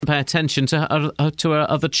Pay attention to her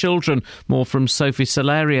other children. More from Sophie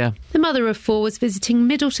Solaria. The mother of 4 was visiting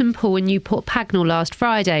Middleton Pool in Newport Pagnell last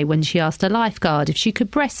Friday when she asked a lifeguard if she could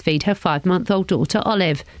breastfeed her 5-month-old daughter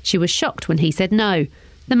Olive. She was shocked when he said no.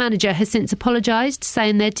 The manager has since apologised,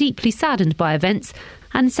 saying they're deeply saddened by events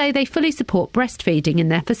and say they fully support breastfeeding in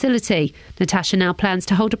their facility. Natasha now plans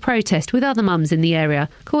to hold a protest with other mums in the area,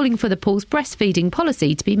 calling for the pool's breastfeeding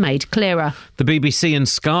policy to be made clearer. The BBC and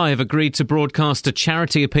Sky have agreed to broadcast a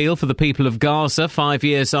charity appeal for the people of Gaza 5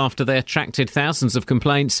 years after they attracted thousands of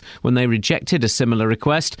complaints when they rejected a similar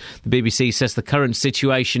request. The BBC says the current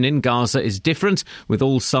situation in Gaza is different, with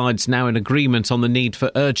all sides now in agreement on the need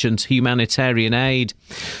for urgent humanitarian aid.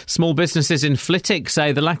 Small businesses in Flitwick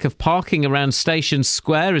say the lack of parking around Station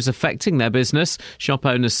Square is affecting their business. Shop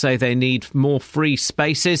owners say they need more free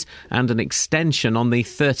spaces and an extension on the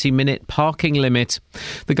 30-minute parking limit.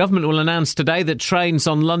 The government will announce today that trains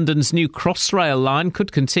on London's new Crossrail line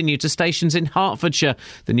could continue to stations in Hertfordshire.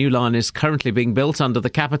 The new line is currently being built under the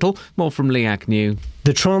capital. More from Lee Agnew.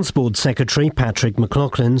 The Transport Secretary, Patrick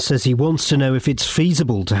McLaughlin, says he wants to know if it's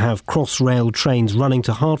feasible to have Crossrail trains running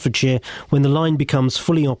to Hertfordshire when the line becomes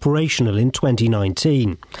fully operational in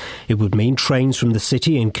 2019. It would mean trains from the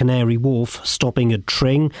city and Canary Wharf stopping at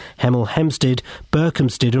Tring, Hemel Hempstead,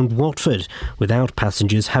 Berkhamsted and Watford, without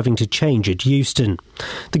passengers having to change at Euston.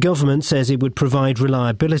 The government says it would provide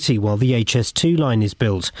reliability while the HS2 line is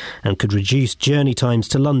built and could reduce journey times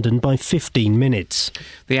to London by 15 minutes.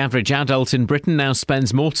 The average adult in Britain now spends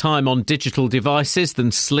more time on digital devices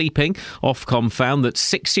than sleeping. Ofcom found that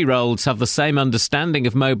 6-year-olds have the same understanding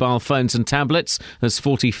of mobile phones and tablets as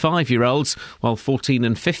 45-year-olds, while 14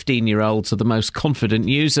 and 15-year-olds are the most confident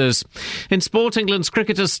users. In sport, England's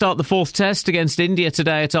cricketers start the 4th test against India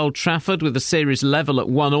today at Old Trafford with the series level at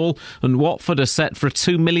 1-1, and Watford are set for a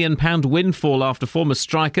 £2 million windfall after former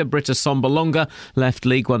striker Britta Sombolonga left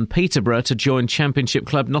League One Peterborough to join Championship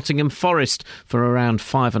club Nottingham Forest for around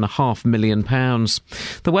 £5.5 million.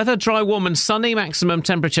 The weather, dry, warm and sunny, maximum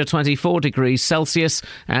temperature 24 degrees Celsius,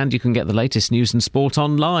 and you can get the latest news and sport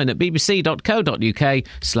online at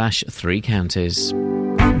bbc.co.uk/3 counties.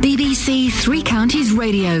 BBC Three Counties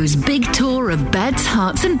Radio's big tour of beds,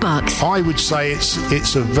 hearts and bucks. I would say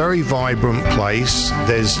it's a very vibrant place.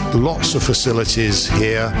 There's lots of facilities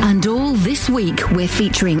here. And all this week we're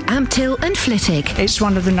featuring Ampthill and Flitwick. It's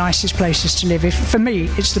one of the nicest places to live. For me,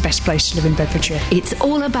 it's the best place to live in Bedfordshire. It's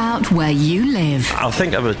all about where you live. I'll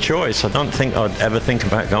think of a choice. I don't think I'd ever think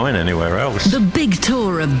about going anywhere else. The big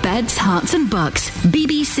tour of beds, hearts and bucks.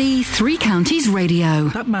 BBC Three Counties Radio.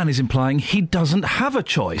 That man is implying he doesn't have a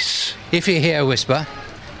choice. If you hear a whisper,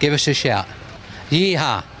 give us a shout.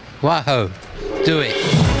 Yee-haw, wahoo, do it.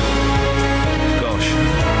 Gosh.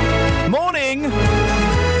 Morning!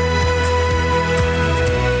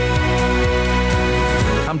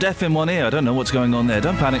 I'm deaf in one ear. I don't know what's going on there.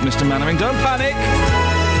 Don't panic, Mr. Mannering. Don't panic!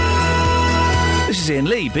 This is Iain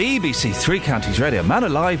Lee, BBC Three Counties Radio. Man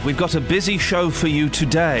alive, we've got a busy show for you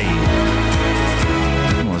today.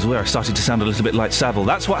 Where I started to sound a little bit like Savile.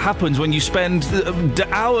 That's what happens when you spend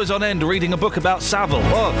hours on end reading a book about Savile.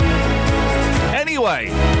 Oh. Anyway.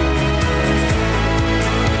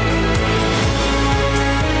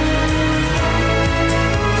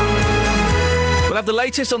 We'll have the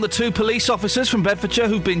latest on the 2 police officers from Bedfordshire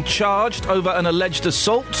who've been charged over an alleged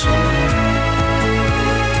assault.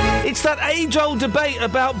 It's that age-old debate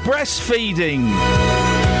about breastfeeding.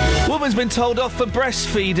 Woman's been told off for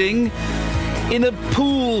breastfeeding in a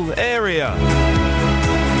pool area.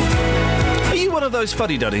 Are you one of those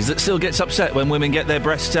fuddy-duddies that still gets upset when women get their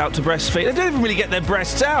breasts out to breastfeed? They don't even really get their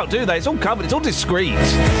breasts out, do they? It's all covered, it's all discreet.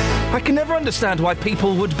 I can never understand why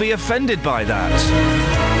people would be offended by that.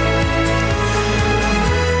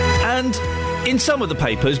 And in some of the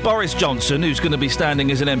papers, Boris Johnson, who's going to be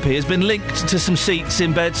standing as an MP, has been linked to some seats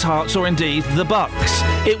in Beds, Herts or indeed the Bucks.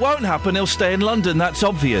 It won't happen, he'll stay in London, that's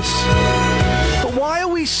obvious. But why are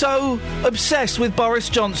we so obsessed with Boris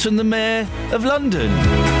Johnson, the Mayor of London?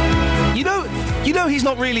 You know he's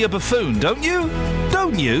not really a buffoon, don't you?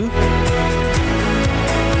 Don't you?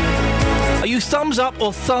 Are you thumbs up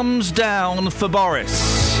or thumbs down for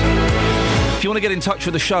Boris? If you want to get in touch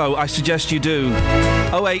with the show, I suggest you do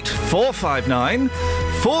 08459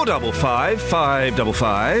 455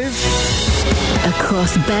 555.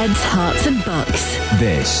 Across Beds, Herts and Bucks.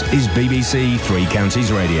 This is BBC Three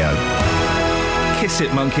Counties Radio. Kiss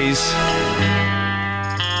it, monkeys.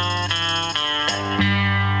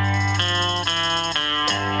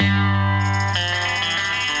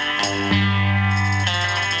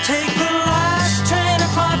 Take the last train to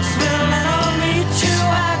Pottsville and I'll meet you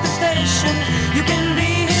at the station. You can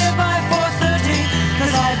be here by 4:30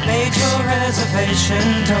 'cause I've made your reservation. reservation,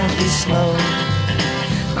 don't be slow.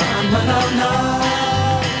 No, no, no.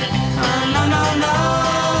 No, no, no.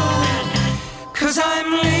 'Cause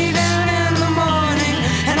I'm leaving in the morning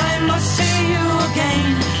and I must see you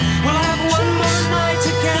again. We'll have one more night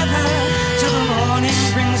together till the morning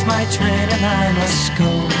brings my train and I must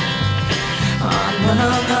go. No, no,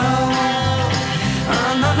 no.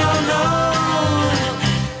 No, no, no.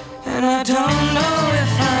 And I don't know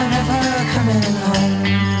if I'm ever coming home.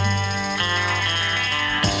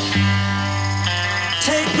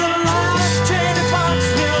 Take the last train to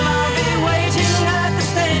Pottsville, I'll be waiting at the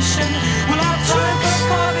station. We'll have time for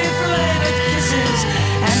coffee, flavored kisses,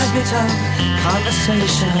 and a bit of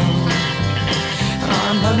conversation.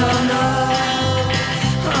 No, no, no.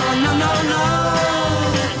 No, no, no.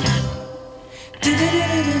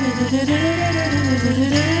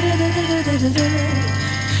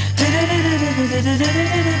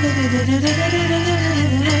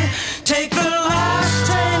 Take the last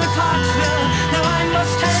train to Clarksville. Now I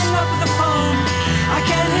must hang up the phone. I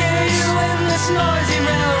can't hear you in this noisy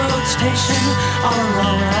railroad station. All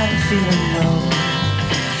alone I'm feeling low.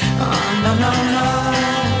 No, no, no.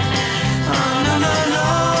 No, no, no.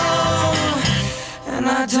 And I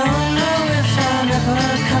don't know if I'm ever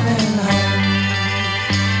coming home.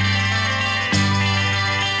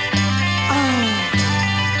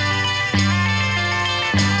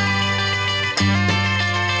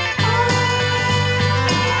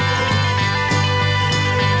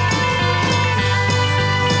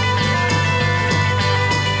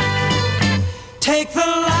 Take the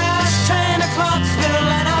last train to Clarksville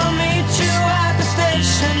and I'll meet you at the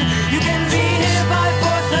station. You can be here by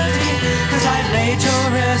 4:30, 'cause I've made your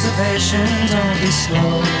reservation. Don't be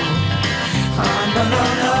slow. No, no,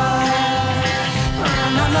 no.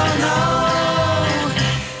 No, no, no.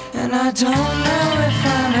 And I don't know if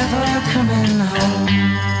I'm ever coming home.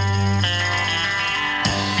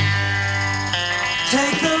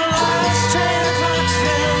 Take the last train to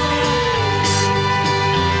Clarksville.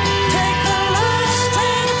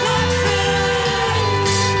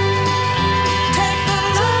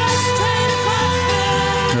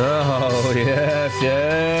 Oh, yes,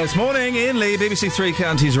 yes. Morning, Iain Lee, BBC Three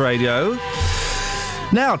Counties Radio.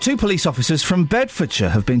 Now, 2 police officers from Bedfordshire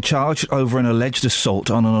have been charged over an alleged assault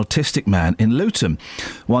on an autistic man in Luton.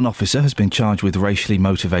 One officer has been charged with racially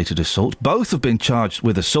motivated assault. Both have been charged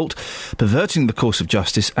with assault, perverting the course of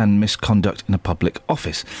justice and misconduct in a public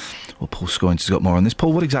office. Well, Paul Scoins has got more on this.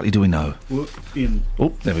 Paul, what exactly do we know? Well, Ian,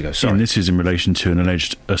 there we go, sorry. Ian, this is in relation to an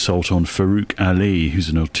alleged assault on Farouk Ali, who's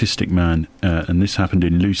an autistic man, and this happened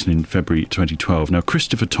in Luton in February 2012. Now,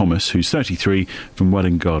 Christopher Thomas, who's 33, from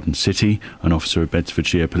Welwyn Garden City, an officer of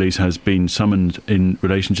Bedfordshire Police, has been summoned in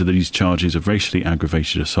relation to these charges of racially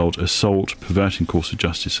aggravated assault, perverting course of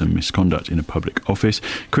justice and misconduct in a public office.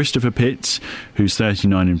 Christopher Pitts, who's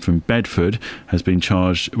 39 and from Bedford, has been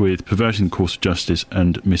charged with perverting the course of justice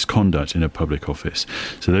and misconduct in a public office.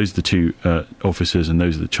 So those are the 2 officers, and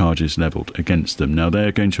those are the charges levelled against them. Now,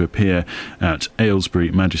 they're going to appear at Aylesbury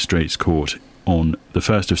Magistrates Court on the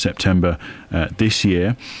 1st of September this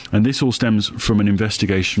year, and this all stems from an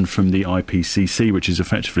investigation from the IPCC, which is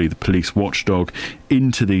effectively the police watchdog,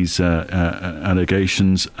 into these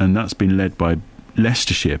allegations, and that's been led by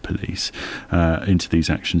Leicestershire Police into these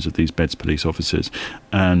actions of these Beds police officers.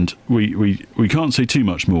 And we can't say too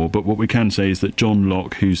much more, but what we can say is that John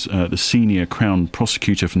Locke, who's the senior Crown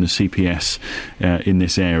prosecutor from the CPS in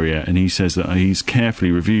this area, and he says that he's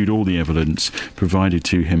carefully reviewed all the evidence provided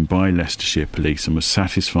to him by Leicestershire Police and was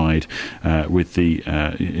satisfied with the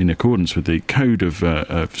in accordance with the code of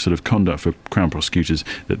sort of conduct for Crown prosecutors,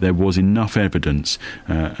 that there was enough evidence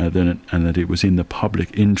and that it was in the public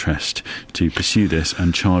interest to pursue this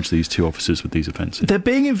and charge these 2 officers with these offences. They're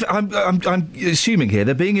being, I'm assuming here,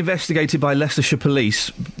 they're being investigated by Leicestershire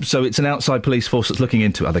Police, so it's an outside police force that's looking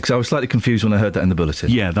into it, because I was slightly confused when I heard that in the bulletin.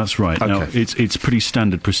 Yeah, that's right. Okay. Now, it's pretty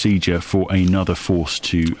standard procedure for another force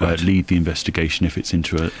to lead the investigation. If it's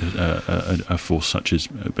into a force such as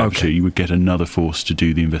Bedfordshire, you would get another force to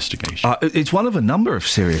do the investigation. It's one of a number of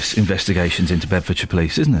serious investigations into Bedfordshire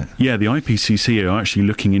Police, isn't it? Yeah, the IPCC are actually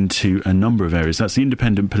looking into a number of areas. That's the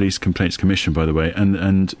Independent Police Complaints Commission, by the way,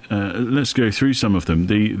 and let's go through some of them.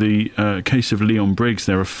 The case of Leon Briggs,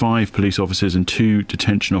 there are 5 police officers and 2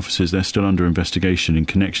 detention officers. They're still under investigation in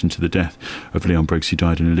connection to the death of Leon Briggs, who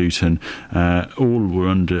died in Luton. All were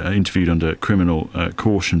interviewed under criminal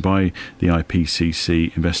caution by the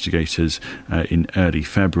IPCC investigators in early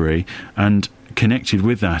February. And connected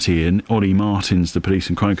with that, Iain, Ollie Martins, the Police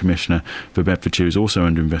and Crime Commissioner for Bedfordshire, is also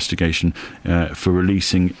under investigation for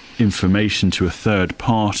releasing information to a third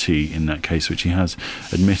party in that case, which he has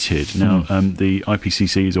admitted. Now, the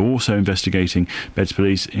IPCC is also investigating Beds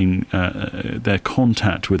Police in their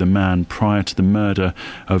contact with a man prior to the murder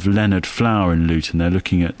of Leonard Flower in Luton. They're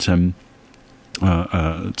looking at the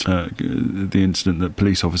incident that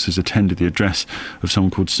police officers attended the address of someone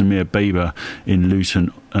called Samir Baber in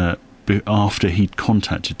Luton after he'd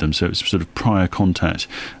contacted them. So it was sort of prior contact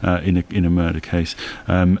in a murder case.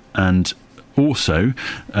 And also,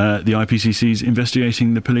 the IPCC is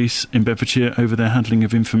investigating the police in Bedfordshire over their handling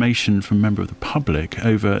of information from a member of the public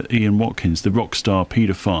over Ian Watkins, the rock star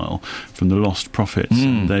paedophile from the Lost Prophets.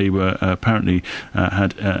 They were apparently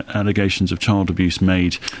had allegations of child abuse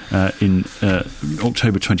made in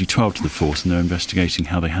October 2012 to the force, and they're investigating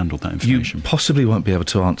how they handled that information. You possibly won't be able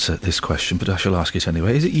to answer this question, but I shall ask it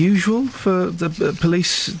anyway. Is it usual for the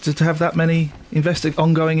police to have that many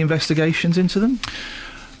ongoing investigations into them?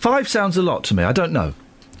 5 sounds a lot to me. I don't know.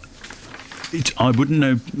 I wouldn't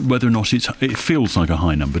know whether or not it feels like a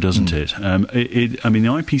high number, doesn't it? I mean, the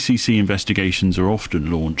IPCC investigations are often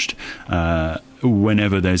launched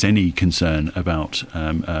whenever there's any concern about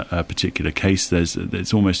a particular case. There's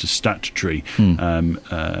almost a statutory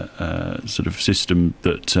sort of system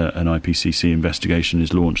that an IPCC investigation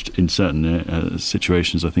is launched in certain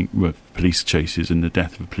situations. I think where police chases and the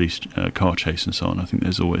death of a police car chase and so on. I think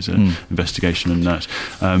there's always an investigation in that.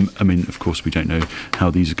 I mean, of course, we don't know how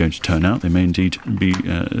these are going to turn out. They may indeed be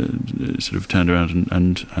sort of turned around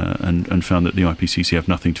and found that the IPCC have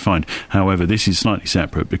nothing to find. However, this is slightly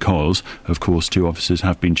separate because, of course, 2 officers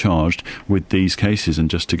have been charged with these cases. And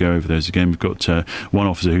just to go over those again, we've got one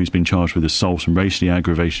officer who's been charged with assault and racially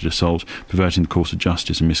aggravated assault, perverting the course of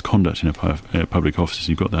justice and misconduct in a public office.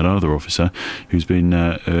 You've got that other officer who's been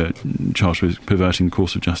charged with perverting the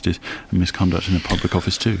course of justice and misconduct in a public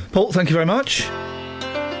office too. Paul, thank you very much.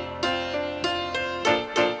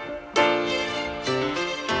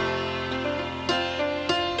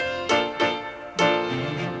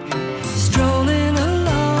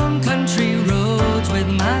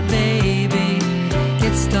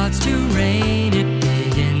 To rain, it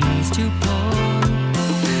begins to pour.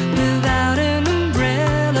 Without an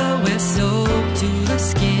umbrella, we're soaked to the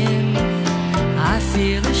skin. I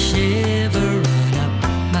feel a shiver run up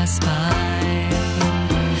my spine.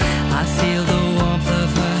 I feel the warmth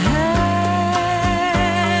of her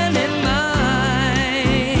hand in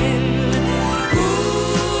mine.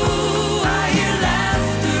 Ooh, I hear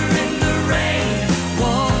laughter in the rain,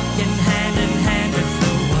 walking hand in hand with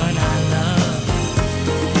the one I love.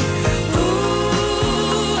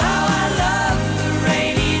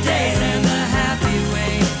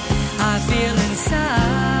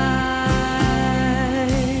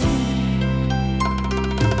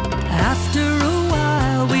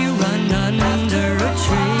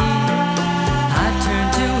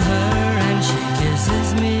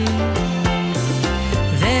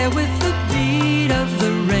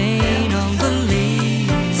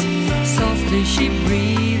 She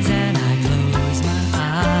breathes and I close my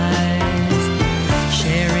eyes,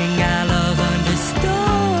 sharing our love under stormy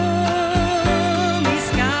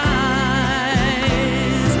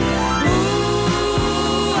skies.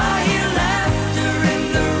 Ooh, I hear laughter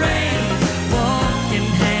in the rain, walking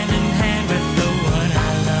hand in hand with the one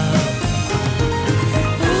I love.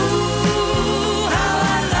 Ooh, how I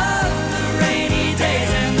love the rainy days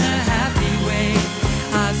and the happy way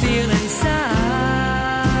I feel inside.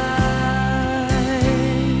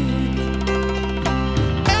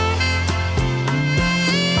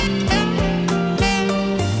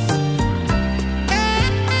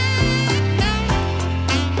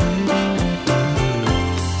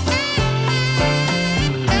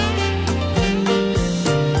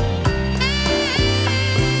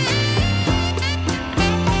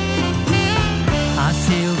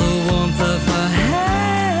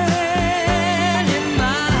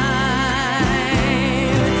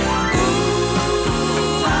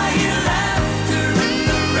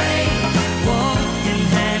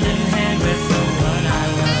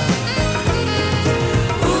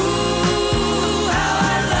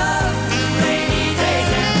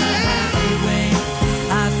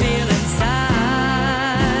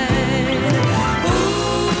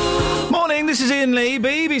 This is Iain Lee,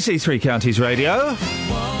 BBC Three Counties Radio.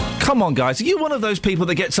 Come on, guys. Are you one of those people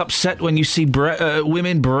that gets upset when you see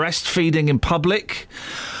women breastfeeding in public?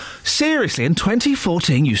 Seriously, in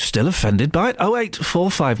 2014, you still offended by it?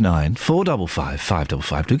 08459 455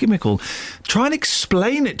 555. Do give me a call. Try and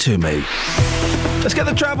explain it to me. Let's get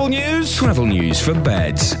the travel news. Travel news for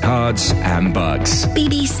beds, cards and bugs.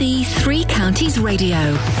 BBC Three Counties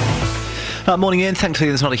Radio. Morning, Ian. Thankfully,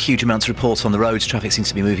 there's not a huge amount to report on the roads. Traffic seems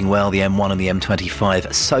to be moving well. The M1 and the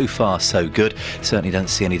M25, so far, so good. Certainly don't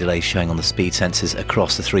see any delays showing on the speed sensors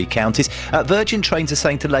across the three counties. Virgin Trains are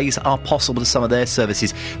saying delays are possible to some of their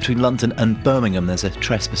services between London and Birmingham. There's a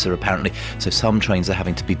trespasser, apparently, so some trains are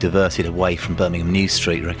having to be diverted away from Birmingham New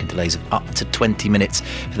Street. Reckon delays of up to 20 minutes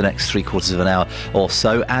for the next three-quarters of an hour or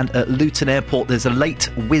so. And at Luton Airport, there's a late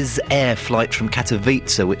Wizz Air flight from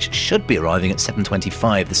Katowice, which should be arriving at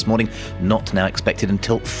 7:25 this morning. Not now expected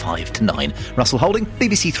until 5 to 9. Russell Holding,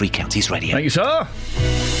 BBC Three Counties Radio. Thank you, sir.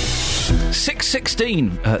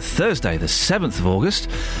 6:16, Thursday, the 7th of August.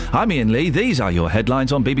 I'm Iain Lee. These are your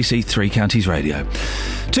headlines on BBC Three Counties Radio.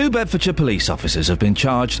 2 Bedfordshire police officers have been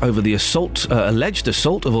charged over the alleged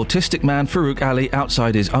assault of autistic man Farouk Ali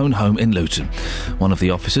outside his own home in Luton. One of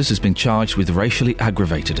the officers has been charged with racially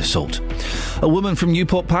aggravated assault. A woman from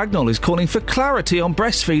Newport Pagnell is calling for clarity on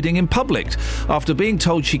breastfeeding in public after being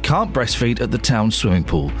told she can't breastfeed at the town swimming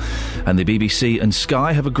pool. And the BBC and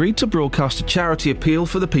Sky have agreed to broadcast a charity appeal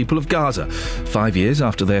for the people of Gaza, 5 years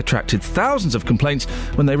after they attracted thousands of complaints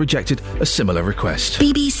when they rejected a similar request.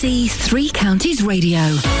 BBC Three Counties Radio.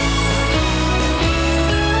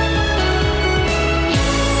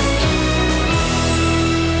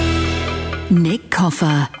 Nick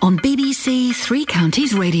Coffer on BBC Three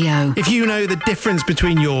Counties Radio. If you know the difference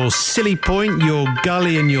between your silly point, your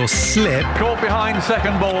gully and your slip... Caught behind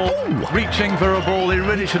second ball, reaching for a ball he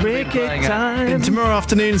really should be playing at. And tomorrow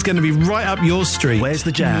afternoon is going to be right up your street. Where's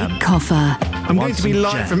the jam? Nick Coffer. I'm going to be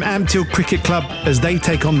live from Amtil Cricket Club as they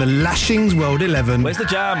take on the Lashings World 11. Where's the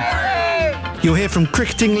jam? You'll hear from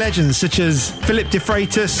cricketing legends such as Philip De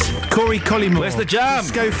Freitas, Corey Collymore, Where's the jam?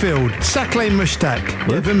 Schofield, Saqlain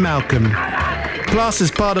Mushtaq, Evan Malcolm. Plus,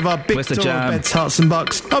 as part of our big tour of Beds, Hearts and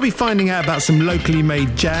Bucks, I'll be finding out about some locally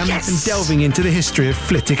made jam and delving into the history of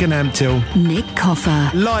Flitwick and Amtil. Nick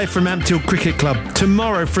Coffer. Live from Amtil Cricket Club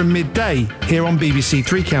tomorrow from midday here on BBC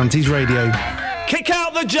Three Counties Radio. Kick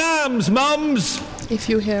out the jams, mums! If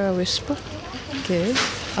you hear a whisper, give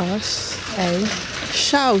us a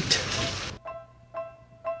shout.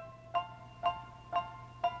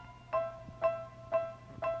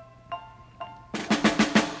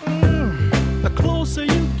 The closer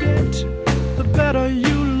you get, the better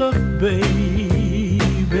you look, baby.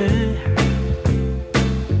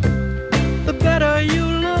 The better you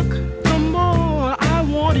look, the more I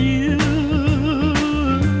want you.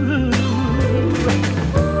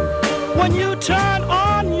 When you turn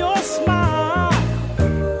on your smile,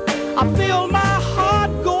 I feel my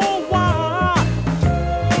heart go wild.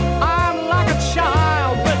 I'm like a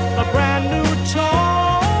child with a brand new toy,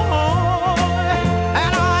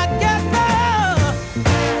 and I get the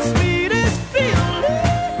sweetest feeling,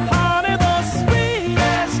 honey, the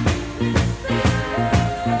sweetest,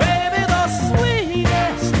 baby, the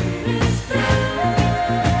sweetest,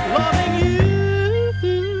 loving you,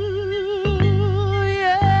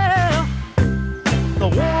 yeah. The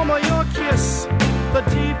warmer your kiss, the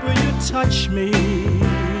deeper you touch me,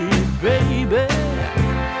 baby.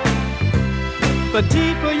 The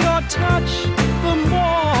deeper your touch, the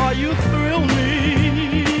more you thrill me.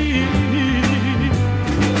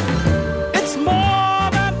 It's more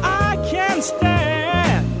than I can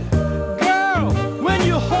stand. Girl, when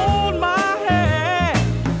you hold my hand,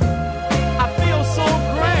 I feel so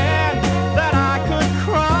grand that I could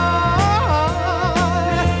cry.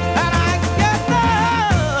 And I get the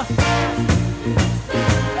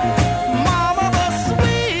mama, the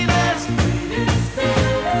sweetest,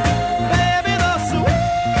 baby, the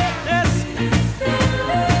sweetest,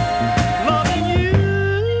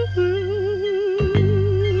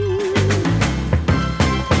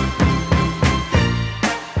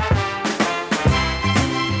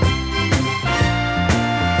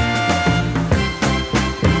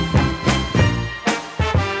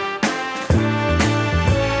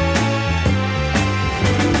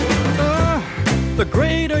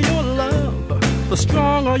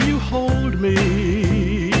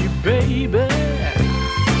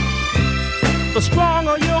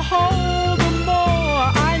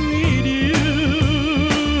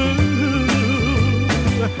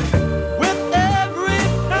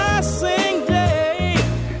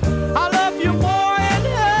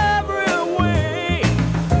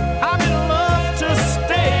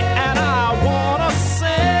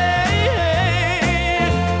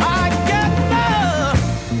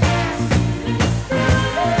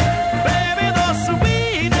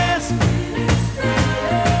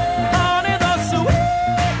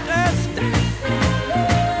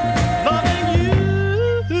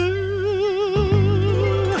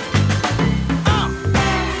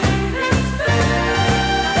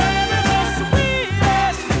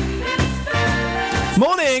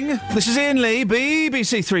 This is Iain Lee,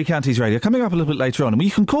 BBC Three Counties Radio. Coming up a little bit later on, and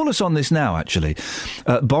you can call us on this now, actually.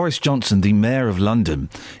 Boris Johnson, the Mayor of London,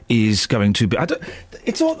 is going to be...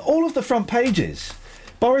 it's on all of the front pages.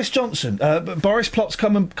 Boris Johnson. Boris plots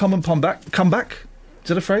come back. Is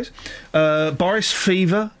that a phrase? Boris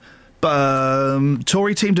fever.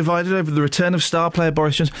 Tory team divided over the return of star player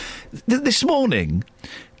Boris Johnson. This morning...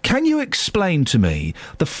 Can you explain to me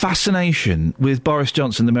the fascination with Boris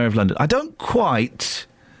Johnson, the Mayor of London? I don't quite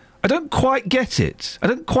get it. I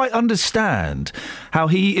don't quite understand how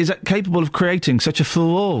he is capable of creating such a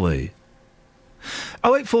furore.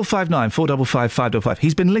 08459 455 555.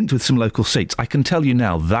 He's been linked with some local seats. I can tell you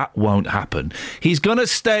now that won't happen. He's going to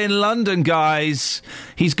stay in London, guys.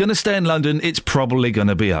 He's going to stay in London. It's probably going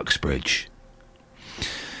to be Uxbridge.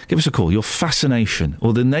 Give us a call. Your fascination,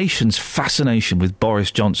 or the nation's fascination with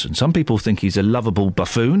Boris Johnson. Some people think he's a lovable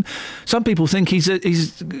buffoon. Some people think he's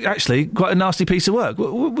actually quite a nasty piece of work.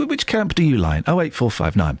 Which camp do you lie in?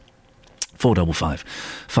 08459 455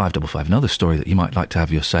 555. Another story that you might like to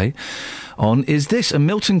have your say on is this. A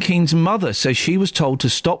Milton Keynes mother says she was told to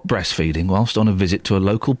stop breastfeeding whilst on a visit to a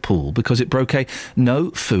local pool because it broke a no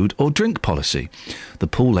food or drink policy. The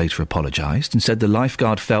pool later apologised and said the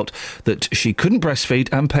lifeguard felt that she couldn't breastfeed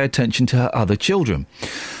and pay attention to her other children.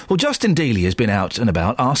 Well, Justin Dealey has been out and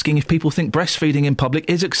about asking if people think breastfeeding in public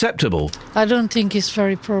is acceptable. I don't think it's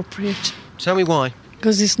very appropriate. Tell me why.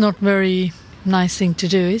 Because it's not very nice thing to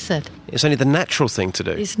do, is it? It's only the natural thing to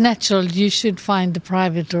do. It's natural. You should find a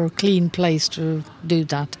private or clean place to do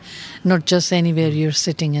that, not just anywhere you're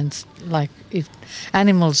sitting and, like, if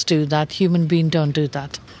animals do that, human beings don't do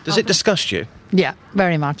that. Does it disgust you? Yeah,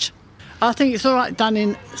 very much. I think it's all right done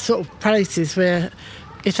in sort of places where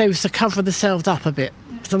if they was to cover themselves up a bit,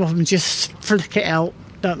 some of them just flick it out,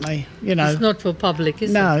 don't they? You know, it's not for public,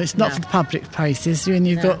 is it? No, it's not for public places. When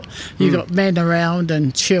you've got men around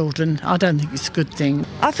and children, I don't think it's a good thing.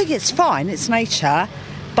 I think it's fine. It's nature,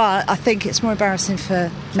 but I think it's more embarrassing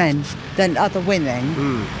for men than other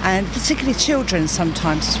women, and particularly children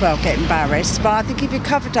sometimes as well get embarrassed. But I think if you're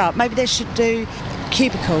covered up, maybe they should do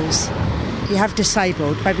cubicles. You have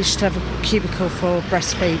disabled, maybe you should have a cubicle for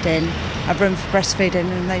breastfeeding, a room for breastfeeding,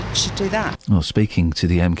 and they should do that. Well, speaking to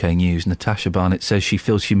the MK News, Natasha Barnett says she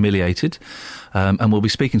feels humiliated, and we'll be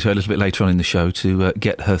speaking to her a little bit later on in the show to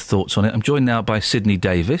get her thoughts on it. I'm joined now by Sydney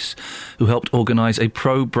Davis, who helped organise a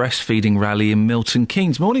pro-breastfeeding rally in Milton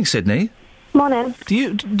Keynes. Morning, Sydney. Morning. Do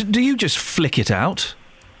you just flick it out?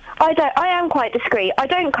 I don't. I am quite discreet. I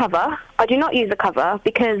don't cover. I do not use a cover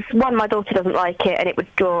because, one, my daughter doesn't like it and it would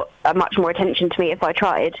draw much more attention to me if I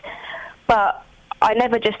tried. But I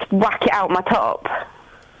never just whack it out my top.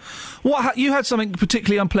 You had something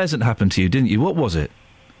particularly unpleasant happen to you, didn't you? What was it?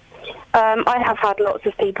 I have had lots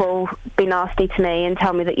of people be nasty to me and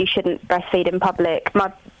tell me that you shouldn't breastfeed in public.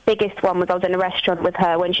 My biggest one was I was in a restaurant with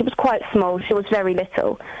her when she was quite small. She was very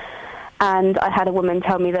little. And I had a woman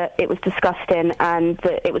tell me that it was disgusting and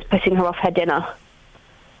that it was putting her off her dinner.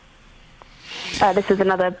 This was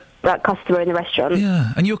another customer in the restaurant.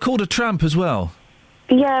 Yeah, and you were called a tramp as well.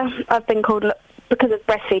 Yeah, I've been called, because of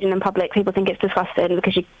breastfeeding in public, people think it's disgusting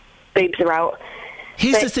because your boobs are out.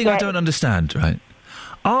 Here's the thing I don't understand, right?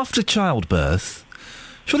 After childbirth,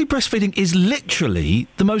 surely breastfeeding is literally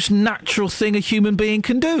the most natural thing a human being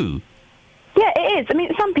can do. Yeah, it is. I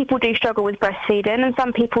mean, some people do struggle with breastfeeding and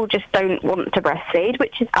some people just don't want to breastfeed,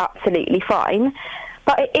 which is absolutely fine.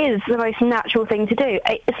 But it is the most natural thing to do.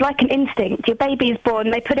 It's like an instinct. Your baby is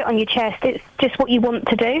born, they put it on your chest. It's just what you want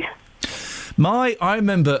to do. I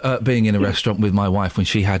remember being in a restaurant with my wife when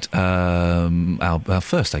she had our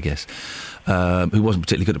first, I guess, who wasn't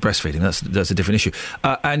particularly good at breastfeeding. That's a different issue.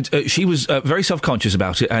 And she was very self-conscious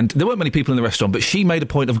about it, and there weren't many people in the restaurant, but she made a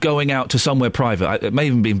point of going out to somewhere private. It may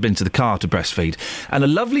even been to the car to breastfeed. And a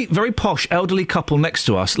lovely, very posh, elderly couple next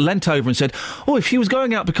to us leant over and said, "Oh, if she was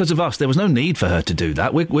going out because of us, there was no need for her to do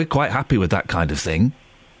that. We're quite happy with that kind of thing."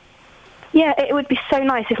 Yeah, it would be so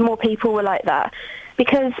nice if more people were like that.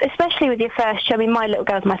 Because, especially with your first show, I mean, my little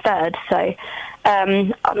girl's my third, so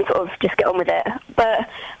I'm sort of just get on with it. But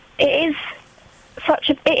it is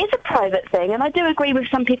a private thing, and I do agree with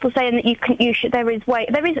some people saying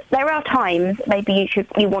that there are times maybe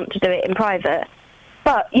you want to do it in private,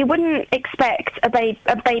 but you wouldn't expect a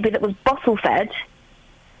baby that was bottle fed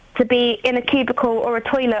to be in a cubicle or a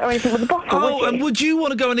toilet or anything with a bottle. Oh, and would you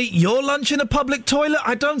want to go and eat your lunch in a public toilet?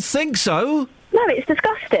 I don't think so. No, it's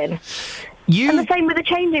disgusting. And the same with the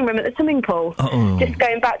changing room at the swimming pool. Uh-oh. Just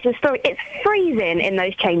going back to the story, it's freezing in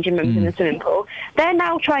those changing rooms in the swimming pool. They're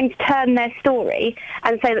now trying to turn their story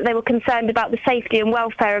and say that they were concerned about the safety and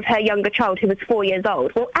welfare of her younger child who was 4 years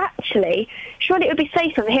old. Well, actually, surely it would be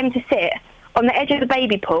safer for him to sit on the edge of the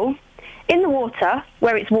baby pool, in the water,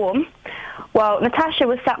 where it's warm, while Natasha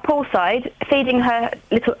was sat poolside feeding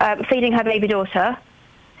her baby daughter,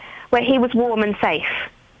 where he was warm and safe.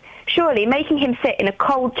 Surely making him sit in a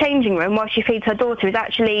cold changing room while she feeds her daughter is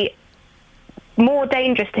actually more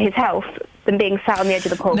dangerous to his health than being sat on the edge of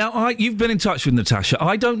the pool. Now, you've been in touch with Natasha.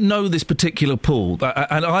 I don't know this particular pool,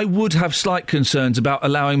 and I would have slight concerns about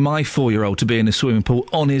allowing my 4-year-old to be in a swimming pool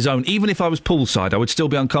on his own. Even if I was poolside, I would still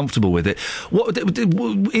be uncomfortable with it.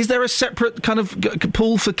 Is there a separate kind of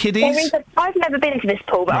pool for kiddies? I've never been to this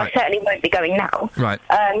pool, but Right. I certainly won't be going now. Right.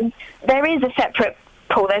 There is a separate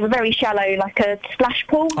pool. There's a very shallow, like a splash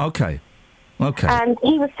pool. Okay. And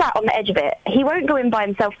he was sat on the edge of it. He won't go in by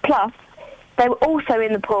himself. Plus, they were also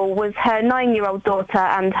in the pool was her 9-year-old daughter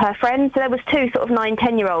and her friend. So there was 2 sort of 9,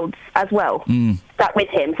 10-year-olds as well sat with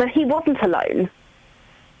him. So he wasn't alone.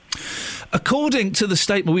 According to the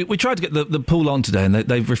statement, we tried to get the pool on today and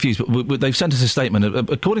they've refused, but they've sent us a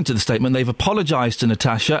statement. According to the statement, they've apologised to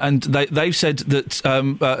Natasha and they've said that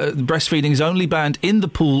breastfeeding is only banned in the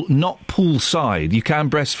pool, not poolside. You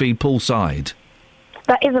can breastfeed poolside.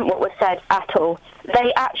 That isn't what was said at all.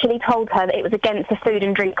 They actually told her that it was against the food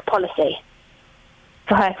and drink policy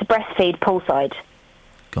for her to breastfeed poolside.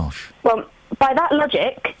 Gosh. Well, by that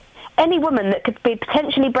logic, any woman that could be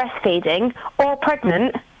potentially breastfeeding or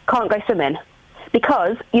pregnant can't go swimming.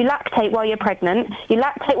 Because you lactate while you're pregnant, you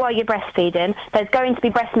lactate while you're breastfeeding, there's going to be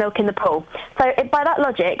breast milk in the pool. So by that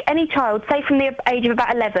logic, any child, say from the age of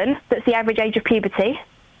about 11, that's the average age of puberty,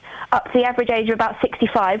 up to the average age of about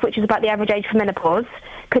 65, which is about the average age for menopause,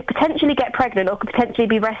 could potentially get pregnant or could potentially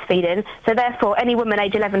be breastfeeding. So therefore, any woman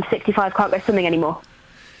age 11 to 65 can't go swimming anymore.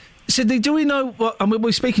 Sydney, do we know what... I mean,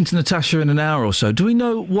 we're speaking to Natasha in an hour or so. Do we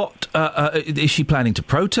know what... is she planning to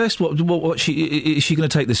protest? Is she going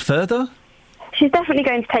to take this further? She's definitely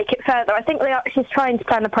going to take it further. I think she's trying to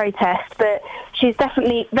plan a protest, but she's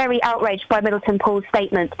definitely very outraged by Middleton Pool's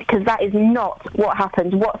statement because that is not what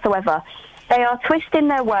happened whatsoever. They are twisting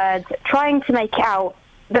their words, trying to make it out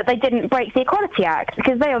that they didn't break the Equality Act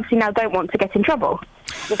because they obviously now don't want to get in trouble.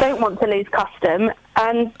 They don't want to lose custom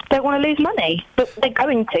and don't want to lose money. But they're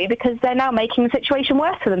going to because they're now making the situation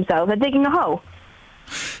worse for themselves. They're digging a hole.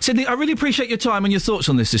 Sydney, I really appreciate your time and your thoughts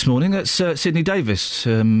on this morning. That's Sydney Davis.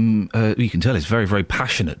 You can tell he's very, very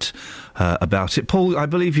passionate about it. Paul, I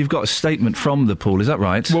believe you've got a statement from the pool, is that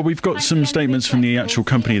right? Well, we've got some statements from the actual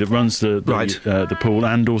company that runs the pool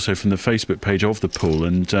and also from the Facebook page of the pool.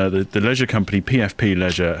 And the leisure company, PFP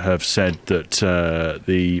Leisure, have said that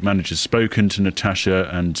the manager's spoken to Natasha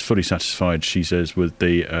and fully satisfied, she says, with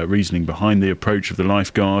the reasoning behind the approach of the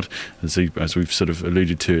lifeguard. As we've sort of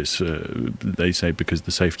alluded to, it's they say because of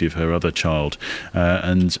the safety of her other child.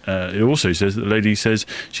 And it also says that the lady says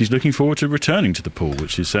she's looking forward to returning to the pool,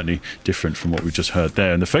 which is certainly different from what we've just heard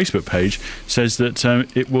there. And the Facebook page says that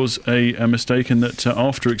it was a mistake and that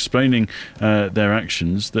after explaining their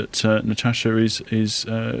actions that Natasha is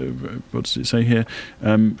what does it say here,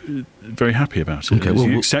 very happy about it. Okay, well,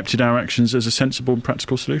 you accepted our actions as a sensible and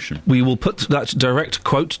practical solution. We will put that direct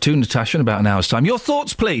quote to Natasha in about an hour's time. Your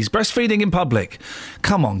thoughts, please. Breastfeeding in public.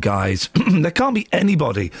 Come on, guys. There can't be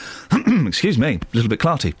anybody, excuse me, a little bit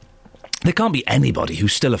clarty. There can't be anybody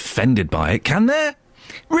who's still offended by it, can there?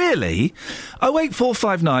 Really?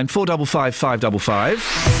 08459 455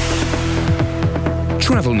 555.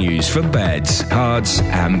 Travel news for beds, cards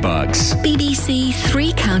and bugs. BBC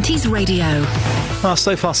Three Counties Radio. Well,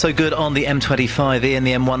 so far so good on the M25 and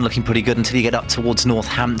the M1 looking pretty good until you get up towards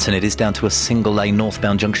Northampton. It is down to a single lane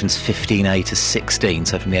northbound junctions 15A to 16,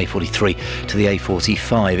 so from the A43 to the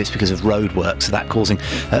A45. It's because of road work, so that causing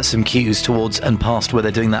some queues towards and past where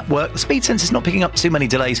they're doing that work. The speed sensor's not picking up too many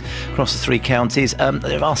delays across the three counties.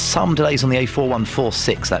 There are some delays on the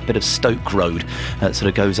A4146, that bit of Stoke Road that sort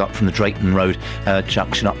of goes up from the Drayton Road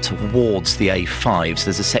junction up towards the A5. So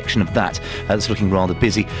there's a section of that that's looking rather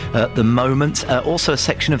busy at the moment. Also a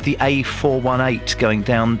section of the A418 going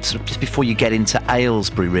down sort of just before you get into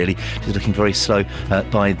Aylesbury, really. Just looking very slow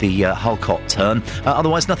by the Hulcott turn.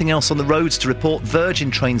 Otherwise, nothing else on the roads to report. Virgin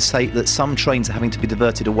trains say that some trains are having to be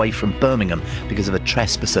diverted away from Birmingham because of a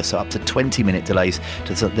trespasser, so up to 20-minute delays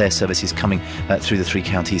to their services coming through the three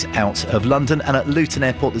counties out of London. And at Luton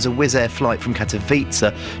Airport, there's a Wizz Air flight from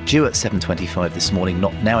Katowice due at 7:25 this morning,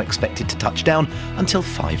 not now expected to touch down until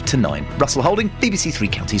 5 to 9. Russell Holding, BBC Three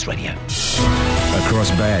Counties Radio.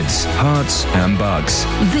 Across beds, hearts and bugs.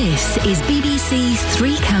 This is BBC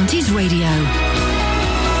Three Counties Radio.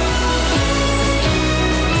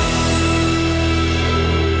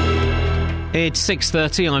 It's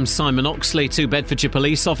 6:30. I'm Simon Oxley. 2 Bedfordshire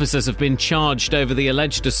police officers have been charged over the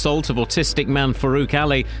alleged assault of autistic man Farouk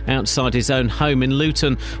Ali outside his own home in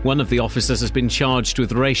Luton. One of the officers has been charged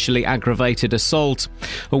with racially aggravated assault.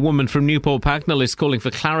 A woman from Newport Pagnell is calling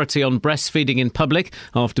for clarity on breastfeeding in public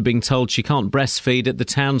after being told she can't breastfeed at the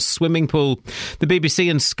town's swimming pool. The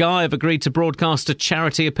BBC and Sky have agreed to broadcast a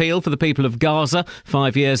charity appeal for the people of Gaza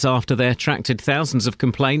 5 years after they attracted thousands of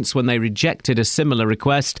complaints when they rejected a similar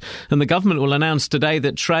request. And the government will announce today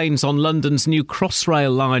that trains on London's new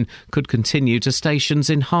Crossrail line could continue to stations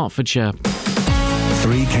in Hertfordshire.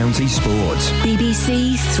 Three Counties Sports.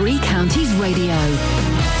 BBC Three Counties Radio.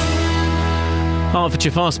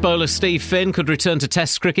 Hertfordshire fast bowler Steve Finn could return to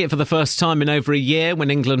Test cricket for the first time in over a year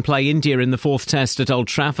when England play India in the 4th Test at Old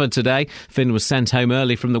Trafford today. Finn was sent home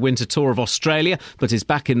early from the winter tour of Australia, but is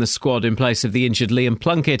back in the squad in place of the injured Liam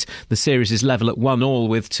Plunkett. The series is level at 1-1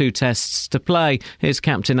 with 2 tests to play. Here's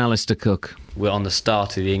captain Alistair Cook. We're on the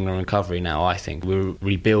start of the England recovery now, I think. We're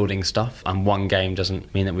rebuilding stuff, and one game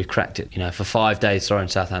doesn't mean that we've cracked it. You know, for 5 days, in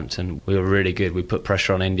Southampton, we were really good. We put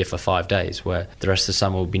pressure on India for 5 days, where the rest of the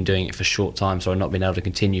summer we've been doing it for short time, so I've not been able to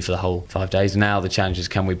continue for the whole 5 days. Now the challenge is,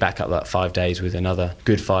 can we back up that 5 days with another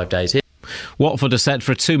good 5 days here? Watford are set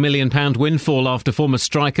for a £2 million windfall after former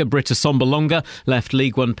striker Britta Sombolonga left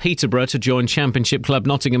League One Peterborough to join Championship club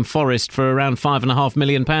Nottingham Forest for around £5.5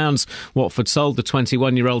 million. Watford sold the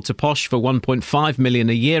 21-year-old to Posh for £1.5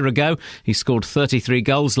 million a year ago. He scored 33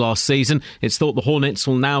 goals last season. It's thought the Hornets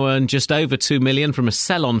will now earn just over £2 million from a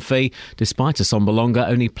sell-on fee, despite a Sombolonga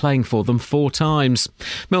only playing for them 4 times.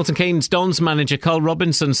 Milton Keynes Dons manager Carl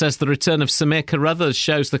Robinson says the return of Samir Carruthers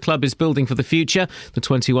shows the club is building for the future. The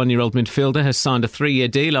 21-year-old midfielder has signed a 3-year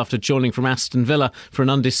deal after joining from Aston Villa for an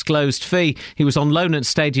undisclosed fee. He was on loan at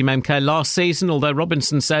Stadium MK last season, although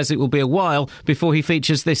Robinson says it will be a while before he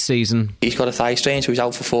features this season. He's got a thigh strain, so he's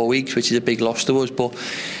out for 4 weeks, which is a big loss to us, but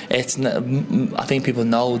I think people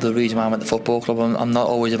know the reason why I'm at the football club. I'm not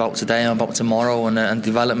always about today, I'm about tomorrow and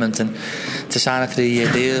development, and to sign a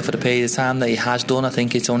 3-year deal for the period of time that he has done, I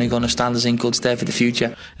think it's only going to stand us in good stead for the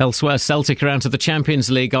future. Elsewhere, Celtic are out of the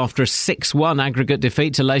Champions League after a 6-1 aggregate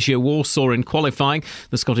defeat to Legia Warsaw in qualifying.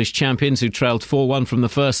 The Scottish champions, who trailed 4-1 from the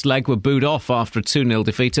first leg, were booed off after a 2-0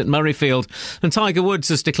 defeat at Murrayfield. And Tiger Woods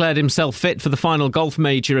has declared himself fit for the final golf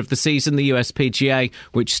major of the season, the US PGA,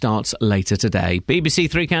 which starts later today. BBC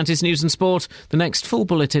Three Counties News and Sport. The next full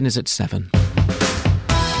bulletin is at 7.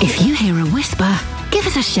 If you hear a whisper, give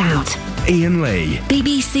us a shout. Iain Lee.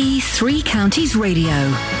 BBC Three Counties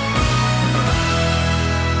Radio.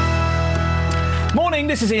 Morning,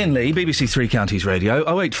 this is Iain Lee, BBC Three Counties Radio.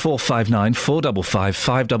 08459 455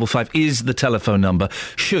 555 is the telephone number,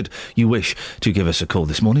 should you wish to give us a call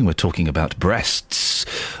this morning. We're talking about breasts,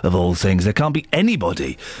 of all things. There can't be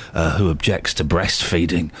anybody who objects to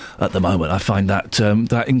breastfeeding at the moment. I find that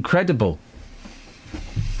incredible.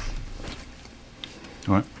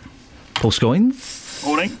 All right. Paul Scoins.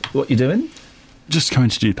 Morning. What you doing? Just coming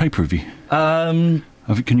to do a paper review. Can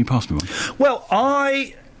you pass me one? Well,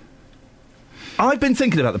 I've been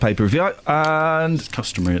thinking about the paper review, and it's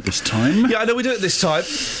customary at this time. Yeah, I know we do it this time,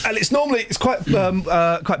 and it's quite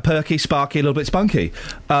quite perky, sparky, a little bit spunky.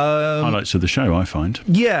 Highlights of the show, I find.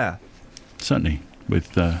 Yeah, certainly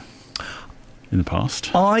with in the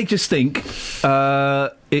past. I just think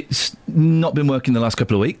it's not been working the last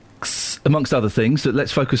couple of weeks, amongst other things. So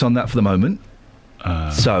let's focus on that for the moment.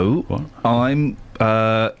 What? I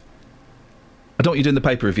don't want you doing the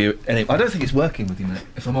paper review anyway. I don't think it's working with you, mate,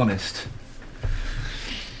 if I'm honest.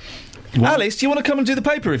 What? Alice, do you want to come and do the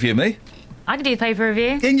paper review, me? I can do the paper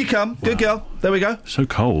review. In you come. Good girl. There we go. So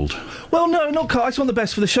cold. Well, no, not cold. I just want the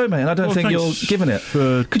best for the show, mate, and I don't think you're giving it.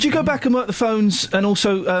 Could you go back and work the phones and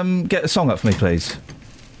also get a song up for me, please?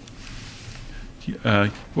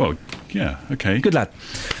 Well, yeah, okay. Good lad.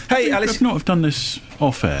 Hey, Alice. I've not have done this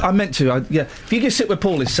off air. I meant to, yeah. If you just sit where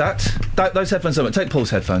Paul is sat, those headphones don't work. Take Paul's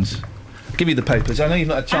headphones. I'll give you the papers. I know you've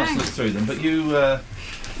not had a chance to look through them, but you...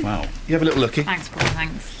 wow. You have a little looky. Thanks, Paul,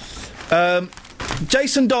 thanks.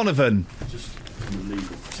 Jason Donovan. Just from a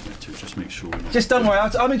legal perspective, just make sure. Just don't worry,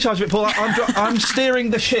 I'm in charge of it, Paul. I'm steering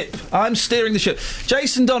the ship. I'm steering the ship.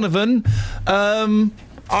 Jason Donovan.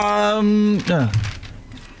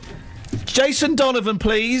 Jason Donovan,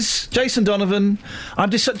 please. Jason Donovan. Are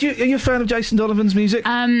you a fan of Jason Donovan's music?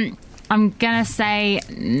 I'm gonna say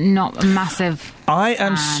not a massive. I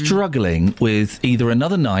am struggling with either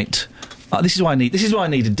Another Night. This is why I need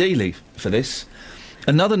a D-Leaf for this.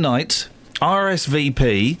 Another Night,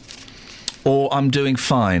 RSVP, or I'm Doing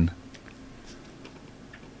Fine.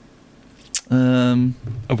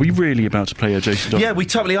 Are we really about to play a Jason Donovan? Yeah, we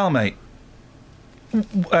totally are, mate.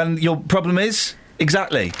 And your problem is?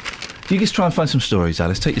 Exactly. You just try and find some stories,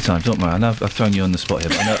 Alice. Take your time. Don't worry. I know I've thrown you on the spot here,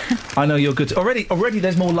 but I know you're good. Already,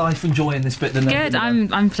 there's more life and joy in this bit than Good.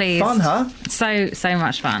 I'm pleased. Fun, huh? So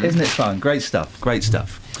much fun. Isn't it fun? Great stuff.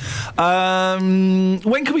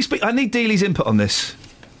 When can we speak? I need Dealey's input on this.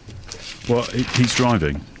 Well, he's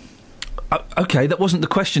driving. Okay, that wasn't the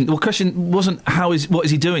question. The question wasn't what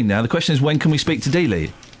is he doing now. The question is when can we speak to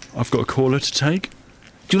Dealey? I've got a caller to take.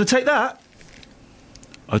 Do you want to take that?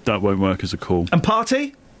 That won't work as a call. And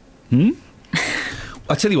party?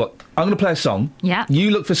 I tell you what, I'm going to play a song. Yeah. You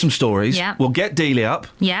look for some stories. Yeah. We'll get Dealey up.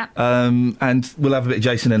 Yeah. And we'll have a bit of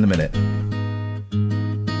Jason in a minute.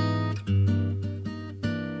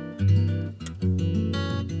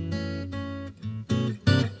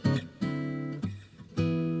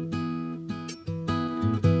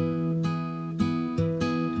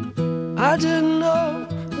 I didn't know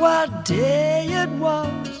what day it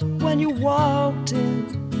was when you walked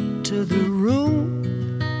into the room.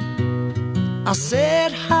 I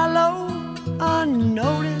said hello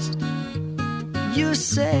unnoticed. You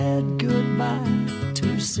said goodbye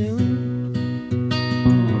too soon.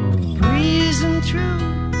 Breezing through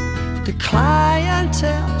the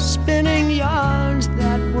clientele, spinning yarns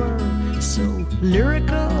that were so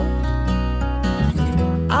lyrical.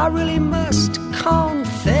 I really must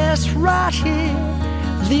confess right here,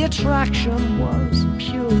 the attraction was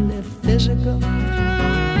purely physical.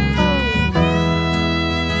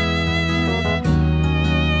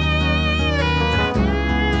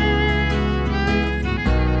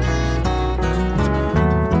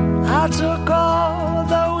 I took all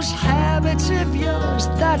those habits of yours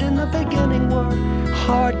that in the beginning were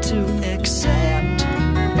hard to accept.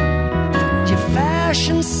 Your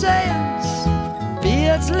fashion sense,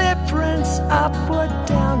 beards, lip prints, I put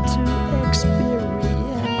down to experience.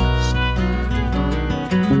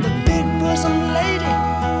 The big bosom lady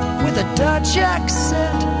with a Dutch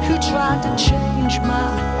accent who tried to change my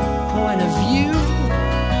point of view.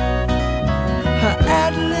 Her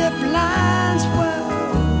ad-lib lines were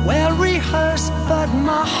well rehearsed, but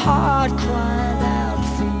my heart cried out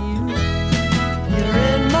for you. You're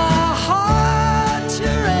in my heart,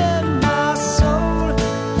 you're in my soul.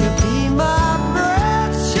 You'll be my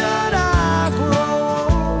breath should I grow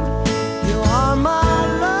old. You are my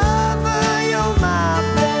lover, you're my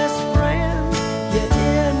best friend. You're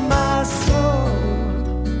in my soul.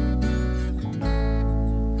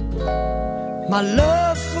 My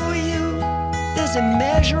love for you is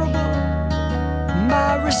immeasurable.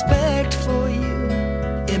 My respect for you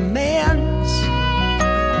immense.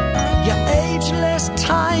 You're ageless,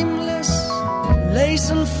 timeless, lace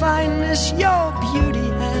and fineness, your beauty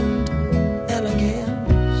and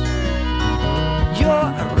elegance. You're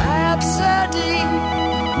a rhapsody,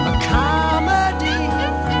 a comedy,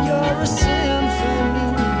 you're a symphony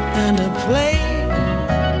and a play.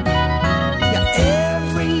 You're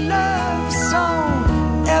every love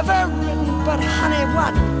song ever written, but honey,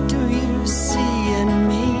 what do you see in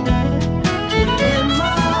me? You're in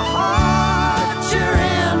my heart, you're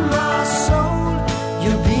in my soul.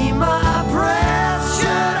 You'll be my breath should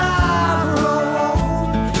I grow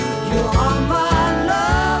old. You are my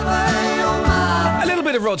lover, you're my... A little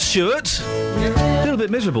bit of Rod Stewart. A little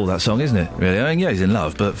bit miserable, that song, isn't it? Really? I mean, yeah, he's in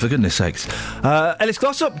love, but for goodness sakes. Ellis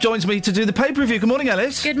Glossop joins me to do the paper review. Good morning,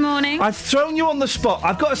 Ellis. Good morning. I've thrown you on the spot.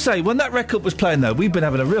 I've got to say, when that record was playing, though, we've been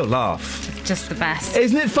having a real laugh. Just the best.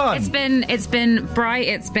 Isn't it fun? It's been bright,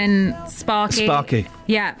 it's been sparky. Sparky.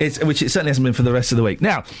 Yeah. Which it certainly hasn't been for the rest of the week.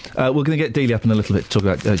 Now, we're going to get Dealey up in a little bit to talk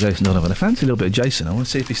about Jason Donovan. I fancy a little bit of Jason. I want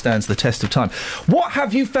to see if he stands the test of time. What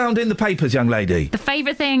have you found in the papers, young lady? The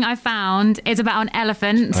favourite thing I found is about an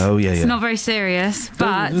elephant. Oh, yeah, It's yeah. not very serious,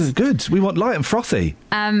 but... Good. We want light and frothy.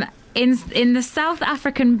 In the South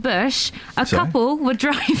African bush, a couple were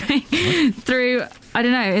driving through, I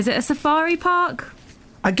don't know, is it a safari park?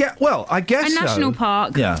 I guess a national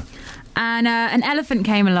park. Yeah. And an elephant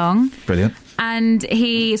came along. Brilliant. And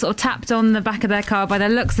he sort of tapped on the back of their car by the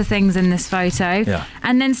looks of things in this photo. Yeah.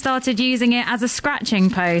 And then started using it as a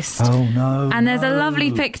scratching post. Oh, no. And there's a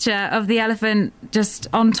lovely picture of the elephant just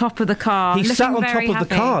on top of the car. He sat on top of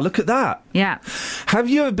the car. Look at that. Yeah. Have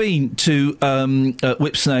you ever been to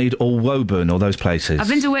Whipsnade or Woburn or those places? I've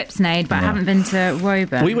been to Whipsnade, but I haven't been to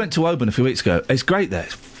Woburn. We went to Woburn a few weeks ago. It's great there.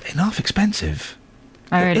 It's enough expensive.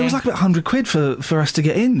 Oh, really? It was like about £100 for us to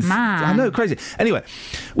get in. Man. I know, crazy. Anyway,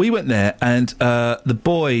 we went there and the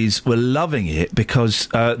boys were loving it because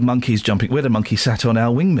monkeys jumping. We had a monkey sat on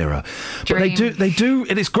our wing mirror. Dream. But they do,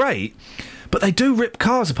 and it's great. But they do rip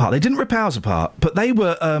cars apart. They didn't rip ours apart, but they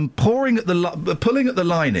were pulling at the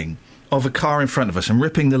lining of a car in front of us and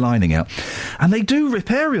ripping the lining out. And they do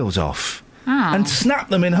rip aerials off and snap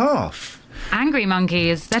them in half. Angry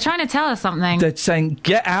monkeys. They're trying to tell us something. They're saying,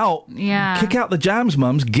 get out. Yeah. Kick out the jams,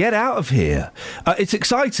 mums. Get out of here. It's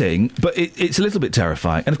exciting, but it's a little bit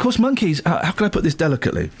terrifying. And, of course, monkeys... how can I put this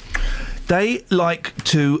delicately? They like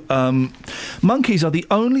to... monkeys are the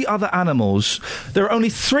only other animals... There are only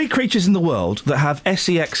 3 creatures in the world that have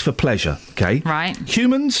sex for pleasure, OK? Right.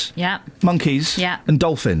 Humans, monkeys, and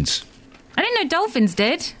dolphins. I didn't know dolphins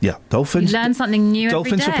did. Yeah, dolphins. You learn something new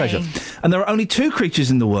dolphins every day. for pleasure. And there are only 2 creatures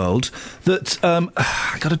in the world that...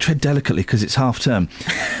 I got to tread delicately because it's half-term.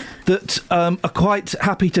 That are quite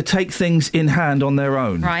happy to take things in hand on their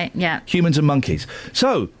own. Right, yeah. Humans and monkeys.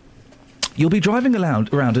 So... You'll be driving around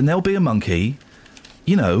and there'll be a monkey,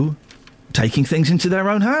 taking things into their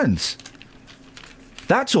own hands.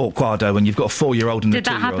 That's awkward when you've got a 4-year-old and a 2-year-old. Did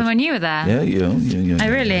that happen when you were there? Yeah. Oh,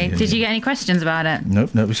 really? Yeah. Did you get any questions about it? No,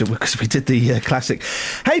 because we did the classic,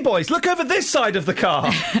 hey, boys, look over this side of the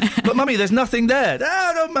car. But, Mummy, there's nothing there.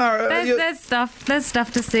 Oh, don't matter. There's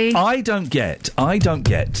stuff to see. I don't get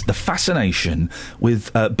the fascination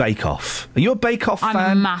with Bake Off. Are you a Bake Off fan?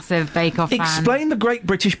 I'm a massive Bake Off fan. Explain the Great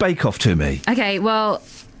British Bake Off to me. Okay, well...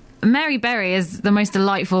 Mary Berry is the most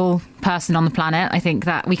delightful person on the planet. I think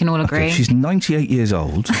that we can all agree. Okay, she's 98 years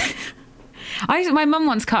old. My mum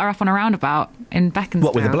once cut her up on a roundabout in Beaconsfield.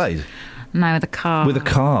 What, with a blade? No, with a car. With a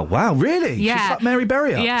car. Wow, really? Yeah. She cut Mary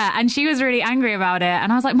Berry up? Yeah, and she was really angry about it.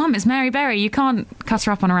 And I was like, Mum, it's Mary Berry. You can't cut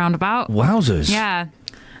her up on a roundabout. Wowzers. Yeah.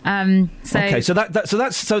 So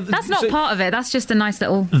that's not part of it. That's just a nice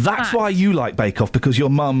little. That's fact. why you like Bake Off, because your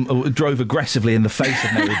mum drove aggressively in the face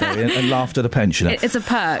of Mary Berry and laughed at a pensioner. It's a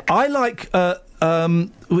perk. I like.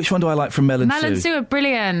 Which one do I like from Mel and Sue? Mel and Sue are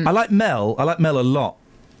brilliant. I like Mel a lot.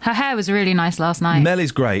 Her hair was really nice last night. Mel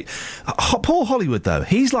is great. Paul Hollywood, though,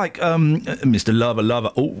 he's like Mr.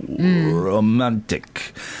 Lover. Oh,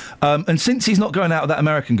 romantic. And since he's not going out with that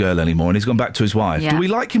American girl anymore and he's gone back to his wife, do we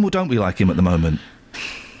like him or don't we like him at the moment?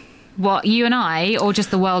 What, you and I, or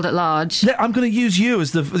just the world at large? I'm going to use you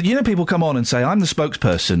as the... people come on and say, I'm the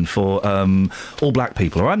spokesperson for all black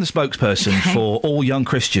people, or I'm the spokesperson for all young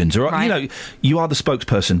Christians, or, you are the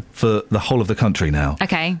spokesperson for the whole of the country now.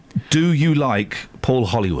 Okay. Do you like Paul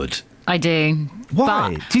Hollywood? I do.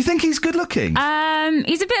 Why? Do you think he's good looking?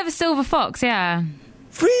 He's a bit of a silver fox, yeah.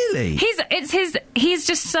 Really? He's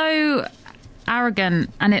just so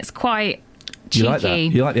arrogant, and it's quite... cheeky. You like that?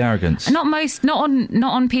 You like the arrogance? Not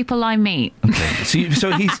on people I meet. Okay.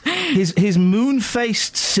 So his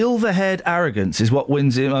moon-faced, silver-haired arrogance is what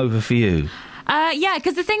wins him over for you. Yeah,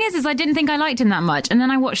 because the thing is I didn't think I liked him that much, and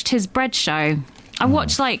then I watched his bread show. I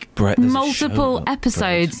watched multiple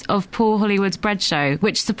episodes of Paul Hollywood's bread show,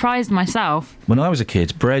 which surprised myself. When I was a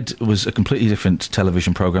kid, Bread was a completely different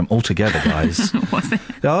television programme altogether, guys. Was it?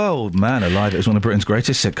 Oh, man alive, it was one of Britain's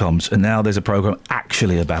greatest sitcoms, and now there's a programme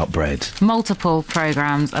actually about bread. Multiple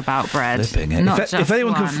programmes about bread. Flipping it. If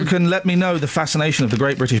anyone can let me know the fascination of the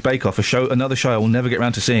Great British Bake Off, another show I will never get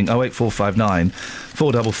round to seeing, 08459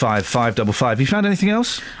 455 555. Have you found anything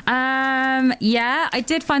else? Yeah, I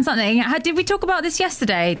did find something. Did we talk about this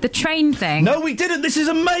yesterday? The train thing? No, we didn't. This is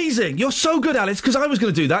amazing. You're so good, Alice, because I was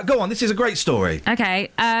going to do that. Go on, this is a great story. Okay,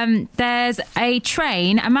 there's a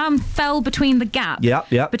train. A man fell between the gap. Yeah.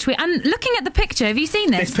 And looking at the picture, have you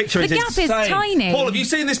seen this? This picture the is gap insane. is tiny. Paul, have you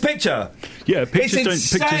seen this picture? Yeah, pictures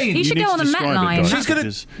it's insane. You should go on the Met line. She's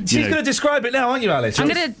going to describe it now, aren't you, Alice? I'm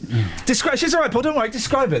going to describe. She's all right, Paul. Don't worry.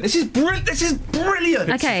 Describe it. This is brilliant.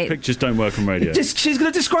 Okay. Pictures don't work on radio. She's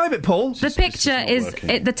going to describe it, Paul. The picture is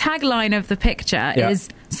the tagline of the picture is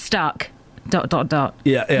stuck. ...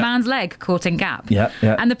 Yeah. Man's leg caught in gap. Yeah.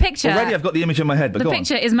 And the picture... Already I've got the image in my head, but the go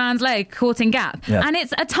picture on. is man's leg caught in gap. Yeah. And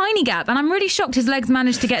it's a tiny gap, and I'm really shocked his legs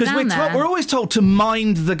managed to get down there. We're always told to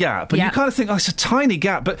mind the gap, and you kind of think, it's a tiny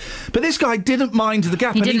gap, but this guy didn't mind the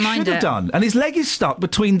gap, and he should have done. And his leg is stuck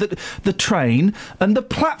between the train and the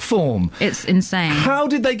platform. It's insane. How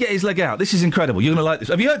did they get his leg out? This is incredible. You're going to like this.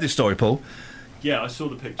 Have you heard this story, Paul? Yeah, I saw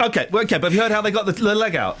the picture. Okay, but have you heard how they got the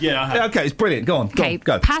leg out? Yeah, I have. Okay, it's brilliant. Go on,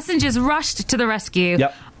 go. Passengers rushed to the rescue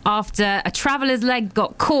after a traveller's leg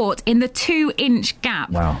got caught in the 2-inch gap.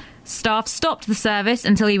 Wow. Staff stopped the service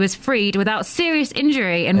until he was freed without serious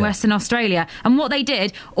injury in Western Australia. And what they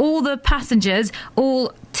did, all the passengers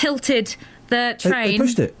all tilted the train.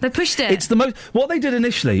 They pushed it. It's the most... What they did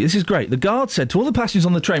initially, this is great, the guard said to all the passengers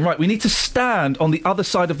on the train, right, we need to stand on the other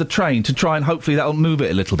side of the train to try and hopefully that'll move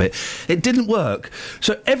it a little bit. It didn't work.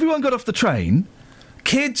 So everyone got off the train,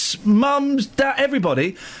 kids, mums, dad,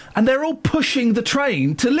 everybody, and they're all pushing the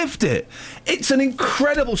train to lift it. It's an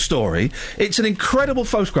incredible story. It's an incredible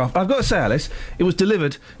photograph. I've got to say, Alice, it was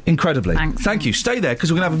delivered incredibly. Thanks. Thank you. Stay there,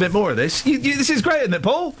 because we're going to have a bit more of this. This is great, isn't it,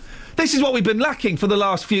 Paul? This is what we've been lacking for the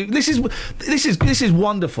last few... This is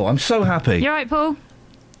wonderful. I'm so happy. You're right, Paul.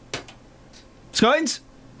 Skynes?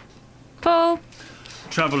 Paul?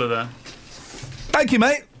 Traveller there. Thank you,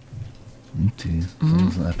 mate.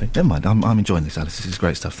 Never mind, I'm enjoying this, Alice. This is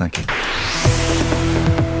great stuff, thank you.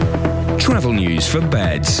 Travel news for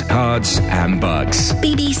beds, cards and bugs.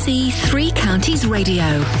 BBC Three Counties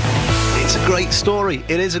Radio. It's a great story.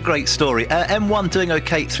 It is a great story. M1 doing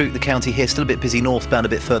OK through the county here. Still a bit busy northbound, a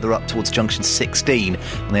bit further up towards junction 16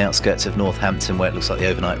 on the outskirts of Northampton, where it looks like the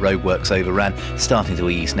overnight roadworks overran. Starting to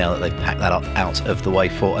ease now that they've packed that up out of the way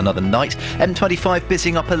for another night. M25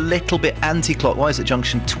 busying up a little bit anti-clockwise at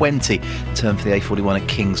junction 20. Turn for the A41 at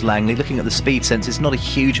Kings Langley. Looking at the speed sensors, not a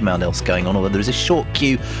huge amount else going on, although there is a short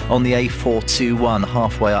queue on the A421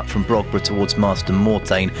 halfway up from Brogborough towards Marston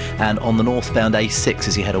Mortain, and on the northbound A6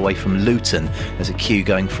 as you head away from Luton. There's a queue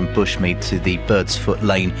going from Bushmead to the Birdsfoot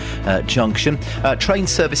Lane junction. Train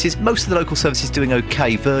services, most of the local services doing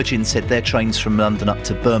OK. Virgin said their trains from London up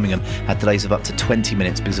to Birmingham had delays of up to 20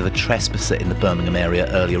 minutes because of a trespasser in the Birmingham area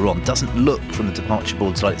earlier on. Doesn't look from the departure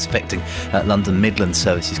boards like it's affecting London Midland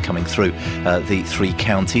services coming through the three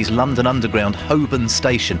counties. London Underground Holborn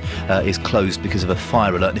Station is closed because of a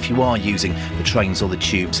fire alert. And if you are using the trains or the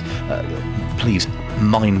tubes, please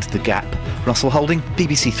mind the gap. Russell Holding,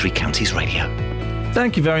 BBC Three Counties Radio.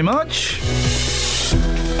 Thank you very much.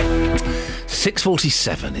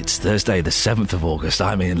 6:47. It's Thursday, the 7th of August.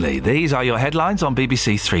 I'm Iain Lee. These are your headlines on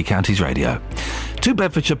BBC Three Counties Radio. 2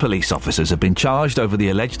 Bedfordshire police officers have been charged over the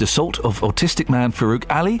alleged assault of autistic man Farouk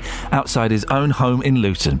Ali outside his own home in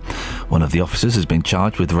Luton. One of the officers has been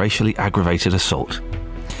charged with racially aggravated assault.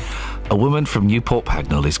 A woman from Newport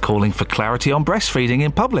Pagnell is calling for clarity on breastfeeding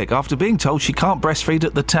in public after being told she can't breastfeed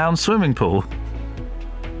at the town swimming pool.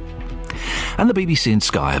 And the BBC and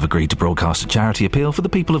Sky have agreed to broadcast a charity appeal for the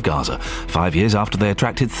people of Gaza, 5 years after they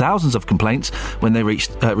attracted thousands of complaints when they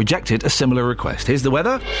rejected a similar request. Here's the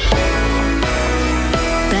weather.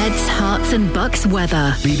 Beds, Herts and Bucks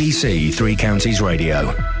weather. BBC Three Counties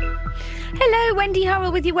Radio. Hello, Wendy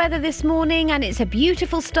Hurrell with your weather this morning, and it's a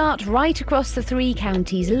beautiful start right across the three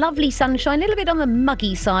counties. Lovely sunshine, a little bit on the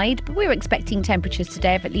muggy side, but we're expecting temperatures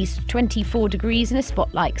today of at least 24 degrees in a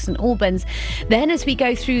spot like St Albans. Then as we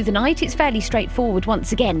go through the night, it's fairly straightforward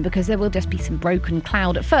once again, because there will just be some broken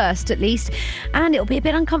cloud at first, at least, and it'll be a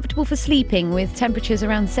bit uncomfortable for sleeping with temperatures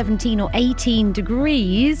around 17 or 18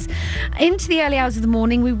 degrees. Into the early hours of the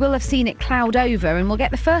morning, we will have seen it cloud over, and we'll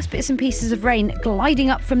get the first bits and pieces of rain gliding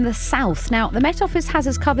up from the south. Now, the Met Office has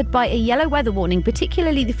us covered by a yellow weather warning,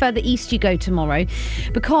 particularly the further east you go tomorrow,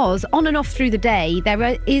 because on and off through the day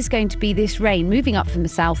there is going to be this rain moving up from the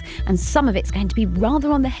south, and some of it's going to be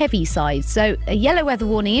rather on the heavy side. So a yellow weather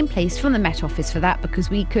warning in place from the Met Office for that, because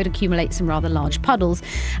we could accumulate some rather large puddles.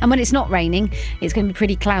 And when it's not raining, it's going to be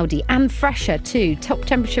pretty cloudy and fresher too. Top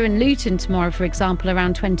temperature in Luton tomorrow, for example,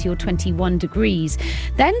 around 20 or 21 degrees.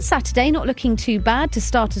 Then Saturday, not looking too bad to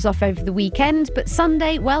start us off over the weekend, but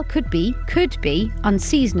Sunday, well, could be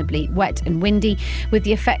unseasonably wet and windy with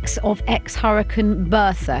the effects of ex-Hurricane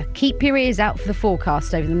Bertha. Keep your ears out for the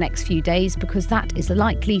forecast over the next few days, because that is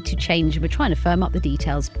likely to change. We're trying to firm up the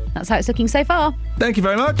details. That's how it's looking so far. Thank you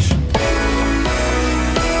very much.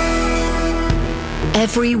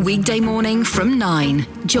 Every weekday morning from 9,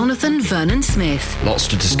 Jonathan Vernon Smith. Lots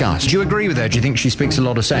to discuss. Do you agree with her? Do you think she speaks a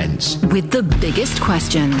lot of sense? With the biggest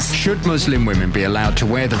questions. Should Muslim women be allowed to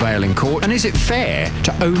wear the veil in court? And is it fair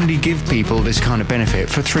to only give people this kind of benefit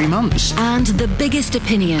for 3 months? And the biggest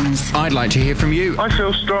opinions. I'd like to hear from you. I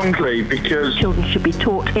feel strongly because children should be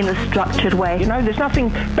taught in a structured way. You know, there's nothing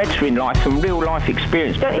better in life than real life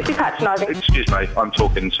experience. Don't be patronising. Excuse me, I'm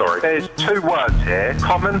talking, sorry. There's 2 words here,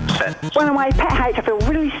 common sense. One of my pet hates, I feel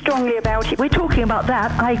really strongly about it. We're talking about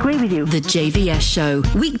that. I agree with you. The JVS Show,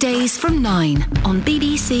 weekdays from 9 on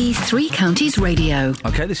BBC Three Counties Radio.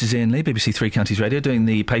 OK, this is Iain Lee, BBC Three Counties Radio, doing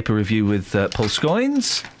the paper review with Paul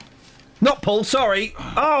Scoynes. Not Paul, sorry.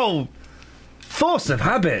 Oh, force of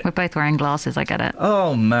habit. We're both wearing glasses, I get it.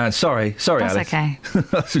 Oh, man, sorry, That's Alice. okay.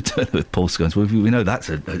 That's with Paul Scoynes. We know that's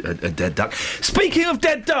a dead duck. Speaking of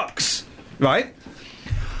dead ducks, right?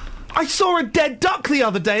 I saw a dead duck the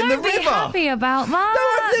other day in the river. Don't be happy about that.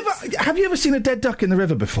 No, I've never. Have you ever seen a dead duck in the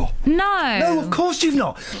river before? No. No, of course you've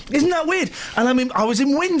not. Isn't that weird? And I was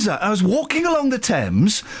in Windsor. I was walking along the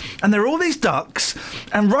Thames, and there are all these ducks,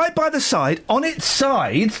 and right by the side, on its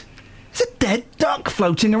side, there's a dead duck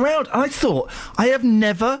floating around. And I thought, I have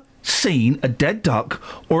never seen a dead duck,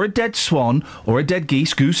 or a dead swan, or a dead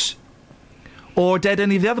goose, or dead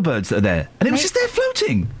any of the other birds that are there. And it was just there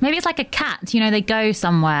floating. Maybe it's like a cat, you know, they go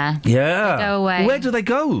somewhere. Yeah. They go away. Where do they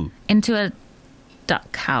go? Into a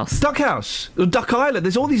Duck House. Duck House? Duck Island?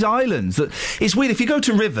 There's all these islands. It's weird, if you go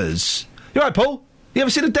to rivers... You all right, Paul? You ever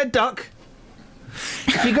seen a dead duck?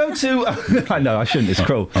 If you go to... I know, I shouldn't, it's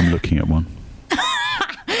cruel. I'm looking at one.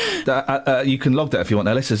 You can log that if you want,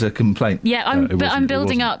 Ellis, as a complaint. Yeah, I'm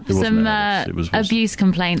building up some abuse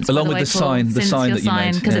complaints. Along by with the way, Paul, sign that you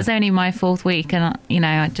made. because it's only my 4th week, and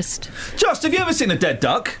I just... Just, have you ever seen a dead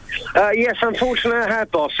duck? Yes, unfortunately I have,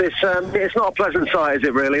 boss. It's not a pleasant sight, is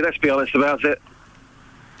it, really? Let's be honest about it.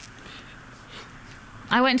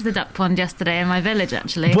 I went to the duck pond yesterday in my village,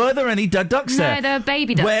 actually. Were there any dead ducks there? No, there were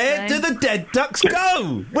baby ducks. Where do the dead ducks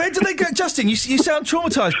go? Where do they go? Justin, you sound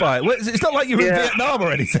traumatised by it. It's not like you were in Vietnam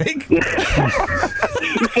or anything.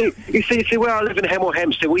 You see, where I live in Hemel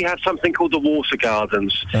Hempstead, we have something called the Water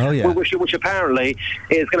Gardens. Oh, yeah. Which apparently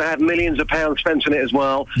is going to have millions of pounds spent on it as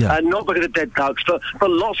well. Yeah. Not because of dead ducks, but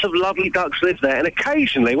lots of lovely ducks live there. And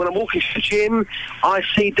occasionally, when I'm walking to the gym, I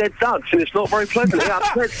see dead ducks, and it's not very pleasant. It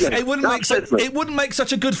upsets me. It wouldn't make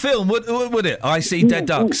such a good film, would it? I see dead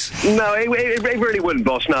ducks. No, it really wouldn't,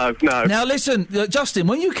 boss. No. Now listen, Justin,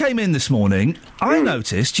 when you came in this morning, I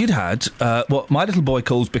noticed you'd had what my little boy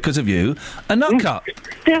calls, because of you, a nut cut.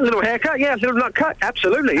 Yeah, a little haircut. Yeah, a little nut cut.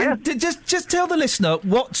 Absolutely. Yeah. Just tell the listener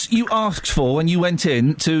what you asked for when you went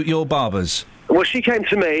in to your barber's. Well, she came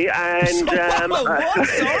to me and... what?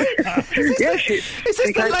 Sorry? Is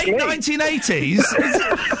this the late 1980s?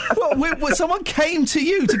 Someone came to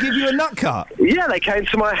you to give you a nut cut? Yeah, they came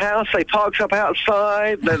to my house, they parked up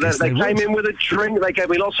outside, they came in with a drink, they gave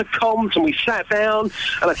me lots of comms, and we sat down,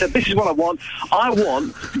 and I said, this is what I want. I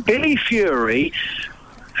want Billy Fury /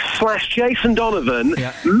 Jason Donovan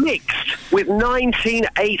mixed with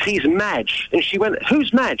 1980s Madge. And she went,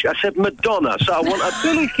 who's Madge? I said, Madonna. So I want a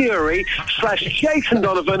Billy Fury / Jason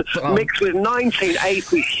Donovan mixed with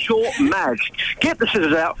 1980s short Madge. Get the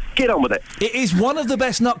scissors out, get on with it. It is one of the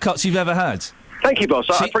best nut cuts you've ever had. Thank you, boss.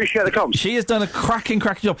 I appreciate the comms. She has done a cracking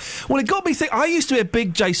job. Well, it got me thinking. I used to be a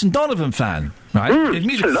big Jason Donovan fan, right?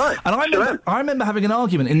 And I remember having an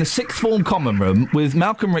argument in the 6th form common room with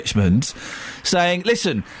Malcolm Richmond, saying,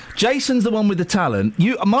 "Listen, Jason's the one with the talent.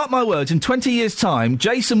 You mark my words. In 20 years' time,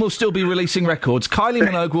 Jason will still be releasing records. Kylie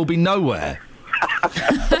Minogue will be nowhere."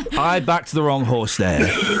 I backed the wrong horse there.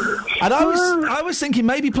 And I was thinking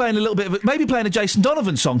maybe playing a Jason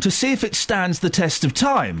Donovan song to see if it stands the test of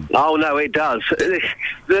time. Oh no, it does.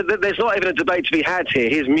 There's not even a debate to be had here.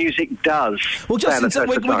 His music does. Well, Justin,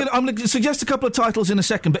 I'm going to suggest a couple of titles in a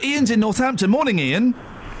second, but Ian's in Northampton. Morning, Ian.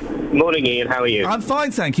 Morning, Ian. How are you? I'm fine,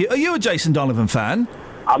 thank you. Are you a Jason Donovan fan?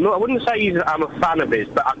 I'm not. I wouldn't say I'm a fan of his,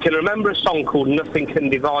 but I can remember a song called "Nothing Can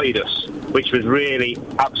Divide Us," which was really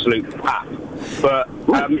absolute pap. But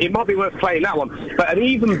it might be worth playing that one. But an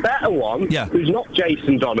even better one, who's not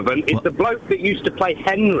Jason Donovan, is the bloke that used to play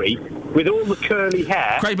Henry with all the curly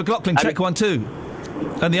hair. Craig McLaughlin, check 1 2,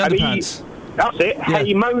 and the underpants. That's it. Yeah.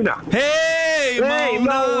 Hey Mona. Hey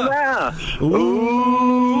Mona.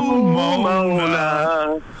 Ooh,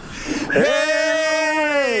 Mona.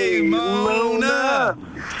 Hey Mona.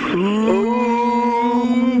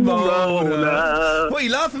 Ooh, Mona. What are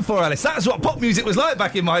you laughing for, Alice? That's what pop music was like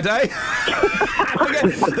back in my day.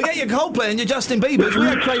 Forget your Coldplay and your Justin Biebers. We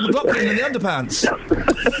had Craig McLaughlin in the underpants.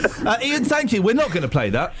 Ian, thank you. We're not going to play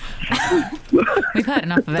that. We've heard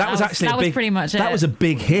enough of it. That was pretty much it. That was a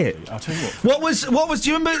big hit. I'll tell you what was? Do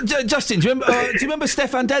you remember, Justin? Do you remember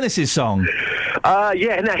Stefan Dennis's song?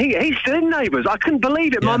 Yeah. No, he's still in Neighbours. I couldn't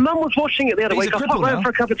believe it. My mum was watching it the other week. I popped round for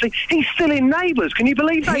a cup of tea. He's still in Neighbours. Can you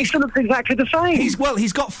believe that? He still looks exactly the same.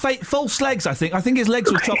 He's got false legs. I think his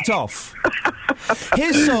legs were chopped off.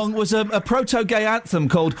 His song was a proto-gay anthem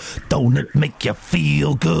called "Don't It Make You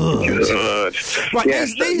Feel Good." Right.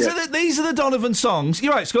 Yes, these are the Donovan songs.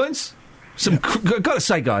 You're right, Scoins. Got to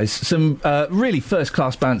say, guys, some really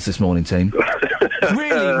first-class bands this morning, team.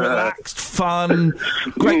 Really relaxed, fun,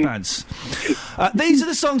 great bands. These are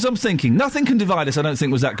the songs I'm thinking. Nothing Can Divide Us, I don't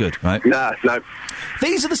think was that good, right? No.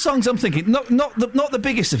 These are the songs I'm thinking. Not the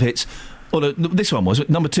biggest of hits. Or this one was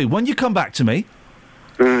number 2. When You Come Back to Me.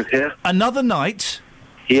 Yeah. Another Night.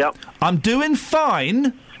 Yep. I'm Doing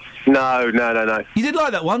Fine. No. You did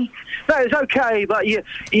like that one? No, it's okay, but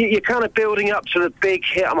you're kind of building up to the big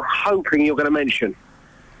hit I'm hoping you're going to mention.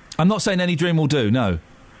 I'm not saying Any Dream Will Do, no.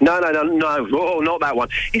 No. Oh, not that one.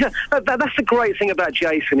 That's the great thing about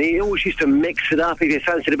Jason. He always used to mix it up. If you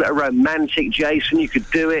fancied a bit of romantic Jason, you could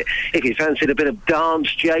do it. If you fancied a bit of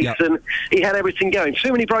dance Jason, he had everything going.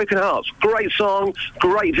 Too Many Broken Hearts. Great song,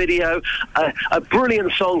 great video, a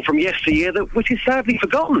brilliant song from yesteryear, which is sadly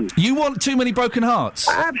forgotten. You want Too Many Broken Hearts?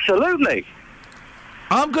 Absolutely.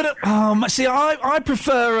 I'm gonna. See, I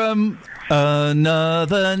prefer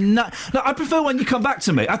Another Night. No, I prefer When You Come Back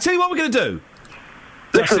to Me. I'll tell you what we're gonna do.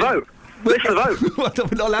 Listen to the vote. Listen to the vote. Well,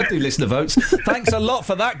 we're not allowed to listen to votes. Thanks a lot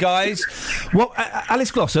for that, guys. Well,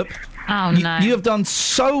 Alice Glossop. Oh, no. You have done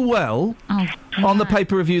so well on the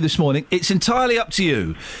paper review this morning. It's entirely up to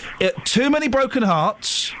you. Too Many Broken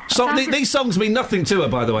Hearts. These songs mean nothing to her,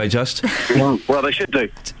 by the way, just. Well, they should do.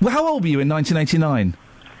 Well, how old were you in 1989?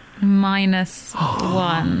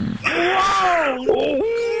 -1.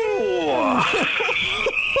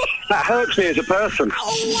 That hurts me as a person.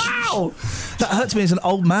 Oh, wow! That hurts me as an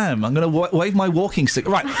old man. I'm going to wave my walking stick.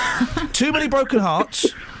 Right. Too Many Broken Hearts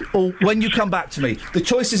or When You Come Back to Me. The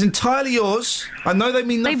choice is entirely yours. I know they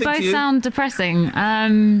mean nothing to you. They both sound depressing.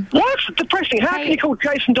 What's depressing? How can you call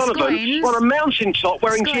Jason Donovan on a mountaintop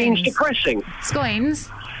wearing jeans depressing? Scoins,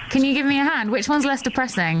 can you give me a hand? Which one's less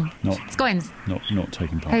depressing? Scoins. Not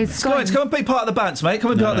taking part. Hey, in that. Scoins, come and be part of the bands, mate.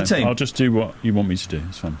 Come and be part of the team. I'll just do what you want me to do.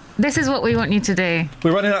 It's fine. This is what we want you to do.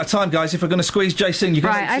 We're running out of time, guys. If we're going to squeeze Jason, you can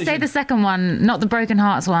Right, I say the second one, not the Broken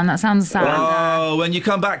Hearts one. That sounds sad. Oh, When You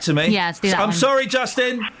Come Back to Me. Yeah, let's do that I'm one. sorry,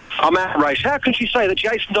 Justin. I'm outraged. How can she say that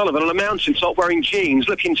Jason Donovan on a mountaintop wearing jeans,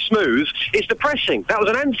 looking smooth, is depressing? That was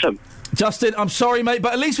an anthem. Justin, I'm sorry, mate,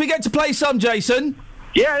 but at least we get to play some, Jason.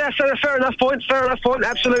 Yeah, that's a fair enough point. Fair enough point.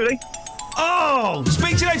 Absolutely. Oh,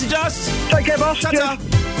 speak to you later, Just. Take care, boss. Ta-ta.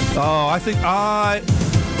 Oh, I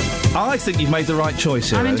think you've made the right choice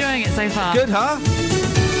here. I'm Rose. enjoying it so far. Good, huh?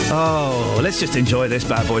 Oh, let's just enjoy this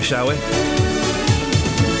bad boy, shall we?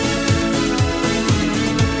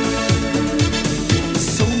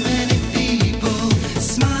 So many people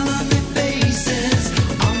smile on their faces.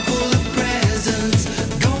 I'm full of presents,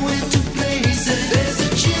 going to places. There's a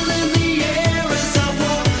chill in the air as I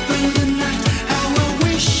walk through the night. How I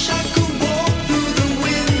wish I could walk through the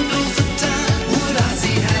windows of time. Would I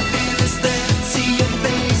see happiness there? See your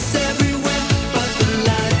face everywhere, but the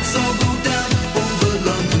lights all go down over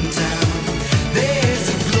London town. There's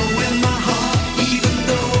a glow in my heart, even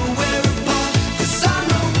though we're apart. 'Cause I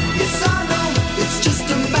know, yes I know, it's just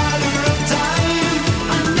a matter of time.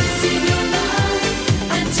 I'm missing your love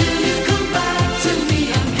until you come back to me.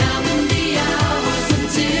 I'm counting the hours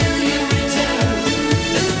until you return.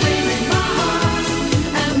 There's flame in my heart,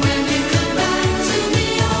 and when you come back to me,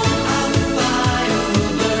 oh, how the fire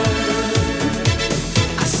will burn.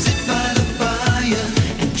 I sit by the fire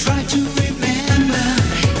and try to remember.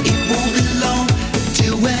 It won't be long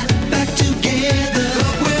till we're back together.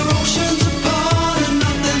 But we're oceans apart, and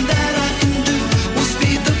nothing that I can do will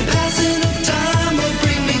speed the passing of time or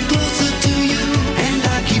bring me closer to you. And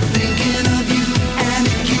I keep thinking of you, and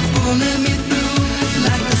it keeps pulling me through,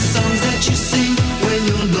 like the songs that you sing when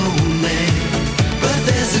you're lonely. But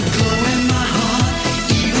there's a glow in my heart,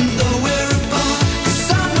 even though we're apart. 'Cause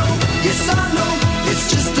I know, yes I know, it's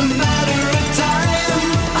just a matter of time.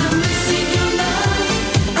 I'm missing your love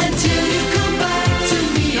until you come back to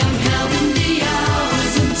me. I'm counting the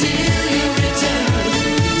hours until you return.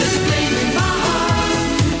 There's a flame in my heart,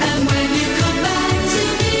 and when you come back to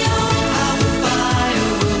me, oh, how the fire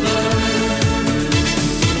will burn.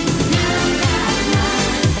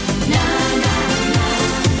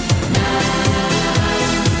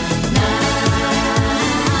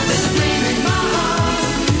 There's a flame in my heart,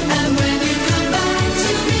 and when you come back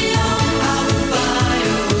to me, oh, how the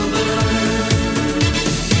fire will burn.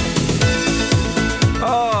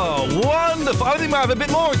 Oh, wonderful. I think we'll have a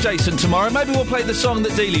bit more of Jason tomorrow. Maybe we'll play the song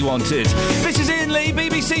that Dealey wanted. This is Iain Lee,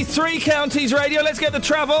 BBC Three Counties Radio. Let's get the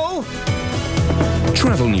travel.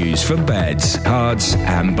 Travel news for beds, cards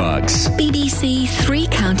and bugs. BBC Three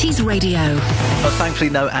Counties Radio. Well, thankfully,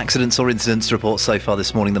 no accidents or incidents to report so far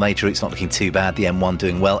this morning. The major route's not looking too bad. The M1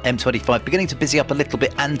 doing well. M25 beginning to busy up a little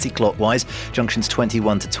bit anti-clockwise. Junctions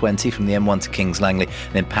 21 to 20 from the M1 to Kings Langley,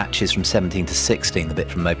 and then patches from 17 to 16, the bit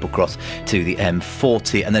from Maple Cross to the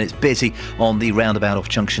M40. And then it's busy on the roundabout off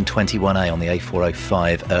Junction 21A on the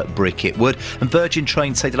A405 at Bricket Wood. And Virgin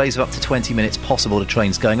trains say delays of up to 20 minutes possible to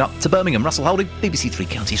trains going up to Birmingham. Russell Holding, BBC Three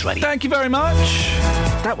Counties Radio. Thank you very much.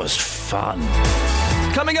 That was fun.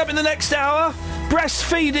 Coming up in the next hour,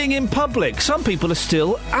 breastfeeding in public. Some people are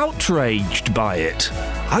still outraged by it.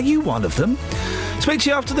 Are you one of them? Speak to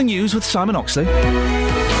you after the news with Simon Oxley.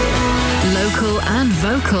 Local and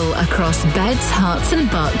vocal across beds, hearts and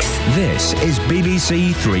bucks. This is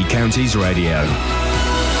BBC Three Counties Radio.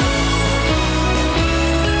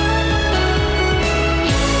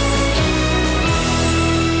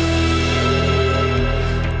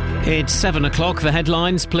 It's 7 o'clock. The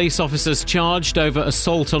headlines. Police officers charged over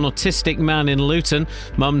assault on autistic man in Luton.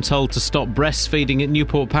 Mum told to stop breastfeeding at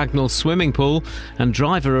Newport Pagnell swimming pool. And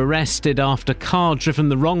driver arrested after car driven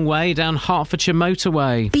the wrong way down Hertfordshire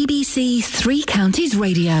motorway. BBC Three Counties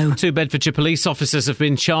Radio. 2 Bedfordshire police officers have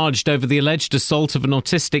been charged over the alleged assault of an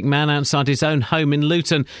autistic man outside his own home in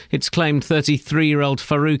Luton. It's claimed 33-year-old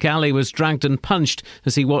Farouk Ali was dragged and punched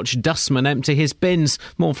as he watched dustmen empty his bins.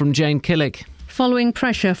 More from Jane Killick. Following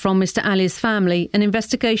pressure from Mr Ali's family, an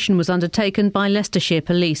investigation was undertaken by Leicestershire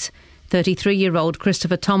Police. 33-year-old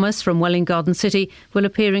Christopher Thomas from Welwyn Garden City will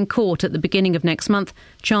appear in court at the beginning of next month,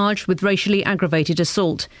 charged with racially aggravated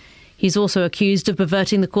assault. He's also accused of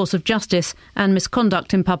perverting the course of justice and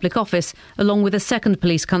misconduct in public office, along with a second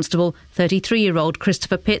police constable, 33-year-old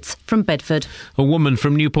Christopher Pitts from Bedford. A woman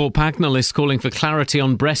from Newport Pagnell is calling for clarity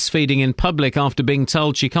on breastfeeding in public after being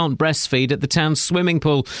told she can't breastfeed at the town's swimming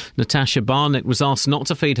pool. Natasha Barnett was asked not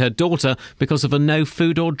to feed her daughter because of a no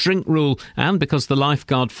food or drink rule and because the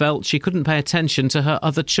lifeguard felt she couldn't pay attention to her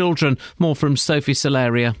other children. More from Sophie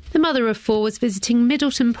Solaria. The mother of 4 was visiting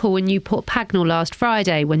Middleton Pool in Newport Pagnell last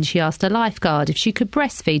Friday when she asked a lifeguard if she could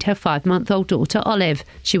breastfeed her 5-month-old daughter Olive.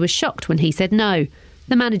 She was shocked when he said no.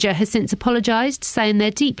 The manager has since apologised, saying they're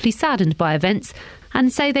deeply saddened by events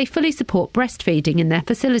and say they fully support breastfeeding in their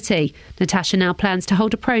facility. Natasha now plans to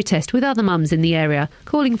hold a protest with other mums in the area,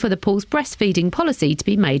 calling for the pool's breastfeeding policy to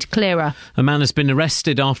be made clearer. A man has been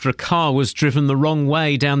arrested after a car was driven the wrong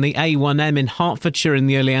way down the A1M in Hertfordshire in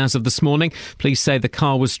the early hours of this morning. Police say the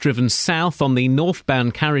car was driven south on the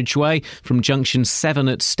northbound carriageway from junction 7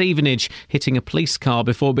 at Stevenage, hitting a police car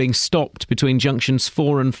before being stopped between junctions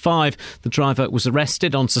 4 and 5. The driver was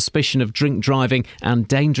arrested on suspicion of drink driving and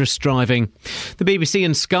dangerous driving. The BBC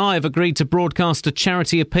and Sky have agreed to broadcast a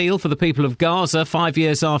charity appeal for the people of Gaza 5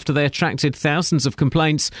 years after they attracted thousands of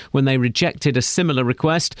complaints when they rejected a similar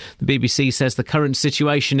request. The BBC says the current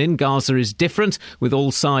situation in Gaza is different, with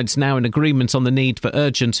all sides now in agreement on the need for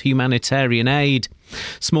urgent humanitarian aid.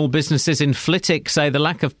 Small businesses in Flitwick say the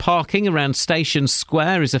lack of parking around Station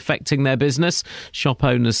Square is affecting their business. Shop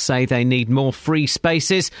owners say they need more free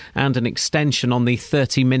spaces and an extension on the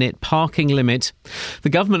 30-minute parking limit. The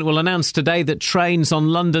government will announce today that trains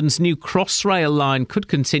on London's new Crossrail line could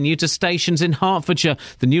continue to stations in Hertfordshire.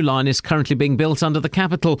 The new line is currently being built under the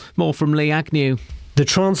capital. More from Lee Agnew. The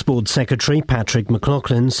Transport Secretary, Patrick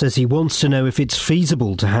McLaughlin, says he wants to know if it's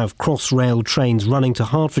feasible to have Crossrail trains running to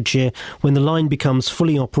Hertfordshire when the line becomes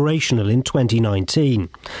fully operational in 2019.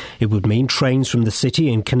 It would mean trains from the city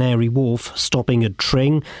and Canary Wharf stopping at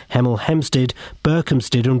Tring, Hemel Hempstead,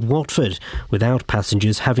 Berkhamsted and Watford, without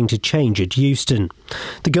passengers having to change at Euston.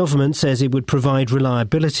 The government says it would provide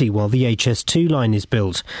reliability while the HS2 line is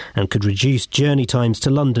built and could reduce journey times to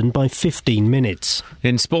London by 15 minutes.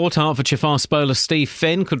 In sport, Hertfordshire fast bowler Steve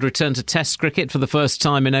Finn could return to Test cricket for the first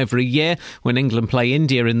time in over a year when England play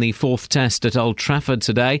India in the 4th Test at Old Trafford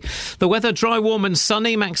today. The weather dry, warm and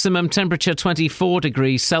sunny, maximum temperature 24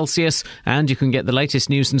 degrees Celsius, and you can get the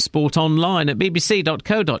latest news and sport online at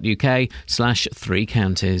bbc.co.uk/3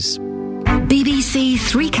 counties. BBC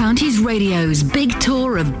Three Counties Radio's big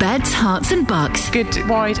tour of beds, hearts and bucks. Good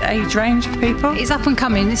wide age range of people. It's up and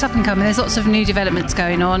coming. There's lots of new developments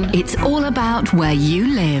going on. It's all about where you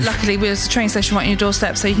live. Luckily, there's a train station right on your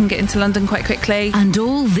doorstep, so you can get into London quite quickly. And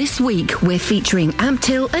all this week, we're featuring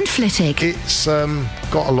Ampthill and Flitwick. It's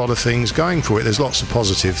got a lot of things going for it. There's lots of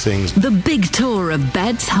positive things. The big tour of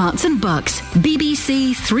beds, hearts and bucks.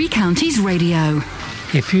 BBC Three Counties Radio.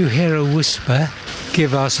 If you hear a whisper,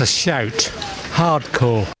 give us a shout.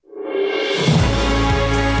 Hardcore.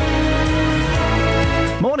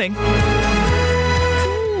 Morning.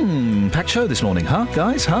 Packed show this morning, huh,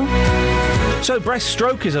 guys, huh? So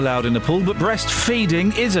breaststroke is allowed in the pool, but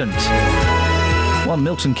breastfeeding isn't. One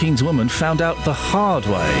Milton Keynes woman found out the hard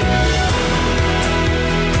way.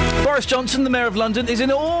 Boris Johnson, the Mayor of London, is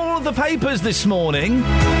in all of the papers this morning.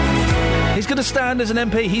 He's going to stand as an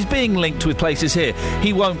MP. He's being linked with places here.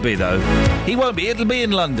 He won't be, though. He won't be. It'll be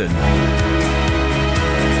in London.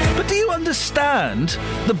 But do you understand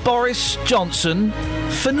the Boris Johnson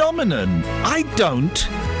phenomenon? I don't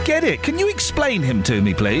get it. Can you explain him to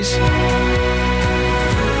me, please?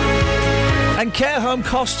 And care home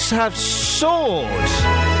costs have soared.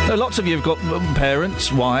 Now, lots of you have got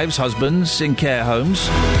parents, wives, husbands in care homes.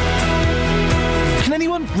 Can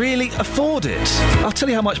anyone really afford it? I'll tell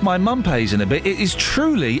you how much my mum pays in a bit. It is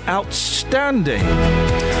truly outstanding.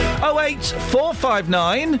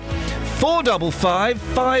 08459 455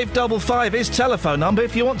 555 is telephone number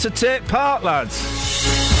if you want to take part, lads.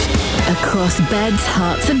 Across beds,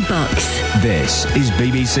 hearts and bucks. This is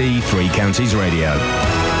BBC Three Counties Radio.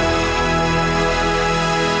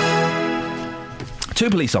 Two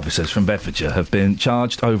police officers from Bedfordshire have been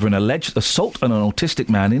charged over an alleged assault on an autistic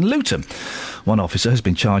man in Luton. One officer has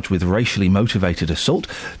been charged with racially motivated assault.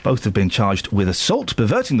 Both have been charged with assault,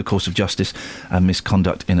 perverting the course of justice and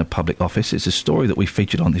misconduct in a public office. It's a story that we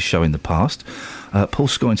featured on this show in the past. Paul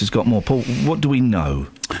Scoins has got more. Paul, what do we know?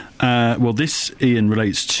 Well, this, Ian,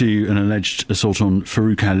 relates to an alleged assault on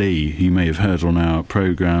Farouk Ali, who you may have heard on our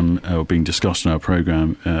programme, or being discussed on our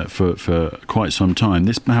programme for quite some time.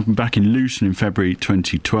 This happened back in Luton in February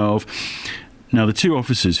 2012. Now, the two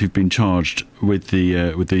officers who've been charged with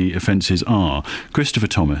the offences are Christopher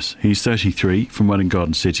Thomas. He's 33 from Welwyn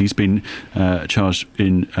Garden City. He's been charged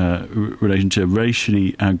in relation to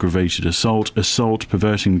racially aggravated assault,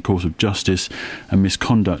 perverting the course of justice, and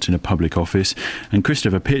misconduct in a public office. And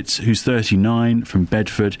Christopher Pitts, who's 39 from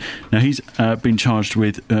Bedford. Now, he's been charged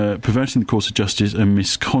with perverting the course of justice and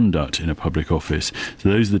misconduct in a public office. So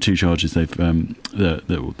those are the two charges that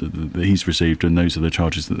he's received, and those are the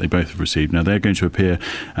charges that they both have received. Now, they're going to appear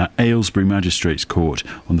at Aylesbury Magistrates Court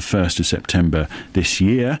on the 1st of September this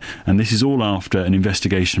year, and this is all after an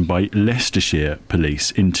investigation by Leicestershire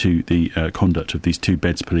Police into the conduct of these two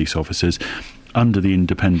Beds police officers. Under the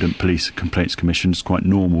Independent Police Complaints Commission. It's quite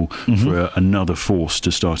normal for another force to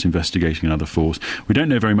start investigating another force. We don't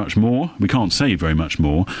know very much more. We can't say very much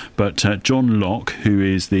more. But John Locke, who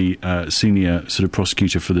is the senior sort of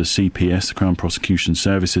prosecutor for the CPS, the Crown Prosecution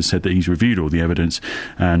Service, has said that he's reviewed all the evidence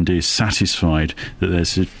and is satisfied that there's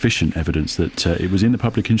sufficient evidence that it was in the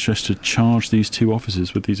public interest to charge these two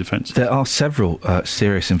officers with these offences. There are several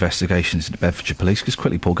serious investigations in the Bedfordshire Police. Just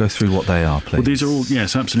quickly, Paul, go through what they are, please. Well, these are all,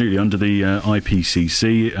 yes, absolutely, under the IPCC.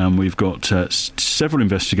 We've got several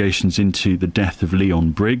investigations into the death of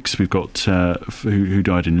Leon Briggs. We've got who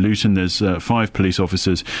died in Luton. There's 5 police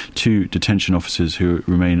officers, 2 detention officers who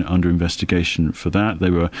remain under investigation for that.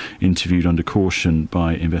 They were interviewed under caution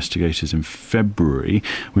by investigators in February.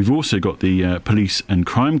 We've also got the Police and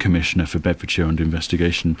Crime Commissioner for Bedfordshire under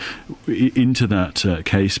investigation into that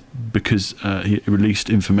case because he released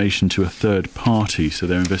information to a third party, so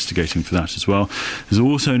they're investigating for that as well. There's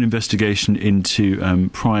also an investigation into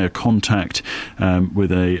prior contact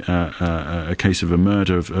with a case of a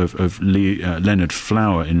murder of Leonard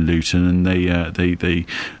Flower in Luton, and they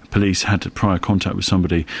police had prior contact with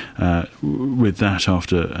somebody with that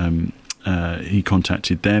after he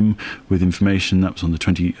contacted them with information. That was on the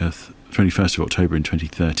 21st of October in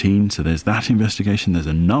 2013. So there's that investigation. There's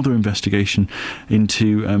another investigation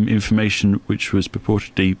into information which was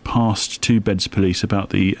purportedly passed to Beds Police about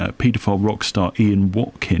the paedophile rock star Iain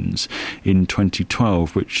Watkins in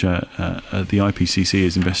 2012, which the IPCC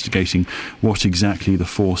is investigating what exactly the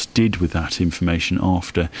force did with that information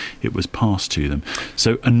after it was passed to them.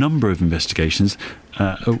 So a number of investigations,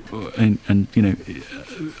 and you know,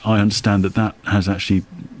 I understand that has actually,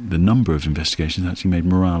 the number of investigations actually made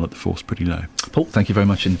morale at the force pretty low. Paul, thank you very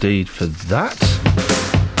much indeed for that.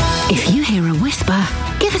 If you hear a whisper,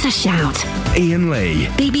 give us a shout. Iain Lee.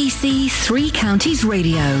 BBC Three Counties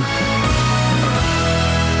Radio.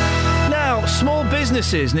 Small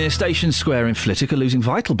businesses near Station Square in Flitwick are losing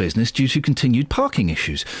vital business due to continued parking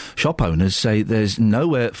issues. Shop owners say there's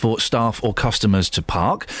nowhere for staff or customers to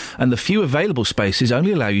park, and the few available spaces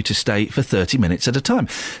only allow you to stay for 30 minutes at a time.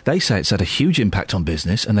 They say it's had a huge impact on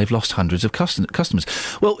business, and they've lost hundreds of customers.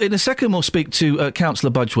 Well, in a second we'll speak to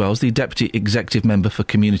Councillor Budge Wells, the Deputy Executive Member for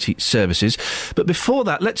Community Services. But before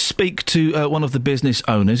that, let's speak to one of the business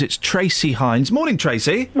owners. It's Tracy Hines. Morning,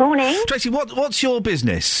 Tracy. Morning. Tracy, what's your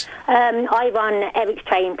business? I run Eric's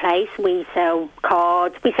Trading Place. We sell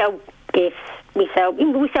cards, we sell gifts, we sell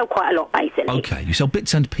quite a lot, basically. OK, you sell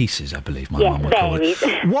bits and pieces, I believe my mum would call it.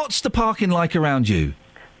 What's the parking like around you?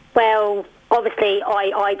 Well, obviously,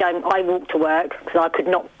 I walk to work because I could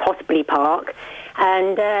not possibly park.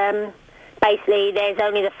 And basically, there's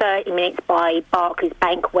only the 30 minutes by Barclays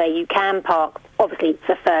Bank where you can park, obviously,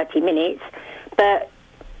 for 30 minutes. But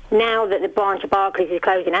now that the branch of Barclays is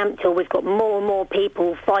closed in Ampthill, we've got more and more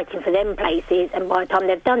people fighting for them places, and by the time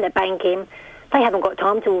they've done their banking, they haven't got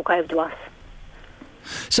time to walk over to us.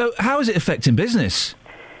 So how is it affecting business?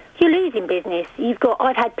 You're losing business.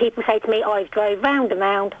 I've had people say to me, I've drove round and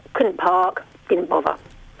round, couldn't park, didn't bother.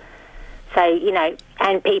 So, you know,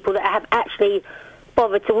 and people that have actually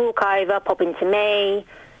bothered to walk over, pop into me,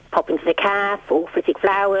 pop into the CAF or Flitwick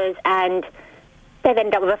Flowers, and they've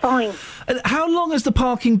ended up with a fine. And how long has the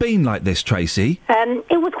parking been like this, Tracy?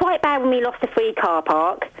 It was quite bad when we lost the free car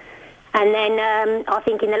park. And then I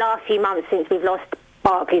think in the last few months since we've lost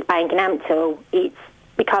Barclays Bank in Ampthill, it's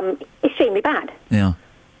become extremely bad. Yeah.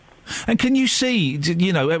 And can you see,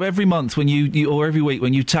 you know, every month when you or every week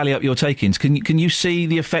when you tally up your take-ins, can you see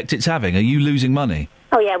the effect it's having? Are you losing money?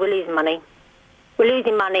 Oh, yeah, we're losing money. we're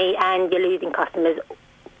losing money and you're losing customers.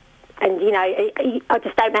 And, I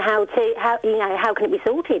just don't know how can it be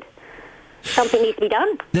sorted? Something needs to be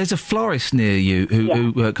done. There's a florist near you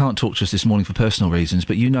who can't talk to us this morning for personal reasons,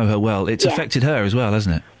 but you know her well. It's affected her as well,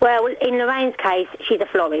 hasn't it? Well, in Lorraine's case, she's a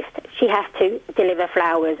florist. She has to deliver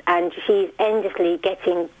flowers, and she's endlessly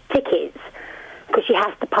getting tickets because she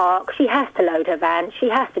has to park, she has to load her van, she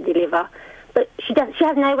has to deliver, but she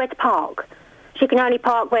has nowhere to park. She can only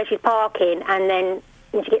park where she's parking, and then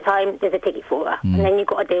when she gets home, there's a ticket for her, and then you've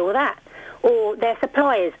got to deal with that. Or their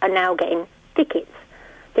suppliers are now getting tickets.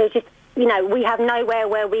 There's just, we have nowhere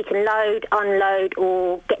where we can load, unload,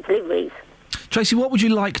 or get deliveries. Tracy, what would you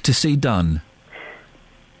like to see done?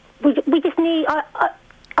 We just need...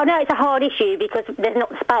 I know it's a hard issue because there's not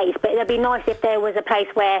space, but it'd be nice if there was a place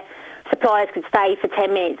where suppliers could stay for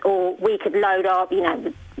 10 minutes, or we could load up,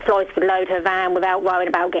 the florist could load her van without worrying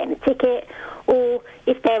about getting a ticket, or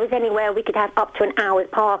if there was anywhere we could have up to an hour's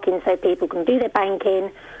parking so people can do their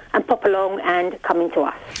banking and pop along and come into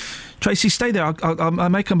us. Tracy, stay there. I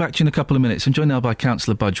may come back to you in a couple of minutes. I'm joined now by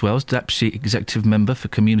Councillor Budge Wells, Deputy Executive Member for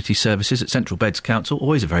Community Services at Central Beds Council.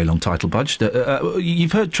 Always a very long title, Budge.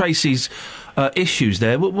 You've heard Tracy's issues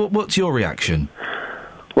there. What's your reaction?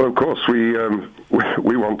 Well, of course, we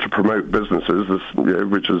want to promote businesses,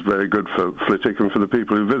 which is very good for Flitwick and for the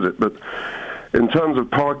people who visit. But in terms of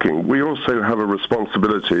parking, we also have a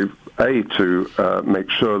responsibility, to make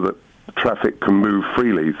sure that traffic can move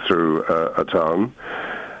freely through a town.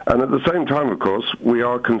 And at the same time, of course, we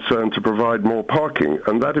are concerned to provide more parking.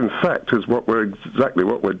 And that, in fact, is exactly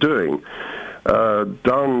what we're doing.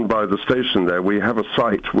 Down by the station there, we have a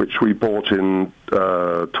site which we bought in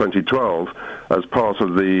 2012 as part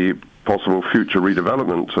of the possible future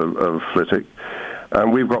redevelopment of Flitwick.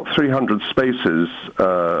 And we've got 300 spaces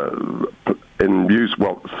in use.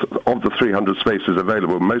 Well, of the 300 spaces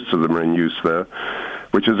available, most of them are in use there,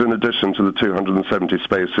 which is in addition to the 270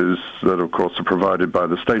 spaces that, of course, are provided by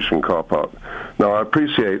the station car park. Now, I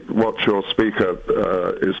appreciate what your speaker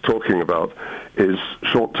is talking about is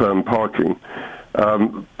short-term parking.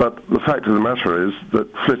 But the fact of the matter is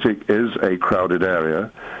that Flitwick is a crowded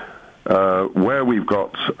area. Where we've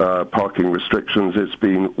got parking restrictions, it's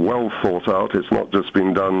been well thought out. It's not just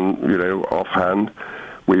been done, offhand.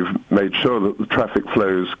 We've made sure that the traffic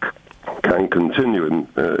flows can continue in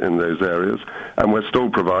those areas, and we're still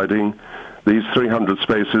providing these 300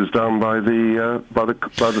 spaces down by the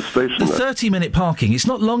station. The 30-minute parking, it's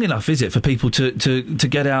not long enough, is it, for people to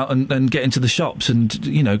get out and get into the shops and,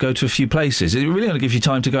 go to a few places? It really only gives you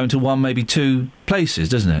time to go into one, maybe two places,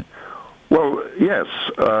 doesn't it? Well, yes,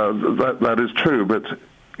 that is true, but,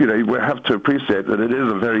 we have to appreciate that it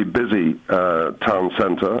is a very busy town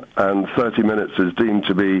centre, and 30 minutes is deemed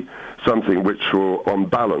to be something which will, on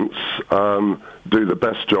balance, do the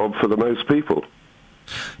best job for the most people.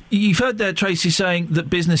 You've heard there Tracy saying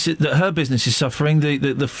that her business is suffering,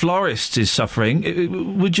 the florist is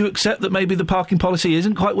suffering. Would you accept that maybe the parking policy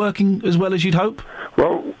isn't quite working as well as you'd hope?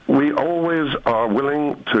 Well, we always are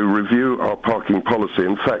willing to review our parking policy.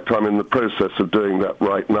 In fact, I'm in the process of doing that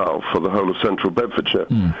right now for the whole of central Bedfordshire.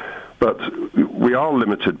 But we are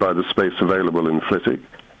limited by the space available in Flitwick.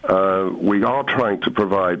 We are trying to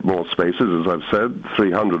provide more spaces, as I've said,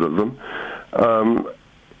 300 of them.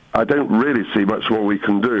 I don't really see much more we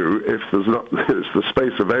can do if it's the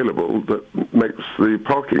space available that makes the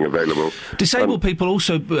parking available. Disabled people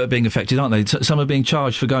also being affected, aren't they? Some are being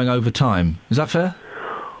charged for going over time. Is that fair?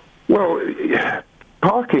 Well,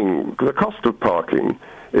 the cost of parking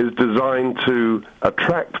is designed to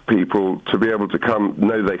attract people to be able to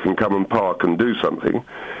know they can come and park and do something.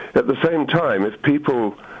 At the same time, if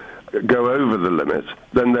people go over the limit,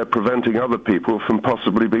 then they're preventing other people from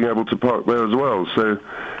possibly being able to park there as well. So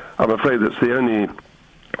I'm afraid that's the only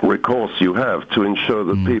recourse you have to ensure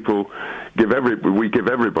that we give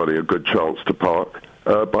everybody a good chance to park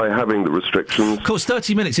by having the restrictions. Of course,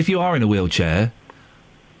 30 minutes if you are in a wheelchair.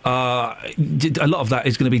 A lot of that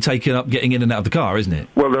is going to be taken up getting in and out of the car, isn't it?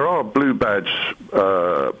 Well, there are blue badge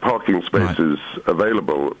parking spaces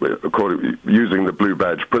available using the blue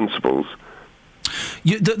badge principles.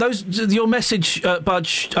 Your message,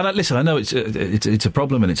 Budge. Listen, I know it's a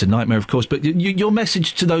problem and it's a nightmare, of course. But your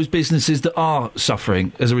message to those businesses that are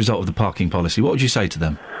suffering as a result of the parking policy, what would you say to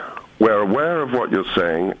them? We're aware of what you're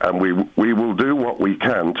saying, and we will do what we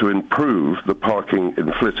can to improve the parking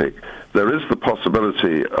in Flitwick. There is the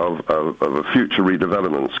possibility of a future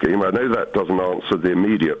redevelopment scheme. I know that doesn't answer the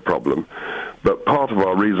immediate problem, but part of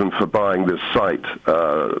our reason for buying this site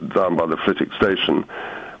down by the Flitwick station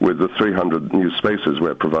with the 300 new spaces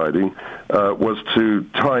we're providing, was to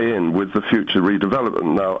tie in with the future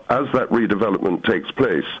redevelopment. Now, as that redevelopment takes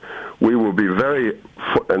place, we will be very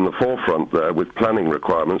in the forefront there with planning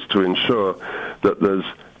requirements to ensure that there's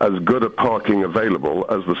as good a parking available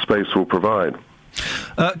as the space will provide.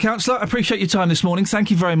 Councillor, I appreciate your time this morning. Thank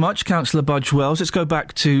you very much, Councillor Budge Wells. Let's go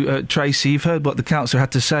back to Tracy. You've heard what the councillor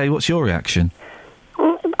had to say. What's your reaction?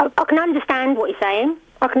 I can understand what he's saying.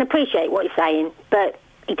 I can appreciate what he's saying, but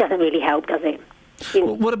it doesn't really help, does it?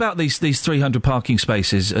 Well, what about these 300 parking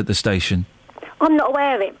spaces at the station? I'm not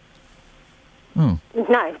aware of it. Oh.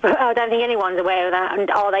 No, I don't think anyone's aware of that. And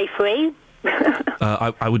are they free?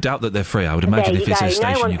 I would doubt that they're free. I would imagine if it's a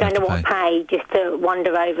station, no one's you'd going have to to want to pay just to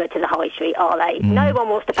wander over to the high street, are they? No one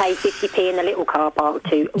wants to pay 50p in the little car park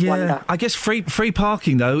to wander. I guess free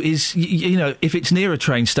parking, though, is, you know, if it's near a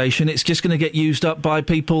train station, it's just going to get used up by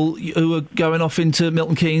people who are going off into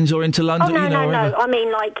Milton Keynes or into London. Oh, no. I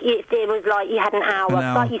mean, like, it was like you had an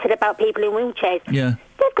hour, like you said about people in wheelchairs. Yeah.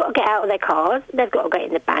 They've got to get out of their cars. They've got to get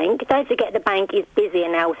in the bank. Don't forget the bank is busier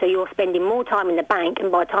now, so you're spending more time in the bank,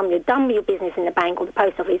 and by the time you're done with your business in the bank or the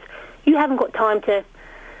post office, you haven't got time to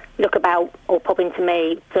look about or pop into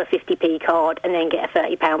me for a 50p card and then get a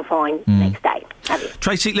 £30 fine next day, have you?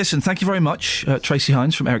 Tracy, listen, thank you very much. Tracy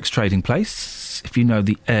Hines from Eric's Trading Place. If you know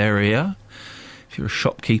the area, if you're a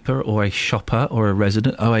shopkeeper or a shopper or a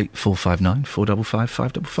resident, 08459 455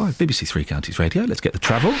 555. BBC Three Counties Radio. Let's get the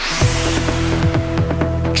travel.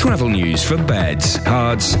 Travel news for beds,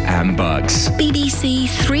 cards and bugs. BBC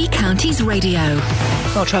Three Counties Radio.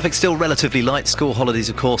 Well, traffic's still relatively light. School holidays,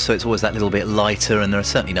 of course, so it's always that little bit lighter, and there are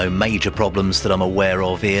certainly no major problems that I'm aware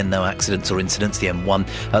of, Ian. No accidents or incidents. The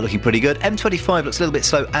M1 looking pretty good. M25 looks a little bit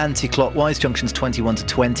slow anti-clockwise. Junctions 21 to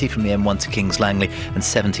 20 from the M1 to Kings Langley and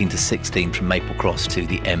 17 to 16 from Maple Cross to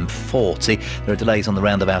the M40. There are delays on the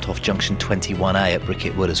roundabout off junction 21A at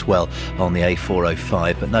Bricket Wood as well on the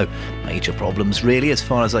A405, but no major problems really as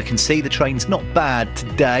far as I can see. The train's not bad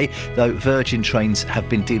today, though Virgin Trains have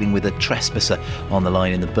been dealing with a trespasser on the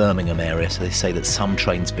line in the Birmingham area, so they say that some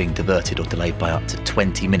trains being diverted or delayed by up to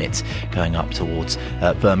 20 minutes going up towards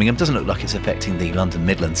Birmingham. Doesn't look like it's affecting the London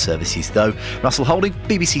Midland services though. Russell Holding,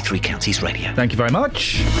 BBC Three Counties Radio. Thank you very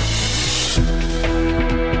much.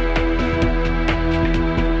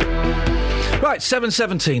 Right,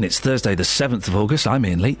 7:17. It's Thursday, the 7th of August. I'm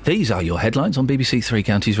Ian Lee. These are your headlines on BBC Three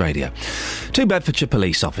Counties Radio. 2 Bedfordshire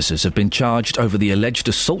police officers have been charged over the alleged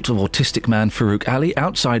assault of autistic man Farouk Ali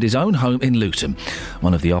outside his own home in Luton.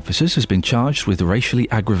 One of the officers has been charged with racially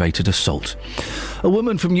aggravated assault. A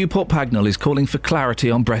woman from Newport Pagnell is calling for clarity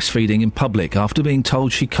on breastfeeding in public after being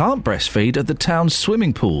told she can't breastfeed at the town's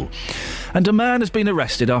swimming pool. And a man has been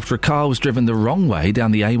arrested after a car was driven the wrong way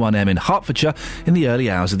down the A1M in Hertfordshire in the early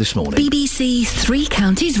hours of this morning. BBC Three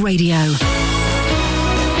Counties Radio.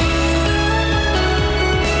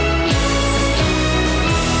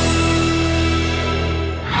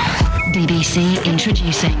 BBC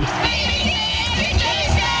Introducing.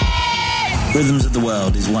 Rhythms of the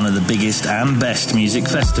World is one of the biggest and best music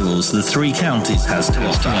festivals the Three Counties has to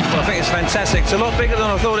offer. Well, I think it's fantastic. It's a lot bigger than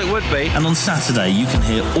I thought it would be. And on Saturday, you can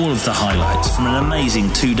hear all of the highlights from an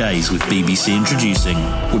amazing 2 days with BBC Introducing,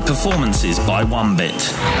 with performances by One Bit,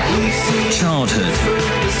 Childhood,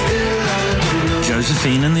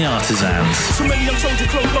 Josephine and the Artisans, Too many young soldiers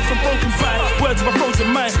close off from broken pride. Words of a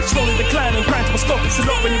frozen mind, slowly declining. Grind to a stop, it's a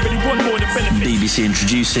lot when you really want more than benefits. BBC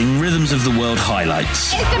Introducing Rhythms of the World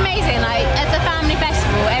highlights. It's amazing, like, as a family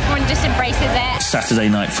festival, everyone just embraces it. Saturday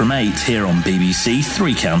night from 8 here on BBC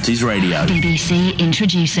Three Counties Radio. BBC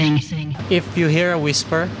Introducing. If you hear a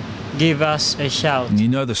whisper, give us a shout. You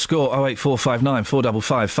know the score, 08459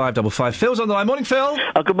 455 555. Phil's on the line. Morning, Phil.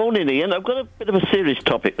 Good morning, Ian. I've got a bit of a serious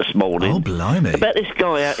topic this morning. Oh, blimey. About this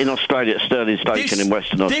guy out in Australia at Stirling Station in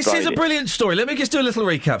Western Australia. This is a brilliant story. Let me just do a little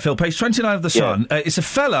recap, Phil. Page 29 of The Sun. It's a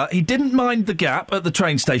fella, he didn't mind the gap at the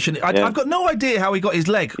train station. I've got no idea how he got his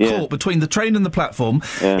leg caught between the train and the platform.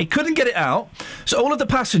 He couldn't get it out, so all of the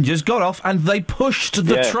passengers got off and they pushed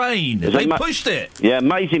the train. They pushed it. Yeah,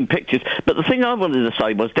 amazing pictures. But the thing I wanted to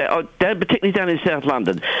say was that, particularly down in South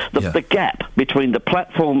London, the gap between the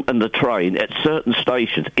platform and the train at certain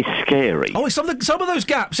stations is scary. Oh, some of those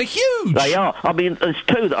gaps are huge. They are. I mean, there's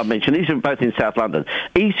 2 that I mentioned. These are both in South London.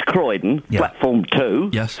 East Croydon, platform 2.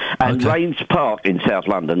 Yes. And Rains Park in South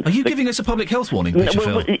London. Are you giving us a public health warning,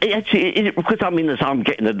 Phil? Actually, because I mean, as I'm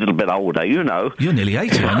getting a little bit older, you know. You're nearly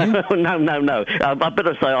 80, aren't you? No. I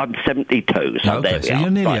better say I'm 72, so there we are. You're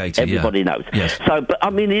nearly 80, everybody knows. Yes. So, but I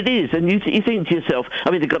mean, it is, and you think to yourself,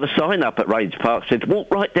 I mean, they've got a sign up at Rains Park said, walk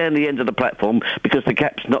right down the end of the platform because the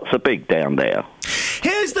gap's not so big down there.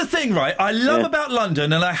 Here's the thing, right? I love about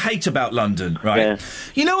London and I hate about London, right? Yeah.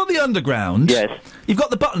 You know, on the Underground, you've got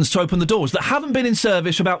the buttons to open the doors that haven't been in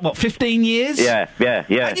service for about, 15 years? Yeah.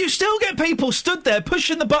 And you still get people stood there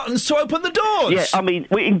pushing the buttons to open the doors. Yeah, I mean,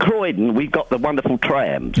 in Croydon, we've got the wonderful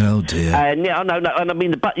trams. Oh, dear. And, and I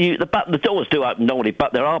mean, the doors do open normally,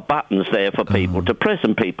 but there are buttons there for people to press,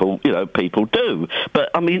 and people do. But,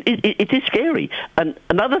 I mean, it is scary. And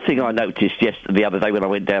another thing I noticed the other day when I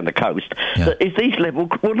went down the coast, that is these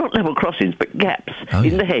not level crossings, but gaps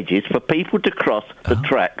in the hedges for people to cross the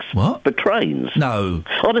tracks for trains. No.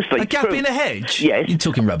 Honestly. A gap in a hedge? Yes. You're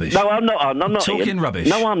talking rubbish. No, I'm not. I'm not talking Ian. rubbish.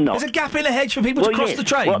 No, I'm not. There's a gap in a hedge for people to cross the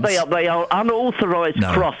trains? Well, they are unauthorised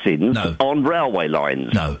crossings on railway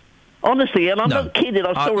lines. No. Honestly, and I'm not kidding.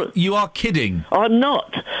 I saw it. You are kidding. I'm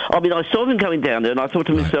not. I mean, I saw them going down there, and I thought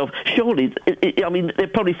to myself, surely, I mean, they're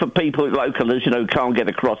probably for people local, as you know, can't get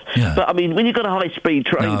across. Yeah. But I mean, when you've got a high-speed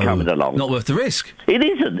train coming along, not worth the risk. It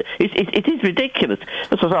isn't. It is ridiculous.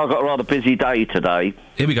 That's why I've got a rather busy day today.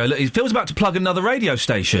 Here we go. Look, Phil's about to plug another radio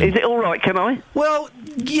station. Is it all right? Can I? Well,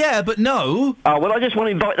 yeah, but no. Oh well, I just want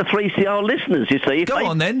to invite the 3CR listeners. You see, Go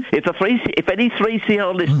on then. If any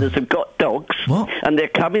 3CR listeners have got dogs, and they're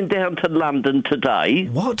coming down to London today,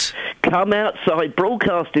 come outside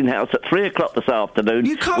Broadcasting House at 3:00 this afternoon.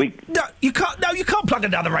 You can't. You can't plug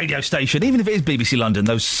another radio station, even if it is BBC London.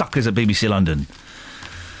 Those suckers at BBC London.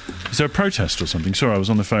 Is there a protest or something? Sorry, I was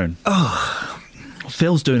on the phone. Oh.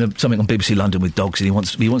 Phil's doing something on BBC London with dogs, and he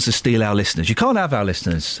wants to steal our listeners. You can't have our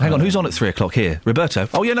listeners. Hang on, who's on at 3:00 here? Roberto?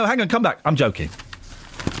 Oh, yeah, no, hang on, come back. I'm joking.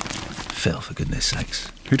 Phil, for goodness sakes.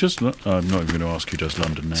 Who does... I'm not even going to ask who does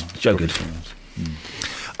London now. Joe Good.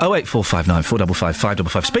 08459 455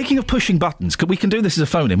 555. Speaking of pushing buttons, we can do this as a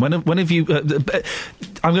phone-in. When have you...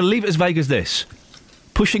 I'm going to leave it as vague as this.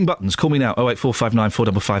 Pushing buttons, call me now, 08459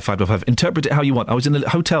 455 555. Interpret it how you want. I was in the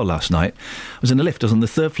hotel last night. I was in the lift. I was on the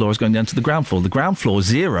 3rd floor. I was going down to the ground floor. The ground floor,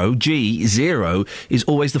 0, G0, is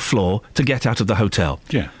always the floor to get out of the hotel.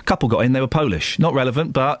 Yeah. Couple got in. They were Polish. Not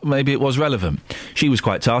relevant, but maybe it was relevant. She was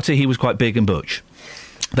quite tarty. He was quite big and butch.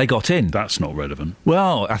 They got in. That's not relevant.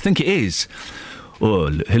 Well, I think it is. Oh,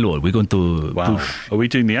 hello, we're going to push. Are we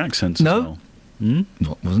doing the accents as well? No,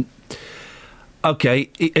 it wasn't. OK,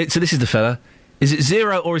 so this is the fella. Is it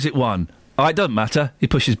 0 or is it 1? Oh, it doesn't matter. He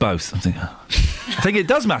pushes both. I'm thinking, I think it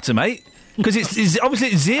does matter, mate. Because it's obviously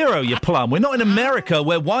it's 0, you plum. We're not in America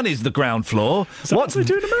where 1 is the ground floor. Is that what they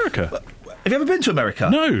do in America? Have you ever been to America?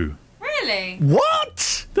 No. Really?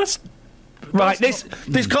 What? That's... Right,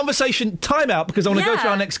 this conversation, time out, because I want to go to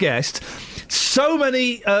our next guest. So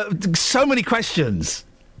many questions.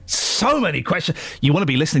 So many questions. You want to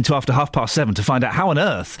be listening to after 7:30 to find out how on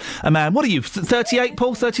earth a man... What are you, 38,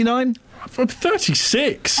 Paul, 39? I'm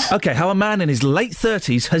 36. OK, how a man in his late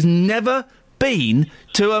 30s has never been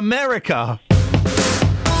to America.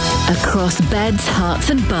 Across beds, hearts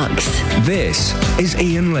and bucks. This is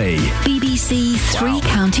Iain Lee. BBC Three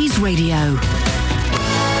Counties Radio.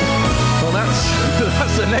 Well,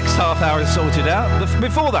 that's the next half hour sorted out.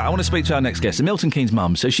 Before that, I want to speak to our next guest. Milton Keynes'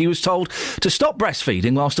 mum says she was told to stop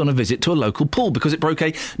breastfeeding whilst on a visit to a local pool because it broke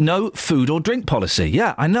a no food or drink policy.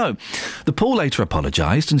 Yeah, I know. The pool later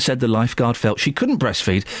apologised and said the lifeguard felt she couldn't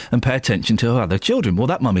breastfeed and pay attention to her other children. Well,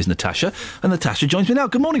 that mum is Natasha, and Natasha joins me now.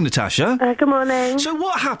 Good morning, Natasha. Good morning. So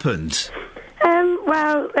what happened?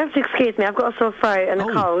 Well, you have to excuse me. I've got a sore throat and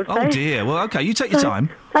a cold. Oh, dear. Well, OK, you take your time.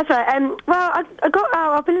 That's right. Well, I got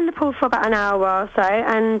out. I've been in the pool for about an hour or so,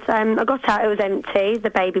 and I got out. It was empty,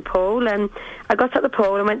 the baby pool, and I got out the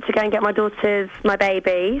pool and went to go and get my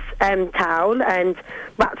baby's towel and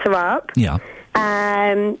wrapped her up. Yeah.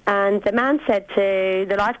 And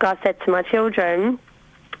the lifeguard said to my children,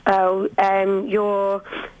 you're...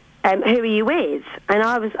 who are you with? And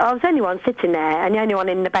I was the only one sitting there and the only one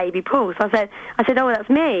in the baby pool. So I said, oh, that's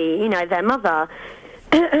me, their mother.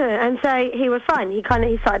 And so he was fine. He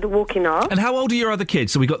started walking off. And how old are your other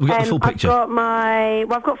kids? So we got the full picture.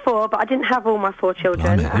 I've got 4, but I didn't have all my 4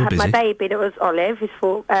 children. Blimey, I had my baby that was Olive, who's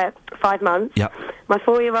 5 months. Yep. My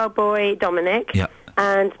 4-year-old boy Dominic. Yep.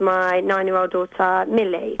 And my 9-year-old daughter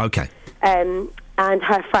Millie. Okay. And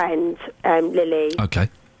her friend Lily. Okay.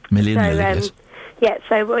 Millie and Lily. Yes. Yeah,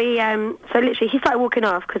 so so literally he started walking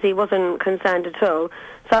off because he wasn't concerned at all.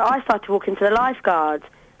 So I started walking to the lifeguard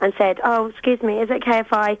and said, oh, excuse me, is it okay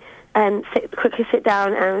if I quickly sit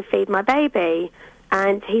down and feed my baby?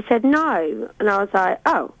 And he said no. And I was like,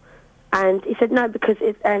 oh. And he said no, because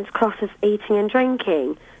it's classed as eating and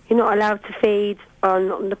drinking. You're not allowed to feed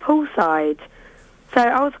on the poolside. So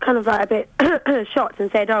I was kind of like a bit shocked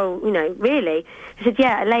and said, oh, really? He said,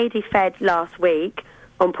 yeah, a lady fed last week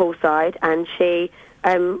on poolside, and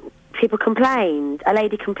people complained. A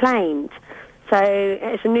lady complained. So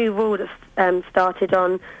it's a new rule that started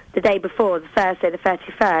on the day before, the Thursday, the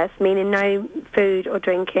 31st, meaning no food or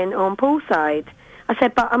drinking on poolside. I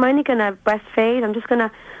said, but I'm only going to breastfeed. I'm just going to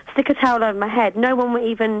stick a towel over my head. No one will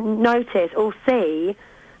even notice or see.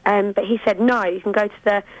 But he said, no, you can go to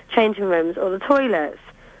the changing rooms or the toilets.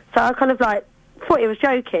 So I kind of like thought he was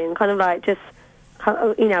joking, kind of like just,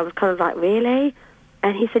 you know, I was kind of like, really?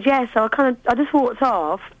 And he said, yeah. So I just walked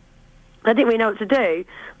off. I didn't really know what to do.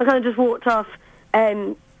 I kind of just walked off,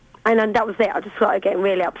 and then that was it. I just started getting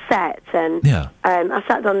really upset, and I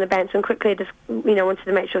sat down on the bench and quickly just, you know, wanted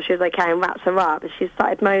to make sure she was okay and wrapped her up, and she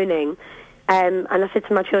started moaning. And I said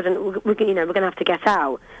to my children, we're going to have to get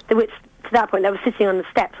out. Which, to that point, they were sitting on the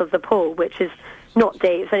steps of the pool, which is not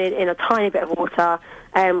deep, it's only in a tiny bit of water.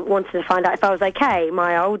 Wanted to find out if I was okay.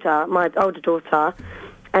 My older daughter,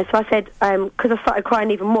 and so I said, because I started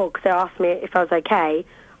crying even more because they asked me if I was okay.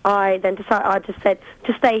 I then decided, I just said,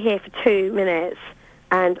 just stay here for 2 minutes,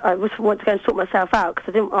 and I just want to go and sort myself out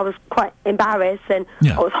because I was quite embarrassed, and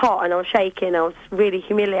I was hot and I was shaking. I was really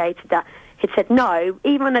humiliated that he'd said no,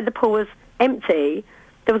 even though the pool was empty.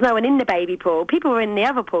 There was no one in the baby pool. People were in the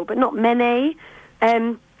other pool, but not many.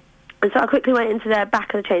 And so I quickly went into the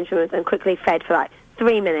back of the changing rooms and quickly fed for like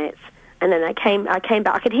 3 minutes. And then I came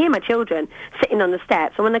back. I could hear my children sitting on the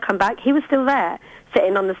steps. And when they come back, he was still there,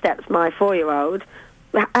 sitting on the steps, my 4-year-old.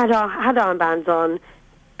 Had armbands on,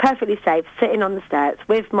 perfectly safe, sitting on the steps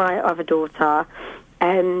with my other daughter.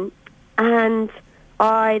 And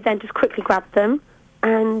I then just quickly grabbed them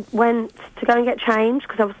and went to go and get changed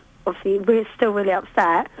because I was obviously still really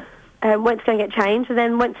upset. Went to go and get changed and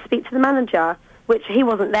then went to speak to the manager, which he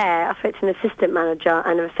wasn't there. I spoke to an assistant manager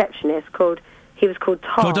and a receptionist he was called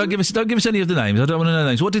Tom. Oh, don't give us any of the names. I don't want to know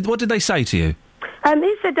names. What did they say to you?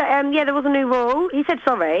 He said that, there was a new rule. He said,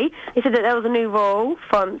 sorry. He said that there was a new rule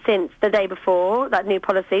since the day before, that new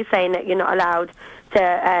policy saying that you're not allowed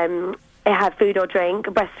to have food or drink,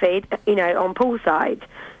 breastfeed, on poolside.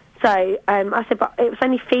 So I said, but it was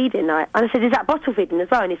only feeding. And I said, is that bottle feeding as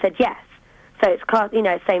well? And he said, yes. So it's class,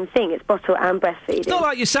 same thing. It's bottle and breastfeeding. It's not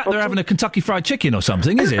like you sat there having a Kentucky Fried Chicken or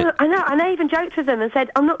something, is it? I know. And I even joked with them and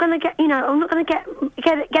said, I'm not going to get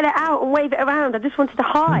it out and wave it around. I just wanted to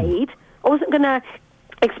hide. I wasn't going to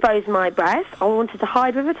expose my breast. I wanted to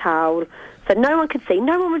hide with a towel so no one could see.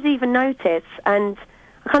 No one would even notice. And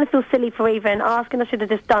I kind of feel silly for even asking. I should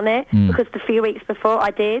have just done it because the few weeks before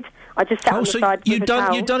I did. I just sat on the side with a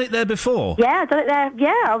towel. You'd done it there before? Yeah, I've done it there.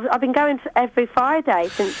 Yeah, I've been going every Friday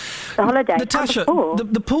since the holiday. Natasha,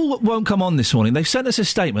 the pool won't come on this morning. They've sent us a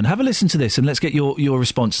statement. Have a listen to this and let's get your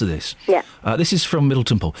response to this. Yeah. This is from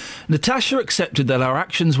Middleton Pool. Natasha accepted that our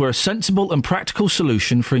actions were a sensible and practical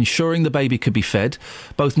solution for ensuring the baby could be fed.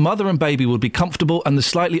 Both mother and baby would be comfortable and the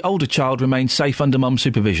slightly older child remained safe under mum's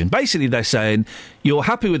supervision. Basically, they're saying you're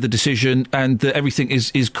happy with the decision and that everything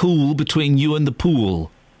is cool between you and the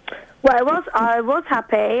pool. Well, I was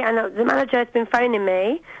happy, and the manager has been phoning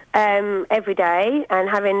me every day and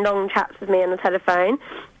having long chats with me on the telephone.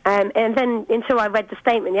 And then until I read the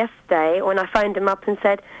statement yesterday, when I phoned him up and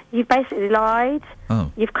said, you've basically lied.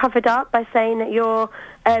 Oh. You've covered up by saying that you're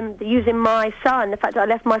using my son, the fact that I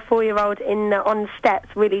left my 4-year-old on the steps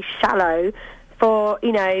really shallow for,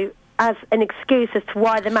 as an excuse as to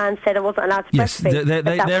why the man said I wasn't allowed to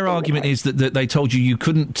breastfeed. Their argument is that they told you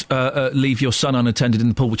couldn't leave your son unattended in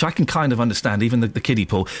the pool, which I can kind of understand, even the kiddie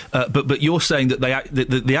pool. But you're saying that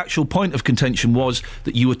the actual point of contention was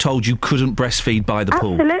that you were told you couldn't breastfeed by the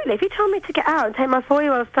pool. Absolutely. If you told me to get out and take my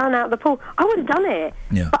 4-year-old son out of the pool, I would have done it.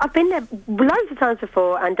 Yeah. But I've been there loads of times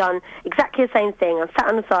before and done exactly the same thing. I've sat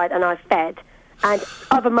on the side and I've fed. And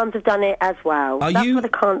other mums have done it as well. That's what I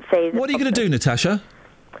can't see. What are you going to do, Natasha?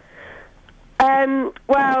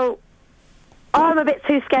 Well, I'm a bit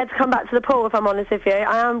too scared to come back to the pool, if I'm honest with you.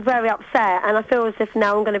 I am very upset, and I feel as if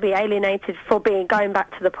now I'm going to be alienated for going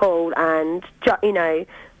back to the pool, and,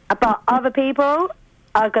 but other people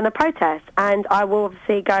are going to protest, and I will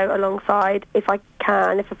obviously go alongside if I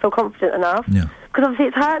can, if I feel confident enough. Yeah. Because obviously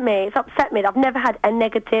it's hurt me, it's upset me. I've never had a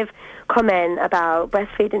negative comment about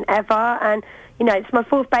breastfeeding ever, and, it's my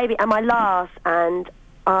 4th baby and my last, and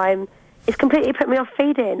it's completely put me off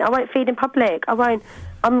feeding. I won't feed in public. I won't.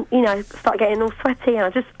 Start getting all sweaty,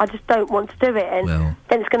 and I just don't want to do it. And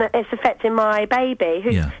then it's affecting my baby,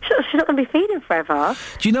 who she's not going to be feeding forever.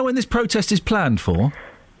 Do you know when this protest is planned for?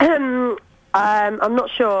 I'm not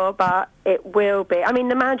sure, but it will be. I mean,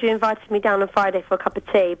 the manager invited me down on Friday for a cup of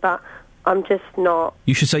tea, but I'm just not.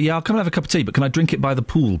 You should say, yeah, I'll come and have a cup of tea, but can I drink it by the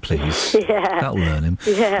pool, please? Yeah. That'll learn him.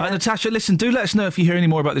 Yeah. Natasha, listen, do let us know if you hear any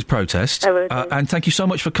more about this protest. I will do. And thank you so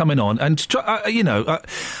much for coming on. And,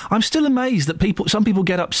 I'm still amazed that some people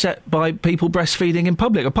get upset by people breastfeeding in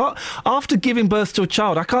public. After giving birth to a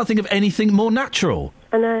child, I can't think of anything more natural.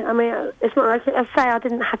 I know. I mean, it's not like I say. I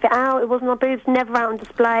didn't have it out. It wasn't my boobs. Never out on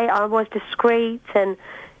display. I was discreet, and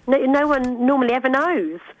no one normally ever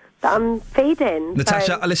knows that I'm feeding.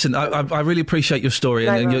 Natasha, listen. I really appreciate your story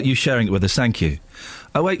and you sharing it with us. Thank you.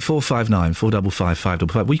 08459 455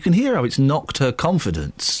 555. Well, you can hear how it's knocked her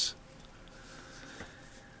confidence.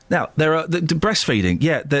 Now, there are the breastfeeding.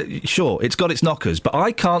 Yeah, sure, it's got its knockers, but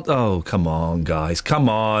I can't. Oh, come on, guys!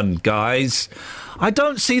 I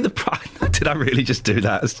don't see the. Did I really just do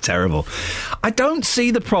that? That's terrible. I don't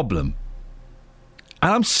see the problem.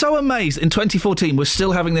 And I'm so amazed in 2014 we're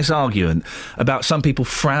still having this argument about some people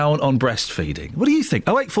frown on breastfeeding. What do you think?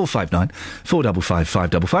 08459 455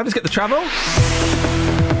 555. Let's get the travel.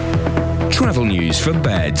 Travel news for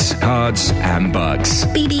beds, cards and bugs.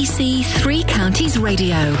 BBC Three Counties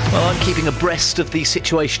Radio. Well, I'm keeping abreast of the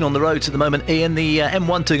situation on the roads at the moment. Iain, the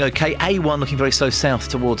M1 doing OK. A1 looking very slow south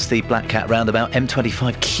towards the Black Cat roundabout.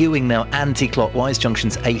 M25 queuing now anti-clockwise.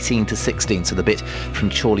 Junctions 18 to 16, so the bit from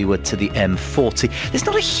Chorleywood to the M40. There's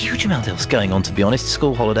not a huge amount else going on, to be honest.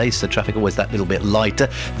 School holidays, so traffic always that little bit lighter.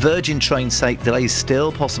 Virgin train sake delays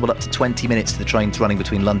still possible up to 20 minutes to the trains running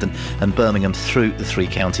between London and Birmingham through the three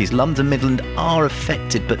counties. London Midland are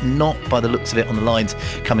affected, but not by the looks of it on the lines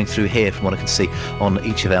coming through here from what I can see on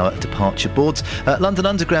each of our departure boards. London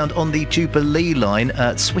Underground on the Jubilee line.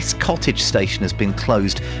 Swiss Cottage station has been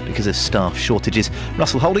closed because of staff shortages.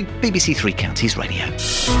 Russell Holding, BBC Three Counties Radio.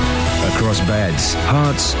 Across beds,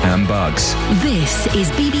 hearts and bugs. This is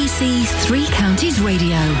BBC Three Counties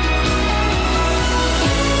Radio.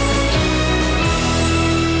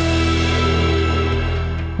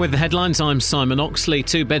 With the headlines, I'm Simon Oxley.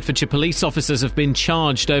 2 Bedfordshire police officers have been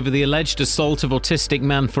charged over the alleged assault of autistic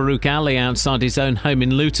man Farouk Ali outside his own home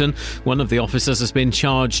in Luton. One of the officers has been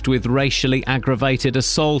charged with racially aggravated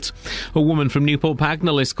assault. A woman from Newport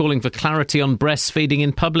Pagnell is calling for clarity on breastfeeding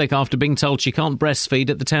in public after being told she can't breastfeed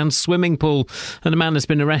at the town's swimming pool. And a man has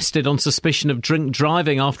been arrested on suspicion of drink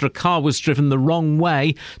driving after a car was driven the wrong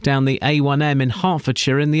way down the A1M in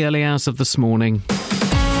Hertfordshire in the early hours of this morning.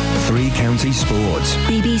 Three Counties Sports.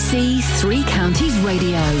 BBC Three Counties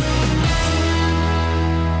Radio.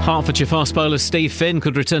 Hertfordshire fast bowler Steve Finn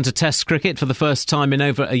could return to Test cricket for the first time in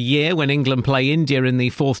over a year when England play India in the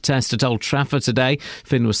 4th Test at Old Trafford today.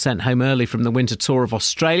 Finn was sent home early from the winter tour of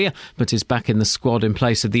Australia, but is back in the squad in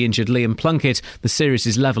place of the injured Liam Plunkett. The series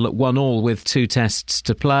is level at 1-1 with 2 tests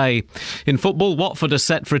to play. In football, Watford are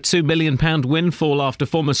set for a £2 million windfall after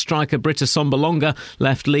former striker Britta Sombolonga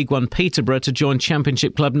left League One Peterborough to join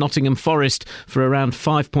Championship club Nottingham Forest for around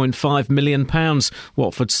 £5.5 million.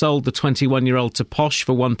 Watford sold the 21-year-old to Posh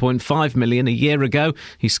for £1.5 million a year ago.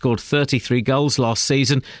 He scored 33 goals last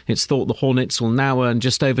season. It's thought the Hornets will now earn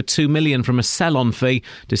just over £2 million from a sell-on fee,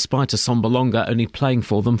 despite a Sombolonga only playing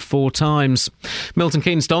for them 4 times. Milton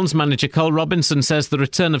Keynes Dons manager Cole Robinson says the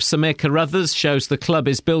return of Samir Carruthers shows the club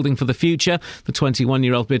is building for the future. The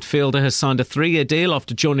 21-year-old midfielder has signed a 3-year deal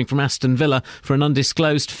after joining from Aston Villa for an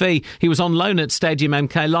undisclosed fee. He was on loan at Stadium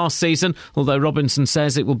MK last season, although Robinson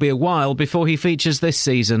says it will be a while before he features this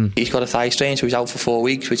season. He's got a thigh strain, so he's out for 4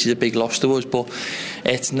 weeks, which is a big loss to us, but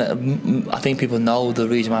I think people know the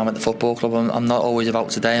reason why I'm at the football club. I'm not always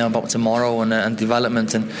about today, I'm about tomorrow and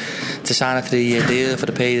development, and to sign a 3-year deal for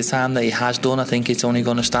the period of time that he has done, I think it's only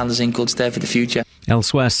going to stand us in good stead for the future.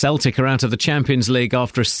 Elsewhere, Celtic are out of the Champions League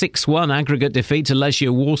after a 6-1 aggregate defeat to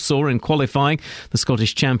Legia Warsaw in qualifying. The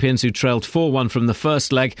Scottish champions, who trailed 4-1 from the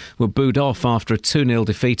first leg, were booed off after a 2-0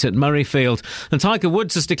 defeat at Murrayfield. And Tiger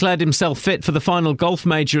Woods has declared himself fit for the final golf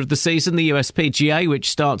major of the season, the USPGA,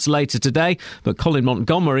 which starts later today. But Colin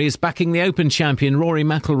Montgomery is backing the Open champion Rory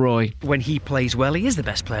McIlroy. When he plays well, he is the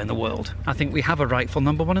best player in the world. I think we have a rightful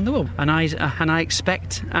number 1 in the world. And I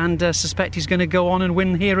expect and suspect he's going to go on and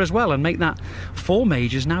win here as well and make that 4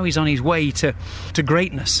 majors. Now he's on his way to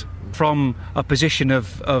greatness. From a position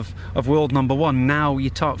of world number 1, now you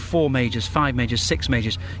talk 4 majors, 5 majors, 6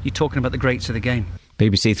 majors. You're talking about the greats of the game.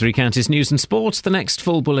 BBC Three Counties News and Sports. The next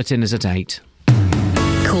full bulletin is at 8.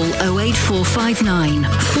 Call 08459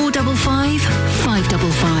 455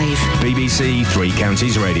 555. BBC Three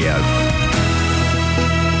Counties Radio.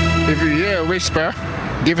 If you hear a whisper,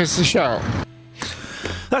 give us a shout.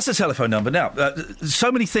 That's the telephone number. Now, so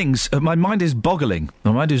many things. My mind is boggling.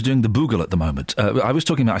 My mind is doing the boogle at the moment. I was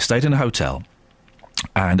talking about I stayed in a hotel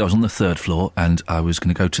and I was on the 3rd floor and I was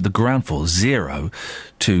going to go to the ground floor, 0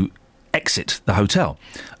 to exit the hotel.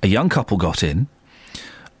 A young couple got in,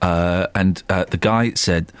 and the guy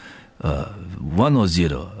said, 1 or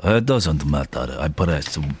 0, it doesn't matter, I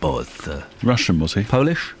press both. Russian, was he?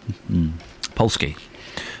 Polish? Polski.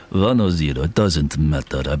 1 or 0, it doesn't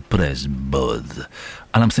matter, I press both.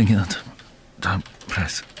 And I'm thinking, don't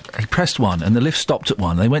press. He pressed 1, and the lift stopped at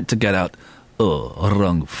 1. They went to get out. Oh,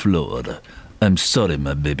 wrong floor. I'm sorry,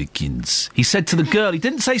 my babykins. He said to the girl. He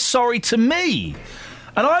didn't say sorry to me.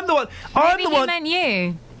 And I'm the one. Maybe he meant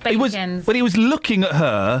you, babykins. He was looking at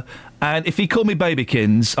her. And if he called me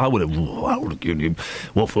babykins, I would have given him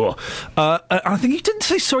what for. I think he didn't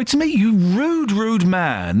say sorry to me, you rude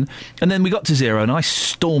man. And then we got to 0, and I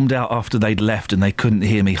stormed out after they'd left, and they couldn't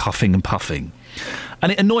hear me huffing and puffing.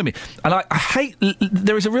 And it annoyed me. And I hate...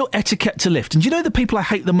 There is a real etiquette to lift. And do you know the people I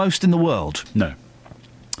hate the most in the world? No.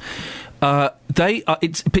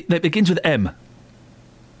 It begins with M.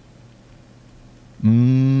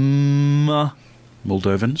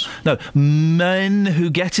 Moldovans? No, men who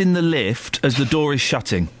get in the lift as the door is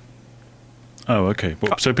shutting. Oh, OK.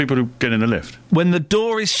 Well, so people who get in the lift? When the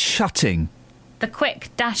door is shutting. The quick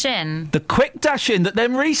dash in. The quick dash in that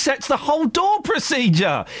then resets the whole door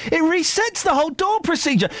procedure. It resets the whole door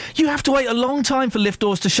procedure. You have to wait a long time for lift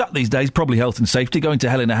doors to shut these days. Probably health and safety. Going to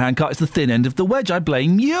hell in a handcart is the thin end of the wedge. I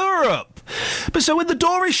blame Europe. But so when the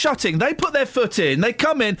door is shutting, they put their foot in, they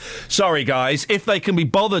come in, sorry guys, if they can be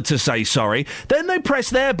bothered to say sorry, then they press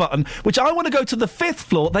their button, which I want to go to the 5th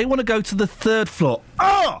floor, they want to go to the 3rd floor.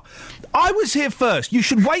 I was here first. You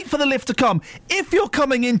should wait for the lift to come. If you're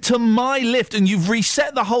coming into my lift and you've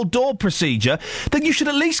reset the whole door procedure, then you should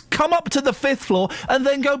at least come up to the 5th floor and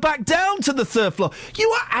then go back down to the 3rd floor. You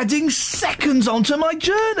are adding seconds onto my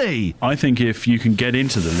journey. I think if you can get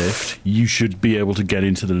into the lift, you should be able to get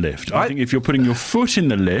into the lift. I think if you're putting your foot in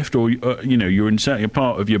the lift or, you're inserting a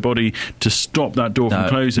part of your body to stop that door from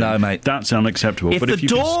closing, no, mate. That's unacceptable. But if you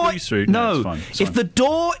can squeeze through, it's fine. If the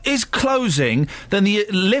door is closing, then the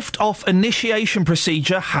lift-off initiation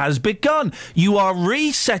procedure has begun. You are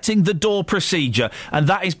resetting the door procedure, and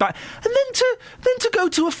that is back. And then to go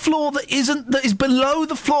to a floor that is below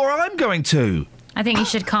the floor I'm going to. I think you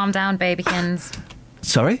should calm down, babykins.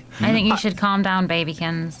 Sorry? I think you should calm down,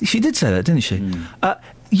 babykins. She did say that, didn't she? I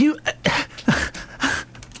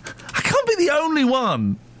can't be the only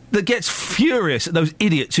one that gets furious at those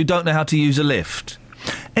idiots who don't know how to use a lift.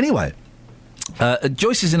 Anyway,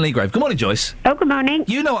 Joyce is in Leagrave. Good morning, Joyce. Oh, good morning.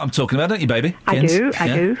 You know what I'm talking about, don't you, baby? I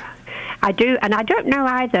do, and I don't know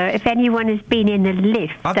either if anyone has been in a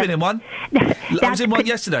lift. I've been in one. I was in one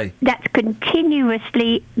yesterday. That's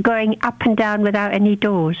continuously going up and down without any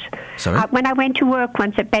doors. Sorry? When I went to work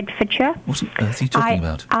once at Bedfordshire... What on earth are you talking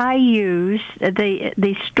about? I used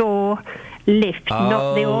the store lift,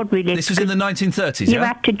 not the ordinary lift. This was in the 1930s, You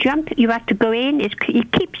have to jump, you have to go in, it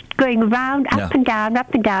keeps going round, up and down,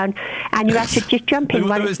 and you have to just jump in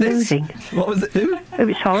while it's moving. What was it? Who? It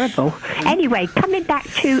was horrible. Anyway, coming back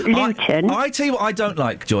to Luton... I tell you what I don't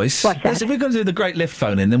like, Joyce. What's that? If we're going to do the Great Lift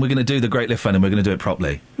phone-in, then we're going to do the Great Lift phone-in, we're going to do it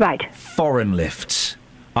properly. Right. Foreign lifts.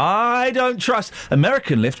 I don't trust...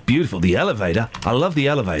 American lift, beautiful. The elevator, I love the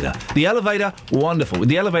elevator. The elevator, wonderful.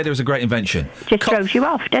 The elevator is a great invention. Just throws you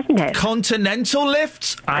off, doesn't it? Continental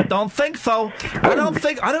lifts? I don't think so. I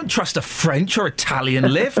don't trust a French or Italian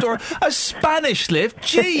lift or a Spanish lift.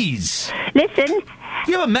 Jeez. Listen... Have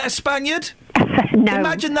you ever met a Spaniard? No.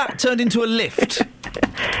 Imagine that turned into a lift.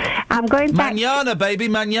 I'm going back... Mañana, baby,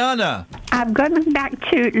 mañana. I'm going back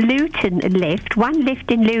to Luton lift, one lift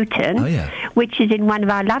in Luton, which is in one of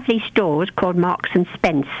our lovely stores called Marks and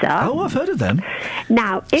Spencer. Oh, I've heard of them.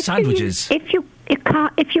 Now, sandwiches. If you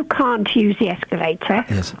can't use the escalator,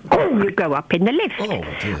 you go up in the lift. Oh,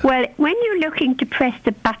 dear. Well, when you're looking to press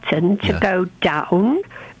the button to go down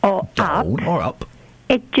or up,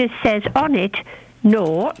 it just says on it,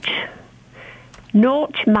 0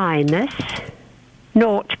 minus,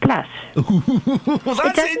 0 plus.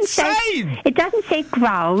 That's insane! It doesn't say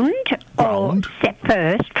ground or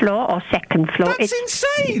first floor or second floor. That's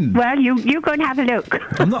insane! Well, you go and have a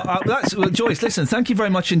look. I'm not... Joyce, listen, thank you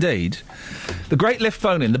very much indeed. The Great Lift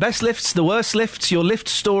phone-in. The best lifts, the worst lifts, your lift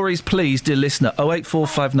stories, please, dear listener.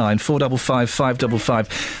 08459 455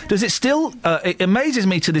 555. Does it still... it amazes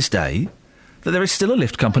me to this day that there is still a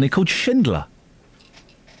lift company called Schindler.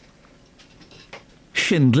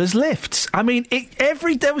 Schindler's Lifts. I mean,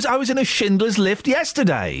 I was in a Schindler's lift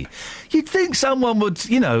yesterday. You'd think someone would,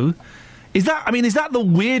 is that the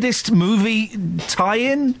weirdest movie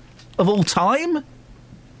tie-in of all time?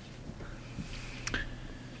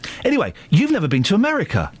 Anyway, you've never been to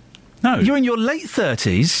America. No. You're in your late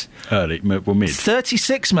 30s. Early, well, mid.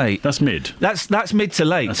 36, mate. That's mid. That's mid to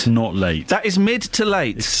late. That's not late. That is mid to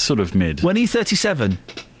late. It's sort of mid. When are you 37?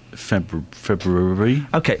 February.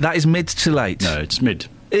 Okay, that is mid to late. No, it's mid.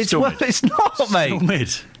 It's still mid. It's not, mate. Still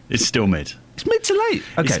mid. It's still mid. It's mid to late.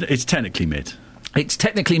 Okay, it's technically mid. It's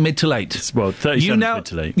technically mid to late. Well, 37 is mid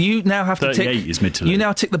to late. You now have to tick... 38 is mid to late. You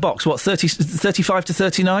now tick the box. What, 35 to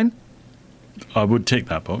 39? I would tick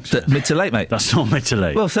that box. Mid to late, mate. That's not mid to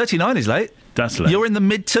late. Well, 39 is late. That's late. You're in the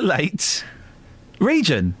mid to late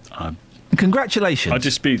region. Congratulations. I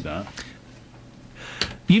dispute that.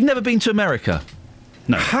 You've never been to America?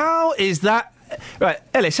 No. How is that... Right,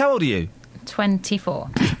 Ellis, how old are you? 24.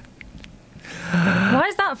 Why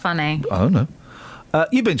is that funny? I don't know.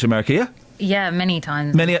 You've been to America, yeah? Yeah, many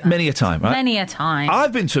times. Many a time, right? Many a time.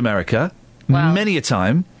 I've been to America many a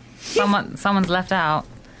time. Someone's left out.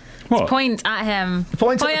 What? Point at him.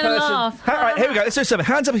 Point at the and person. laugh. Right, here we go. Let's do something.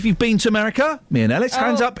 Hands up if you've been to America. Me and Ellis.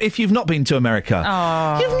 Hands up if you've not been to America.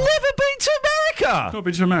 You've never been to America. Not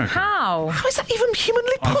been to America. How is that even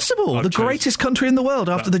humanly possible? I've the greatest country in the world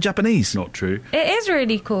after the Japanese. Not true. It is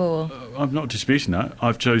really cool. I'm not disputing that.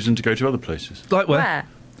 I've chosen to go to other places. Like where?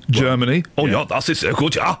 Germany. Oh, yeah, das ist sehr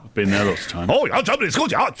gut, ja. I've been there lots of times. Oh, ja, Germany ist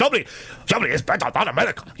gut, ja. Germany is better than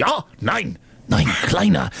America. Ja, nein,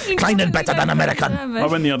 kleiner better than American. I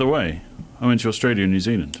went the other way. I went to Australia and New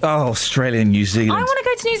Zealand. Oh, Australia and New Zealand. I want to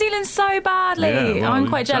go to New Zealand so badly. Yeah, well, I'm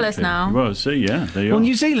quite jealous now. Well, see, yeah, there you are. Well,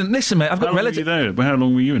 New Zealand, listen, mate, I've got relatives. How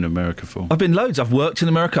long were you in America for? I've been loads. I've worked in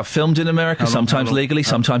America, I've filmed in America, sometimes legally,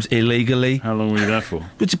 sometimes illegally. How long were you there for?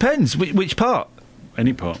 It depends. Which part?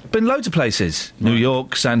 Any part. Been loads of places. Right. New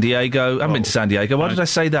York, San Diego. I haven't been to San Diego. Why did I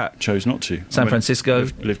say that? Chose not to. San Francisco.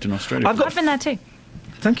 Lived in Australia. I've been there too.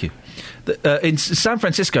 Thank you. In San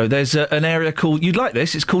Francisco, there's an area called... You'd like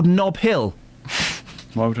this. It's called Nob Hill.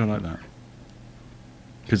 Why would I like that?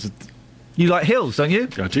 Because... You like hills, don't you?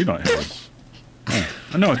 I do like hills. Yeah.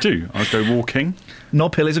 No, I do. I go walking.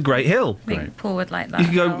 Nob Hill is a great hill. I think Paul would like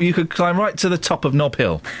that. You could climb right to the top of Nob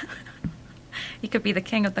Hill. You could be the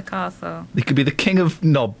king of the castle. You could be the king of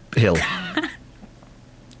Nob Hill.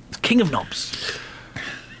 King of knobs.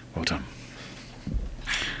 Well done.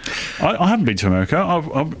 I haven't been to America.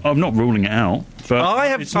 I'm not ruling it out. But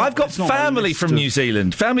I've got family from New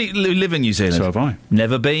Zealand. Family who live in New Zealand. So have I.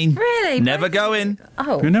 Never been. Really? Never going.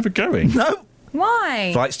 Oh. You're never going? No. Why?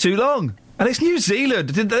 Flight's too long. And it's New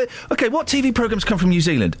Zealand. Okay, what TV programmes come from New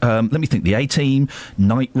Zealand? Let me think. The A-Team,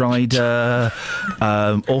 Knight Rider,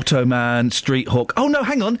 Automan, Street Hawk. Oh, no,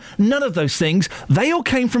 hang on. None of those things. They all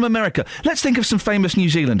came from America. Let's think of some famous New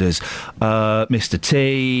Zealanders. Mr.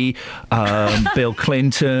 T, Bill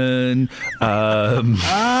Clinton, William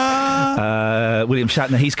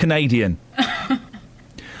Shatner. He's Canadian.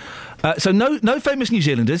 So no famous New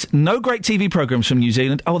Zealanders, no great TV programmes from New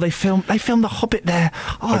Zealand. Oh, they filmed The Hobbit there.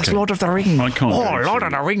 Oh, it's Lord of the Rings. I can't. Oh, Lord of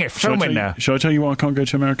the Rings is filming there. Shall I tell you why I can't go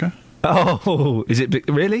to America? Oh, is it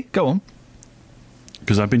really? Go on.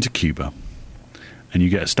 Because I've been to Cuba, and you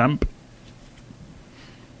get a stamp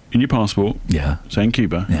in your passport. Yeah. Saying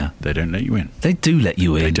Cuba. Yeah. They don't let you in. They do let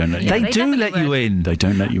you in. They don't let you in. They do let you in. They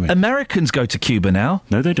don't let you in. Americans go to Cuba now.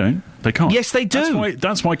 No, they don't. They can't. Yes, they do.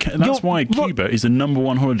 That's why Cuba is the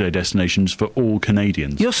 #1 holiday destinations for all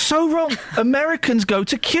Canadians. You're so wrong. Americans go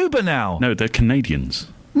to Cuba now. No, they're Canadians.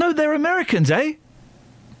 No, they're Americans, eh?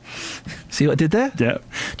 See what I did there? Yeah.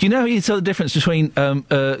 Do you know how you tell the difference between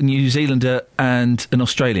a New Zealander and an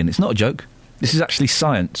Australian? It's not a joke. This is actually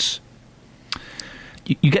science.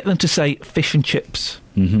 You get them to say fish and chips.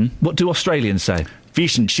 Mm-hmm. What do Australians say?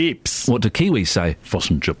 Fish and chips. What do Kiwis say? Fish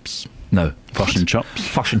and chips. No. Fish and chops.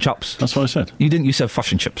 Fish and chops. That's what I said. You didn't. You said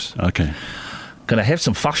fish and chips. Okay. Can I have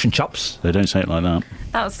some fish and chops? They don't say it like that.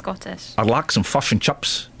 That was Scottish. I'd like some fish and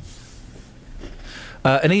chops.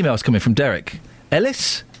 An email's coming from Derek.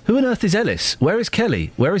 Ellis? Who on earth is Ellis? Where is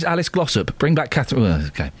Kelly? Where is Alice Glossop? Bring back Catherine...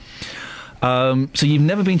 okay. So you've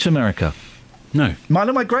never been to America? No. One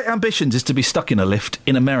of my great ambitions is to be stuck in a lift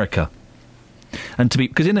in America. And to be...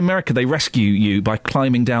 Because in America, they rescue you by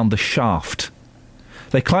climbing down the shaft.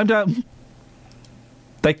 They climb down...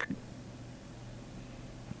 If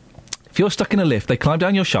you're stuck in a lift, they climb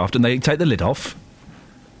down your shaft and they take the lid off.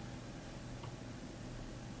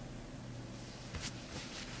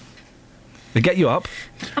 They get you up.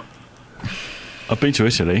 I've been to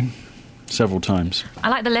Italy several times. I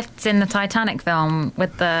like the lifts in the Titanic film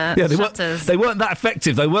with the shutters. They weren't that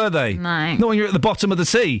effective, though, were they? No. Not when you're at the bottom of the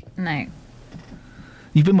sea. No.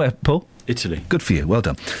 You've been where, Paul? Italy. Good for you. Well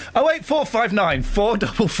done. 08459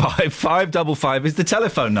 455 555 is the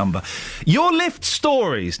telephone number. Your lift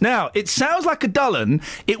stories. Now, it sounds like a dull 'un.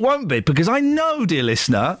 It won't be, because I know, dear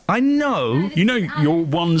listener, I know... You know, you're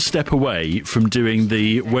one step away from doing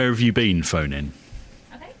the where have you been phone in.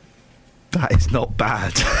 Okay. That is not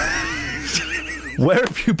bad. Where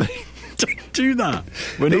have you been? Don't do that.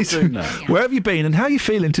 We're not doing that. Where have you been and how are you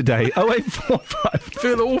feeling today? 0845...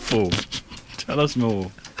 Feel awful. Tell us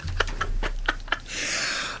more.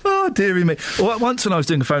 Oh, dearie me. Well, once when I was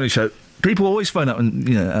doing a phone show, people always phone up and,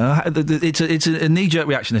 you know, it's a knee-jerk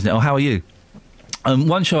reaction, isn't it? Oh, how are you?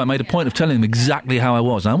 One show I made a point of telling them exactly how I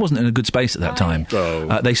was, and I wasn't in a good space at that time.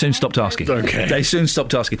 They soon stopped asking. Okay. They soon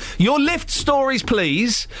stopped asking. Your lift stories,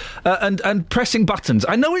 please, and pressing buttons.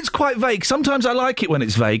 I know it's quite vague. Sometimes I like it when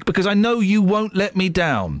it's vague, because I know you won't let me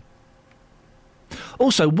down.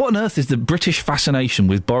 Also, what on earth is the British fascination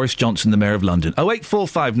with Boris Johnson, the Mayor of London?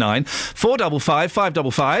 08459 455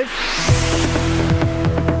 555.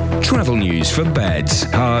 Travel news for beds,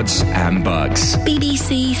 cards and bugs.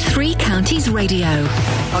 BBC Three Counties Radio.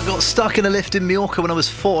 I got stuck in a lift in Mallorca when I was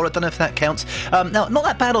 4. I don't know if that counts. Now, not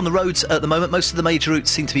that bad on the roads at the moment. Most of the major routes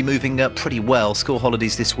seem to be moving pretty well. School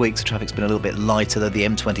holidays this week, so traffic's been a little bit lighter, though the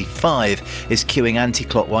M25 is queuing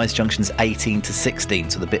anti-clockwise, junctions 18 to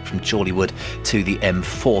 16, so the bit from Chorleywood to the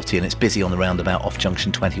M40, and it's busy on the roundabout off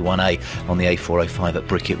junction 21A on the A405 at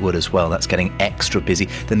Bricket Wood as well. That's getting extra busy.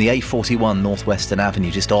 Then the A41 Northwestern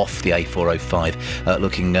Avenue just off the A405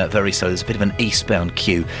 looking very slow. There's a bit of an eastbound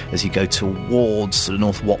queue as you go towards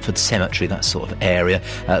North Watford Cemetery, that sort of area,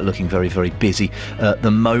 looking very, very busy at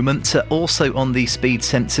the moment. Also on the speed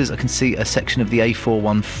sensors, I can see a section of the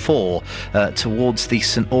A414 towards the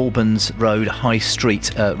St Albans Road High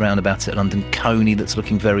Street roundabout at London Coney that's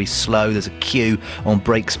looking very slow. There's a queue on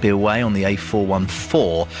Breakspear Way on the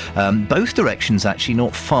A414. Both directions actually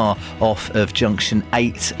not far off of junction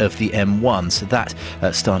 8 of the M1, so that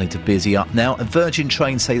starting to busy up now. Virgin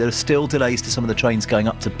Trains say there are still delays to some of the trains going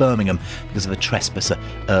up to Birmingham because of a trespasser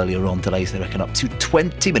earlier on. Delays, they reckon, up to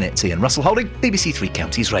 20 minutes. Ian Russell Holding, BBC Three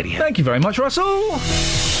Counties Radio. Thank you very much, Russell.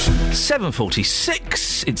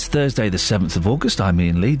 7:46. It's Thursday the 7th of August. I'm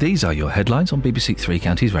Ian Lee. These are your headlines on BBC Three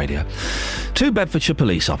Counties Radio. 2 Bedfordshire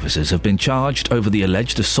police officers have been charged over the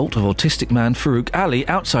alleged assault of autistic man Farouk Ali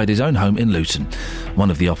outside his own home in Luton.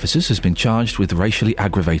 One of the officers has been charged with racially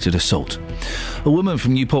aggravated assault. A woman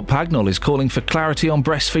from Newport Pagnell is calling for clarity on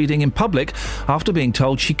breastfeeding in public after being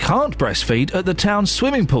told she can't breastfeed at the town's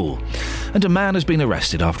swimming pool. And a man has been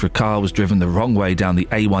arrested after a car was driven the wrong way down the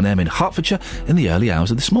A1M in Hertfordshire in the early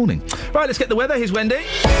hours of this morning. Right, let's get the weather. Here's Wendy.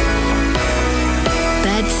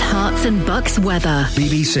 Beds, Herts and Bucks weather.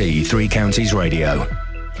 BBC Three Counties Radio.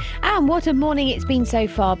 And what a morning it's been so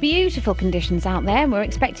far. Beautiful conditions out there, and we're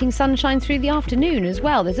expecting sunshine through the afternoon as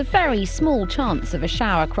well. There's a very small chance of a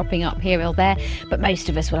shower cropping up here or there, but most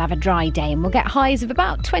of us will have a dry day and we'll get highs of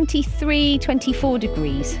about 23, 24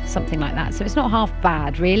 degrees, something like that. So it's not half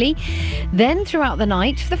bad, really. Then throughout the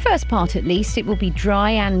night, for the first part at least, it will be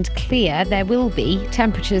dry and clear. There will be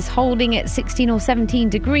temperatures holding at 16 or 17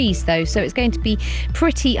 degrees, though, so it's going to be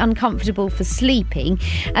pretty uncomfortable for sleeping.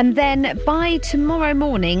 And then by tomorrow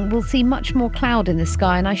morning, we'll see much more cloud in the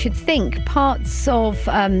sky, and I should think parts of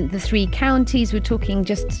the 3 counties, we're talking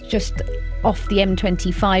just off the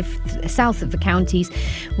M25 south of the counties,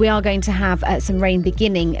 we are going to have some rain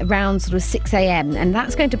beginning around sort of 6 a.m, and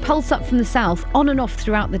that's going to pulse up from the south on and off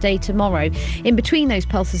throughout the day tomorrow. In between those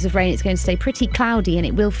pulses of rain, it's going to stay pretty cloudy, and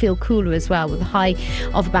it will feel cooler as well, with a high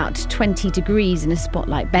of about 20 degrees in a spot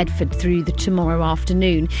like Bedford through the tomorrow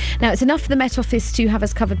afternoon. Now, it's enough for the Met Office to have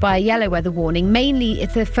us covered by a yellow weather warning, mainly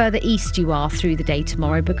if the further east you are through the day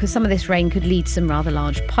tomorrow, because some of this rain could lead to some rather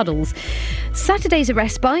large puddles. Saturday's a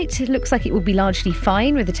respite. It looks like it will be largely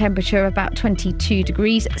fine, with a temperature of about 22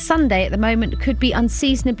 degrees. Sunday at the moment could be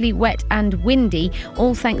unseasonably wet and windy,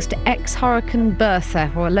 all thanks to ex-Hurricane Bertha,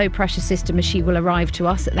 or a low-pressure system as she will arrive to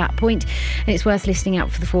us at that point. And it's worth listening out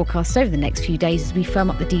for the forecast over the next few days as we firm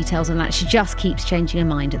up the details on that. She just keeps changing her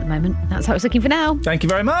mind at the moment. That's how it's looking for now. Thank you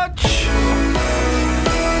very much.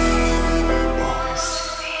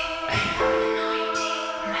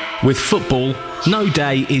 With football, no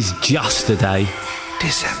day is just a day.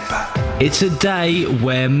 December. It's a day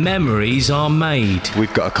where memories are made.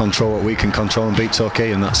 We've got to control what we can control and beat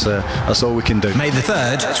Torquay, and that's all we can do. May the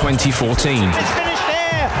 3rd, 2014. It's finished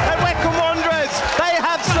here at Wycombe Wanderers. They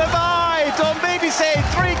have survived on BBC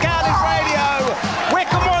Three Counties Radio.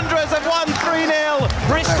 Wycombe Wanderers have won 3-0.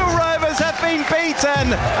 Bristol Rovers have been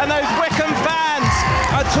beaten, and those Wycombe fans,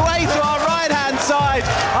 away to our right-hand side,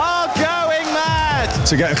 are going mad.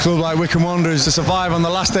 to get a club like Wycombe Wanderers to survive on the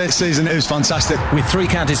last day of the season, it was fantastic. With Three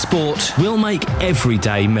Counties Sport, we'll make every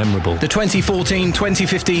day memorable. The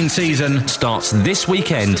 2014-2015 season starts this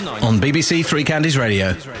weekend on BBC Three Counties Radio.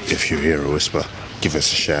 If you hear a whisper, give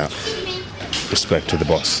us a shout. Respect to the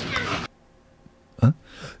boss.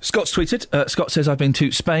 Scott's tweeted. Scott says, I've been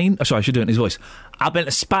to Spain. Oh, sorry, I should do it in his voice. I've been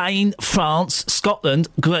to Spain, France, Scotland,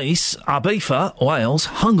 Greece, Ibiza, Wales,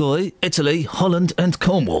 Hungary, Italy, Holland and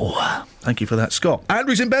Cornwall. Thank you for that, Scott.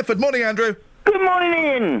 Andrew's in Bedford. Morning, Andrew. Good morning,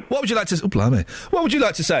 Ian. What would you like to... Oh, blimey. What would you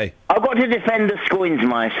like to say? I've got to defend the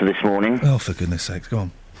Scoinsmeister this morning. Oh, for goodness sakes, go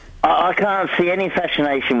on. I can't see any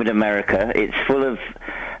fascination with America. It's full of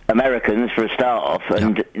Americans, for a start off,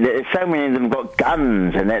 and there's so many of them got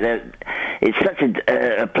guns, and it's such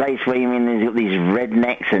a place where, you mean, there's got these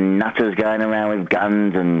rednecks and nutters going around with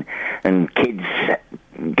guns and kids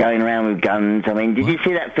going around with guns. I mean, did you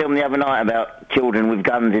see that film the other night about children with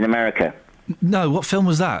guns in America? No, what film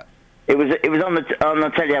was that? It was on the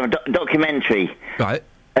telly, a documentary. Right.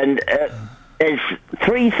 And there's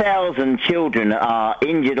 3,000 children that are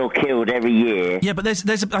injured or killed every year. Yeah, but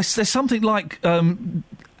there's something like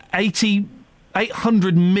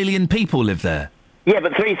 800 million people live there. Yeah,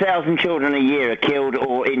 but 3,000 children a year are killed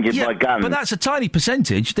or injured by guns. But that's a tiny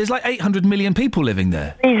percentage. There's like 800 million people living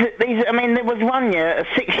there. I mean, there was one year a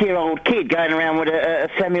 6-year-old kid going around with a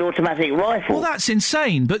semi-automatic rifle. Well, that's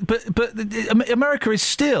insane. But America is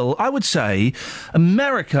still, I would say,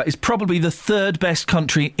 America is probably the third best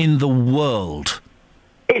country in the world.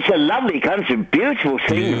 It's a lovely country, beautiful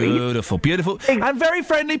scenery. Beautiful, and very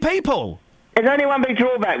friendly people. There's only one big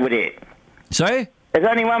drawback with it. Sorry? There's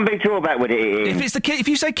only one big drawback with it, Ian. If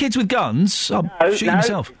you say kids with guns, I'll shoot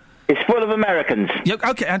himself. It's full of Americans. Yeah,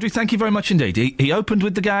 OK, Andrew, thank you very much indeed. He opened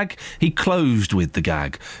with the gag, he closed with the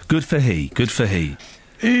gag. Good for he.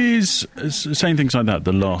 Is saying things like that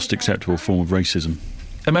the last acceptable form of racism?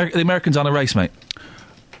 The Americans aren't a race, mate.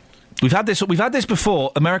 We've had this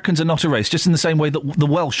before. Americans are not a race, just in the same way that the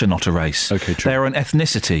Welsh are not a race. OK, true. They're an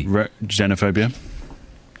ethnicity. Xenophobia?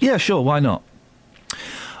 Yeah, sure, why not?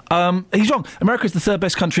 He's wrong. America's the third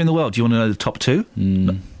best country in the world. Do you want to know the top two?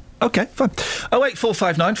 OK, fine.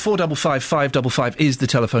 08459 455 555 is the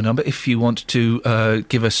telephone number. If you want to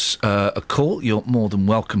give us a call, you're more than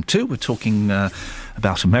welcome to. We're talking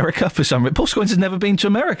about America for some reason. Paul Scoins has never been to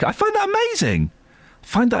America. I find that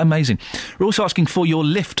amazing. We're also asking for your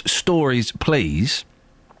lift stories, please.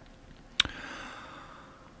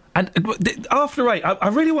 And after 8, I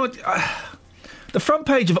really want... the front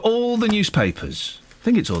page of all the newspapers... I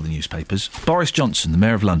think it's all the newspapers. Boris Johnson, the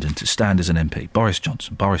Mayor of London, to stand as an MP. Boris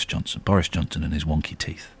Johnson and his wonky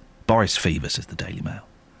teeth. Boris fever, says the Daily Mail.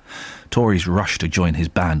 Tories rush to join his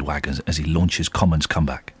bandwagon as he launches Commons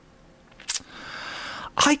comeback.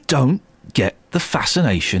 I don't get the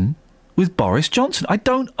fascination with Boris Johnson. I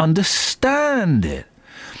don't understand it.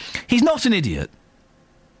 He's not an idiot.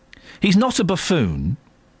 He's not a buffoon.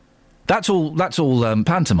 That's all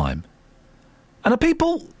pantomime. And are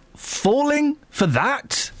people falling for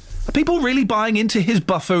that? Are people really buying into his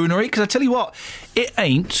buffoonery? Because I tell you what, it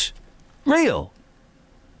ain't real.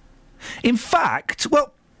 In fact,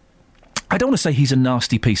 well, I don't want to say he's a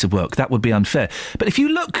nasty piece of work. That would be unfair. But if you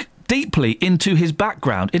look deeply into his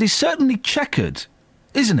background, it is certainly checkered,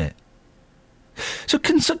 isn't it? So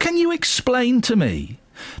can you explain to me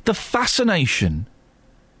the fascination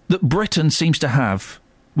that Britain seems to have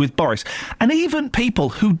with Boris? And even people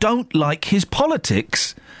who don't like his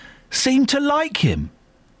politics seem to like him.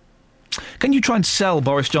 Can you try and sell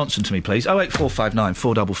Boris Johnson to me, please? 08459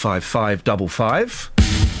 455 555.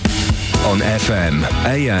 On FM,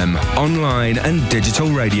 AM, online and digital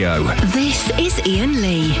radio. This is Iain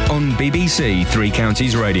Lee. On BBC Three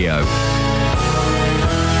Counties Radio.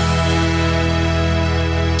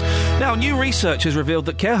 Now, new research has revealed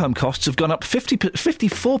that care home costs have gone up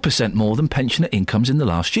 54% more than pensioner incomes in the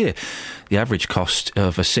last year. The average cost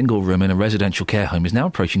of a single room in a residential care home is now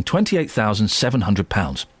approaching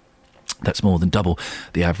 £28,700. That's more than double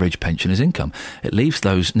the average pensioner's income. It leaves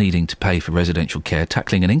those needing to pay for residential care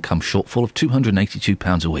tackling an income shortfall of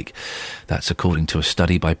 £282 a week. That's according to a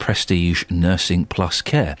study by Prestige Nursing Plus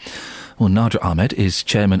Care. Well, Nadra Ahmed is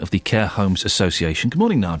chairman of the Care Homes Association. Good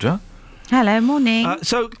morning, Nadra. Hello, morning.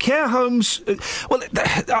 So, care homes... well,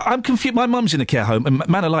 I'm confused. My mum's in a care home, and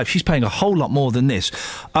Man Alive, she's paying a whole lot more than this.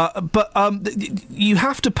 But you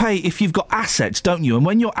have to pay if you've got assets, don't you? And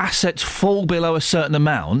when your assets fall below a certain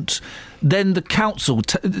amount, then the council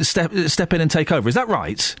step in and take over. Is that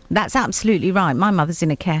right? That's absolutely right. My mother's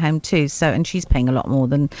in a care home too, and she's paying a lot more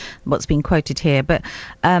than what's been quoted here. But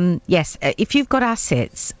yes, if you've got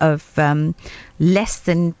assets of less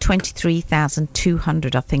than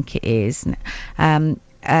 23,200, I think it is,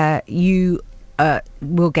 you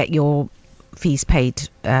will get your fees paid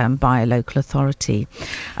by a local authority.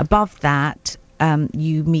 Above that,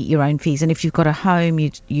 you meet your own fees, and if you've got a home,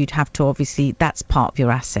 you'd have to, obviously, that's part of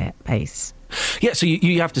your asset base. Yeah, so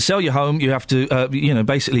you have to sell your home. You have to,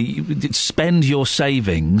 basically spend your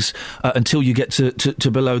savings until you get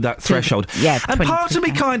to below that threshold. Yeah, and part of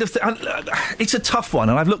me kind of, it's a tough one,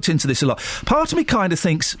 and I've looked into this a lot. Part of me kind of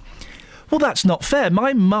thinks, well, that's not fair.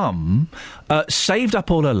 My mum saved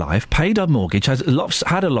up all her life, paid her mortgage, had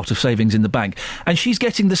a lot of savings in the bank, and she's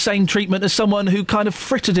getting the same treatment as someone who kind of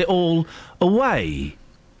frittered it all away.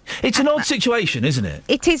 It's an odd situation, isn't it?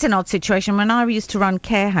 It is an odd situation. When I used to run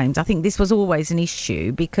care homes, I think this was always an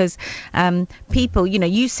issue because people,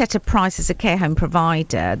 you set a price as a care home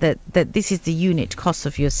provider that this is the unit cost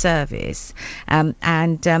of your service,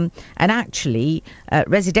 and actually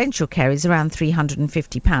residential care is around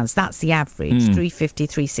 £350. That's the average, 350,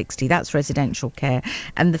 360. That's residential care,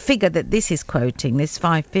 and the figure that this is quoting, this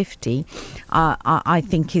 550, I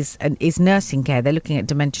think is nursing care. They're looking at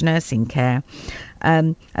dementia nursing care.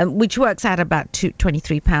 Which works out about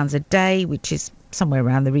 £23 a day, which is somewhere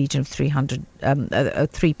around the region of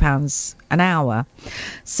 £3 an hour.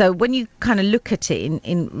 So when you kind of look at it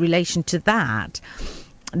in relation to that,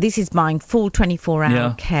 this is buying full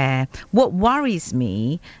 24-hour care. What worries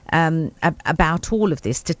me about all of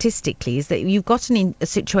this statistically is that you've got a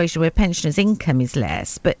situation where pensioners' income is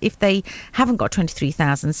less, but if they haven't got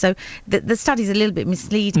 23,000, so the study's a little bit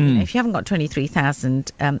misleading. If you haven't got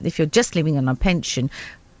 23,000, if you're just living on a pension,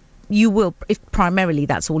 you will, if primarily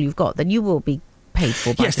that's all you've got, then you will be paid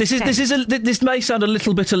for by yes, this may sound a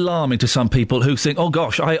little bit alarming to some people who think, oh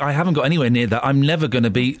gosh, I haven't got anywhere near that. I'm never going to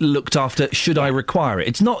be looked after should I require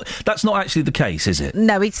it. That's not actually the case, is it?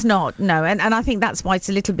 No, it's not. No, and I think that's why it's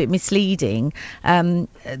a little bit misleading.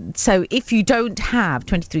 So if you don't have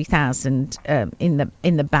 23,000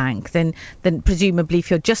 in the bank, then presumably if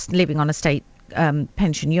you're just living on a state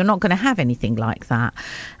pension, you're not going to have anything like that.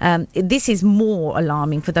 This is more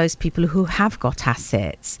alarming for those people who have got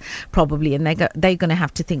assets, probably, and they're going to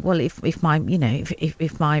have to think, well, if my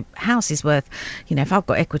house is worth, if I've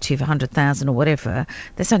got equity of 100,000 or whatever,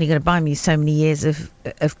 that's only going to buy me so many years of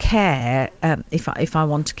care if I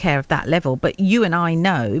want to care of that level. But you and I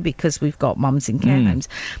know, because we've got mums in care homes,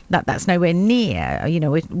 that's nowhere near.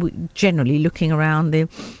 We're generally looking around the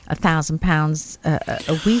 £1,000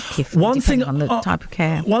 a week, depending on the type of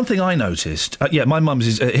care. One thing I noticed, my mum's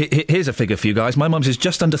is, here's a figure for you guys, my mum's is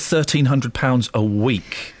just under £1,300 a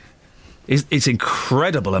week. It's an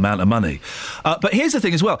incredible amount of money. But here's the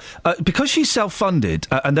thing as well. Because she's self-funded,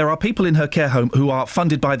 and there are people in her care home who are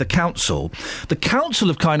funded by the council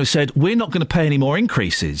have kind of said, we're not going to pay any more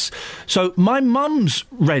increases. So my mum's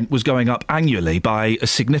rent was going up annually by a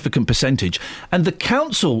significant percentage, and the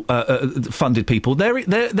council funded people,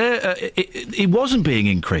 it wasn't being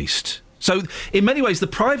increased. So, in many ways, the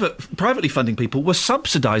privately funding people were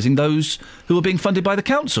subsidising those who were being funded by the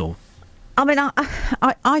council. I mean,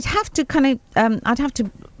 I'd have to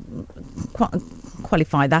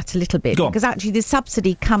qualify that a little bit, because actually the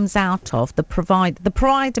subsidy comes out of the provider. The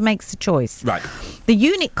provider makes the choice. Right. The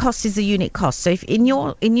unit cost is the unit cost. So if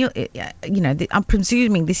I'm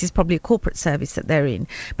presuming this is probably a corporate service that they're in,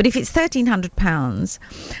 but if it's £1,300,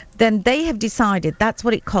 then they have decided that's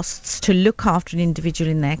what it costs to look after an individual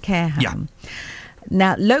in their care home. Yeah.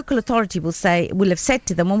 Now, local authority will have said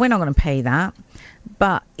to them, well, we're not going to pay that,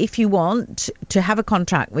 but if you want to have a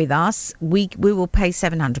contract with us, we will pay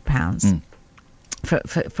 £700. For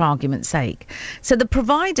argument's sake. So the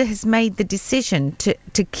provider has made the decision to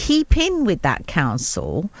keep in with that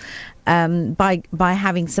council by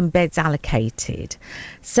having some beds allocated.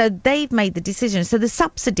 So they've made the decision. So the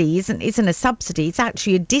subsidy isn't a subsidy, it's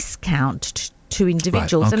actually a discount to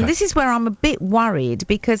individuals. Right, okay. And this is where I'm a bit worried,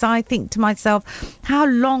 because I think to myself, how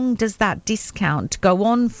long does that discount go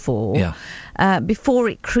on for before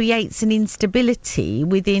it creates an instability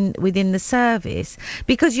within the service?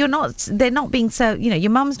 Because they're not being served, your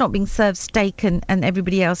mum's not being served steak and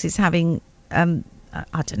everybody else is having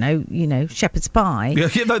I don't know, Shepherd's Pie. Yeah,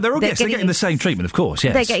 they're getting the same treatment, of course,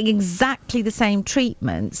 yes. They're getting exactly the same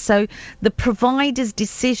treatment. So the provider's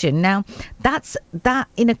decision, now, that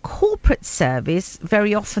in a corporate service,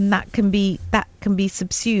 very often that can be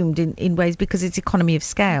subsumed in ways because it's economy of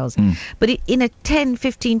scales. But in a 10,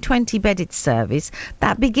 15, 20 bedded service,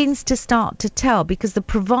 that begins to start to tell, because the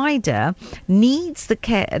provider needs the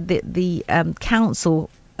care, the council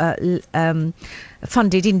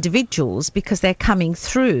funded individuals, because they're coming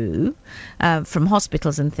through from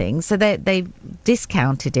hospitals and things, so they've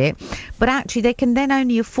discounted it, but actually they can then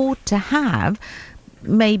only afford to have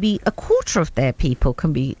maybe a quarter of their people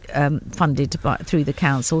can be funded through the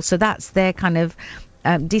council, so that's their kind of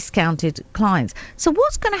discounted clients. So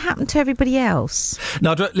what's going to happen to everybody else?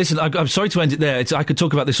 Now, listen, I'm sorry to end it there. I could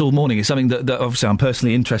talk about this all morning. It's something that obviously I'm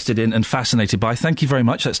personally interested in and fascinated by. Thank you very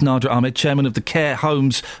much. That's Nadra Ahmed, Chairman of the Care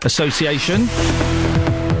Homes Association.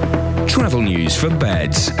 Travel news for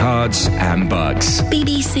beds, cards and bugs.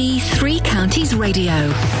 BBC Three Counties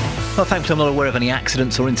Radio. Well, thankfully I'm not aware of any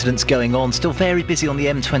accidents or incidents going on. Still very busy on the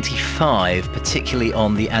M25, particularly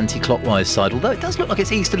on the anti-clockwise side, although it does look like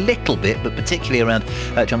it's eased a little bit, but particularly around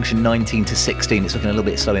junction 19 to 16, it's looking a little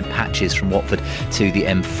bit slow in patches from Watford to the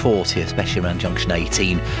M40, especially around junction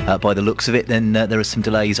 18. By the looks of it, then there are some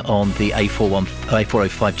delays on the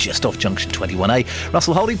A405 just off junction 21A.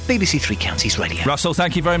 Russell Holding, BBC Three Counties Radio. Russell,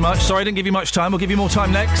 thank you very much. Sorry I didn't give you much time. We'll give you more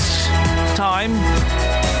time next. Time.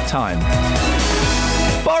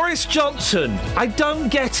 Boris Johnson. I don't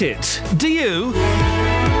get it. Do you?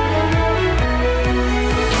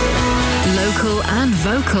 Local and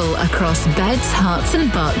vocal across beds, hearts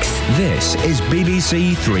and bucks. This is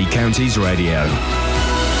BBC Three Counties Radio.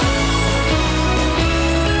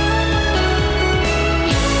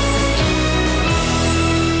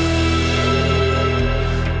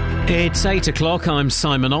 It's 8 o'clock. I'm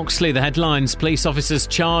Simon Oxley. The headlines: police officers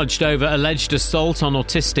charged over alleged assault on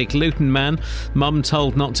autistic Luton man. Mum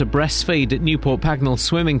told not to breastfeed at Newport Pagnell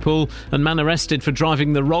swimming pool. And man arrested for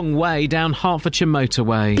driving the wrong way down Hertfordshire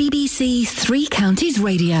motorway. BBC Three Counties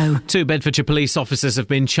Radio. 2 Bedfordshire police officers have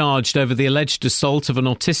been charged over the alleged assault of an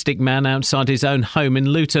autistic man outside his own home in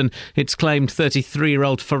Luton. It's claimed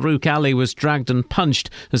 33-year-old Farouk Ali was dragged and punched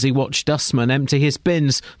as he watched dustmen empty his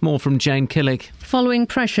bins. More from Jane Killick. Following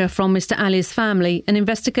pressure from Mr Ali's family, an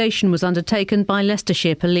investigation was undertaken by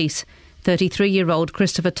Leicestershire Police. 33-year-old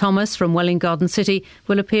Christopher Thomas from Welwyn Garden City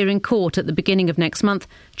will appear in court at the beginning of next month,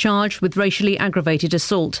 charged with racially aggravated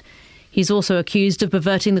assault. He's also accused of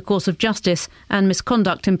perverting the course of justice and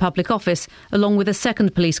misconduct in public office, along with a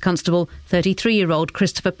second police constable, 33-year-old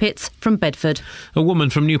Christopher Pitts from Bedford. A woman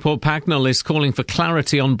from Newport Pagnell is calling for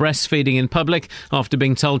clarity on breastfeeding in public after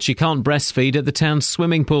being told she can't breastfeed at the town's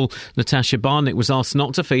swimming pool. Natasha Barnett was asked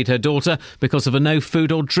not to feed her daughter because of a no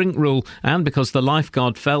food or drink rule, and because the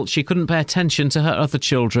lifeguard felt she couldn't pay attention to her other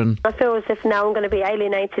children. I feel as if now I'm going to be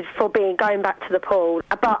alienated for going back to the pool.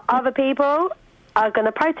 But other people are going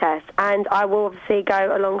to protest, and I will obviously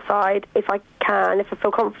go alongside if I can, if I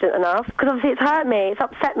feel confident enough, because obviously it's hurt me, it's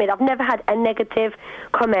upset me. I've never had a negative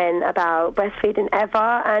comment about breastfeeding ever,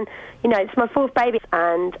 and it's my 4th baby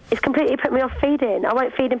and it's completely put me off feeding. I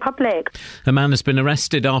won't feed in public. A man has been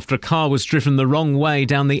arrested after a car was driven the wrong way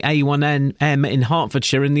down the A1M in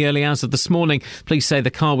Hertfordshire in the early hours of this morning. Police say the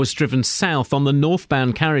car was driven south on the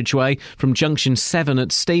northbound carriageway from junction 7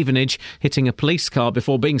 at Stevenage, hitting a police car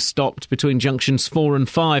before being stopped between junctions 4 and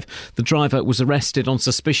 5. The driver was arrested on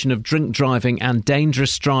suspicion of drink driving and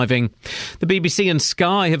dangerous driving. The BBC and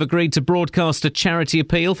Sky have agreed to broadcast a charity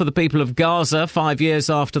appeal for the people of Gaza 5 years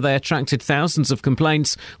after they attracted thousands of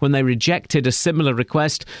complaints when they rejected a similar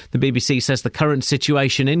request. The BBC says the current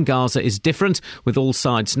situation in Gaza is different, with all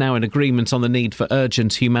sides now in agreement on the need for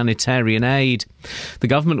urgent humanitarian aid. The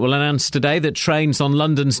government will announce today that trains on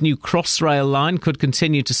London's new Crossrail line could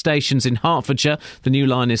continue to stations in Hertfordshire. The new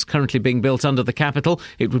line is currently being built under the capital.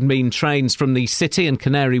 It would mean trains from the City and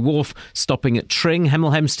Canary Wharf stopping at Tring,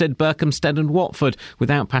 Hemel Hempstead, Berkhamsted and Watford,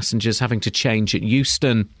 without passengers having to change at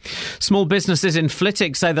Euston. Small businesses in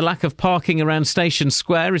Flitwick say the lack of parking around Station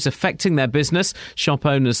Square is affecting their business. Shop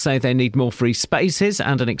owners say they need more free spaces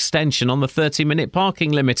and an extension on the 30-minute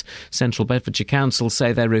parking limit. Central Bedfordshire Council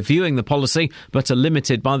say they're reviewing the policy but are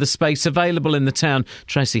limited by the space available in the town.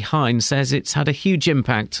 Tracy Hines says it's had a huge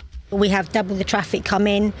impact. We have double the traffic come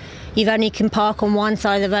in. You only can park on one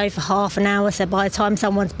side of the road for half an hour, so by the time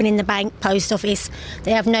someone's been in the bank, post office,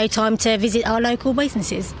 they have no time to visit our local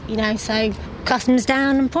businesses, so customers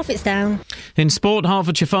down and profits down. In sport,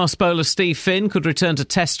 Hertfordshire fast bowler Steve Finn could return to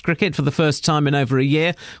Test cricket for the first time in over a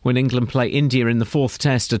year when England play India in the 4th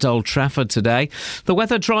Test at Old Trafford today. The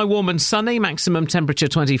weather dry, warm and sunny, maximum temperature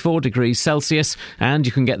 24 degrees Celsius, and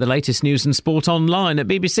you can get the latest news and sport online at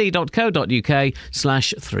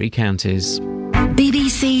bbc.co.uk/Three Counties.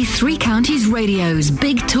 BBC Three Counties Radio's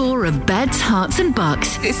big tour of beds, hearts and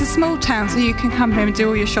bucks. It's a small town, so you can come here and do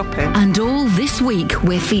all your shopping. And all this week,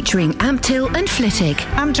 we're featuring Ampthill and Flitwick.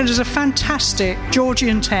 Ampthill is a fantastic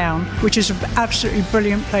Georgian town, which is an absolutely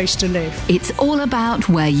brilliant place to live. It's all about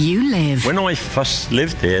where you live. When I first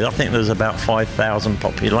lived here, I think there was about 5,000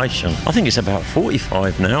 population. I think it's about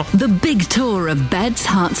 45 now. The big tour of beds,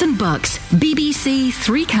 hearts and bucks. BBC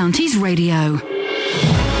Three Counties Radio.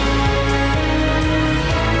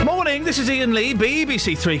 This is Iain Lee,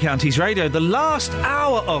 BBC Three Counties Radio, the last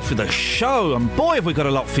hour of the show, and boy have we got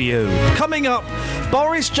a lot for you. Coming up,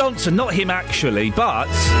 Boris Johnson, not him actually, but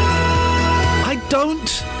I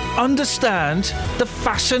don't understand the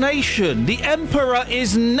fascination. The Emperor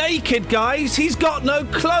is naked, guys. He's got no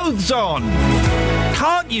clothes on.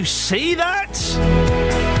 Can't you see that?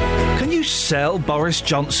 Can you sell Boris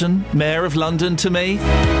Johnson, Mayor of London, to me?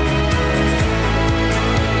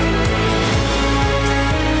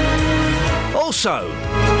 Also,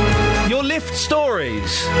 your lift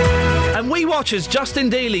stories. And we watch as Justin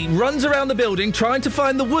Dealey runs around the building trying to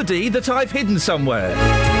find the Woody that I've hidden somewhere.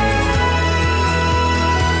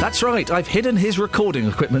 That's right, I've hidden his recording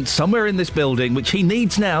equipment somewhere in this building, which he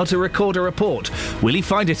needs now to record a report. Will he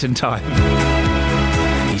find it in time?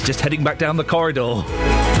 He's just heading back down the corridor,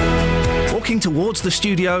 walking towards the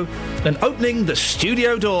studio and opening the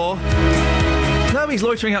studio door. No, he's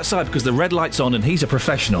loitering outside because the red light's on and he's a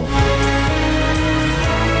professional.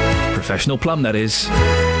 Professional plum, that is.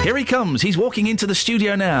 Here he comes. He's walking into the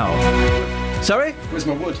studio now. Sorry? Where's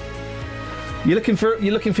my wood? You're looking for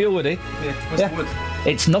your Woody? Yeah, where's the wood?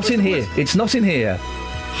 It's not in here. It's not in here.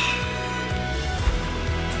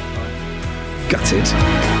 Gutted.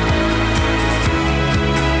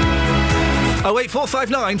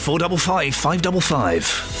 08459 455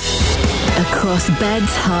 555. Across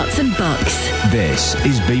beds, hearts and bucks. This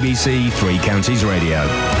is BBC Three Counties Radio.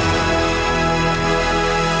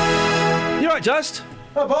 Just?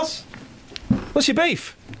 Oh, boss. What's your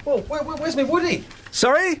beef? Well, where's my Woody?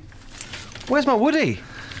 Sorry? Where's my Woody?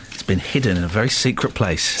 It's been hidden in a very secret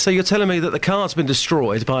place. So you're telling me that the car's been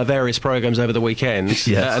destroyed by various programmes over the weekend,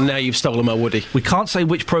 yes. And now you've stolen my Woody? We can't say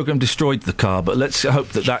which programme destroyed the car, but let's hope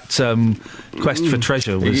that quest for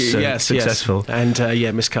treasure was successful. Yes.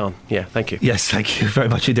 And, Miss Khan, thank you. Yes, thank you very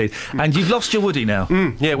much indeed. And you've lost your Woody now?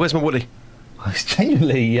 Yeah, where's my Woody? I was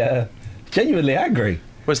genuinely angry.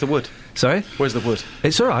 Where's the wood? Sorry? Where's the wood?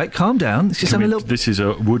 It's all right, calm down. It's just having a little... This is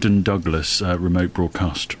a Wooden Douglas remote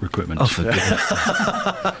broadcast equipment. Oh, for goodness sake.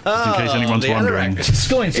 Just in case anyone's wondering.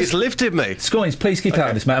 Scoins, it's lifted me. Scoins, please keep out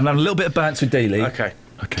of this, mate. I'm having a little bit of bants with Dealey. Okay.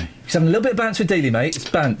 He's having a little bit of bants with Dealey, mate. It's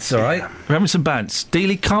bants, all right? Yeah. We're having some bants.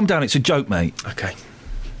 Dealey, calm down. It's a joke, mate. Okay.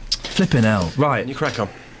 Flipping hell. Right. You crack on.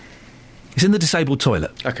 He's in the disabled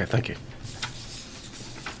toilet. Okay, thank you.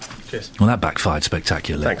 Cheers. Well, that backfired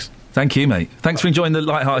spectacularly. Thanks. Thank you, mate. Thanks for enjoying the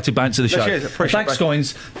light-hearted banter of the show. Cheers, appreciate Thanks,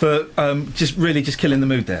 Scoins, for just killing the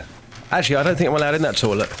mood there. Actually, I don't think I'm allowed in that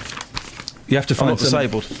toilet. You have to find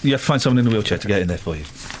disabled. You have to find someone in a wheelchair to get in there for you.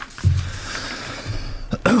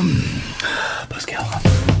 Buzzkill.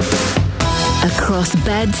 Across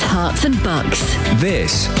beds, hearts and bucks.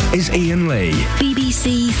 This is Iain Lee.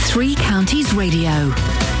 BBC Three Counties Radio.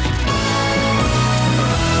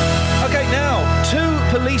 OK, now, 2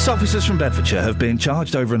 police officers from Bedfordshire have been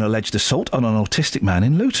charged over an alleged assault on an autistic man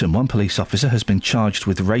in Luton. One police officer has been charged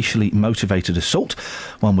with racially motivated assault,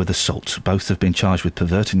 one with assault. Both have been charged with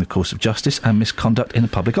perverting the course of justice and misconduct in a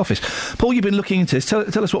public office. Paul, you've been looking into this.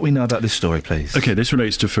 Tell us what we know about this story, please. OK, this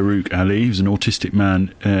relates to Farouk Ali, who's an autistic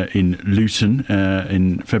man in Luton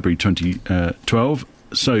in February 2012.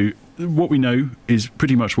 So... what we know is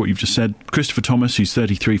pretty much what you've just said. Christopher Thomas, who's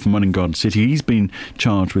 33 from Welling Garden City, he's been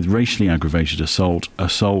charged with racially aggravated assault,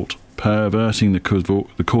 perverting the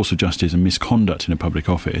course of justice and misconduct in a public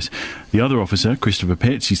office. The other officer, Christopher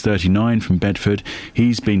Pitts, he's 39 from Bedford,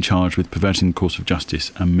 he's been charged with perverting the course of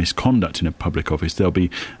justice and misconduct in a public office. They'll be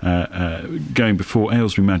going before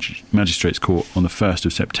Aylesbury Magistrates Court on the 1st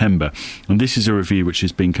of September. And this is a review which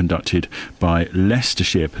is being conducted by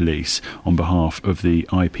Leicestershire Police on behalf of the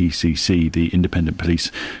IPCC, the Independent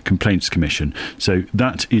Police Complaints Commission. So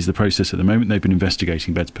that is the process at the moment. They've been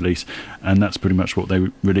investigating Beds Police, and that's pretty much what they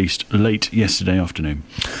released late yesterday afternoon.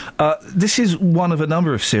 This is one of a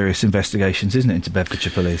number of serious investigations, isn't it, into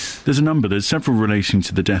Bedfordshire Police? There's a number. There's several relating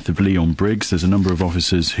to the death of Leon Briggs. There's a number of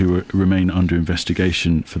officers who remain under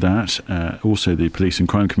investigation for that. Also, the Police and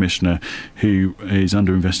Crime Commissioner, who is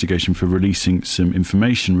under investigation for releasing some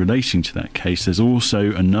information relating to that case. There's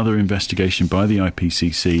also another investigation by the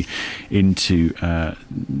IPCC into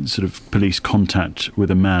sort of police contact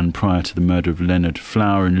with a man prior to the murder of Leonard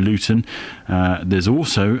Flower in Luton. There's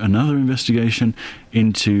also another investigation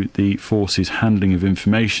into the force's handling of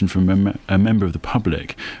information from a member of the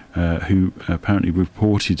public who apparently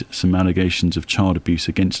reported some allegations of child abuse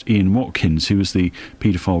against Iain Watkins, who was the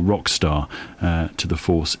paedophile rock star, to the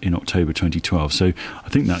force in October 2012. So I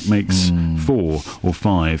think that makes 4 or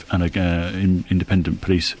 5 and an independent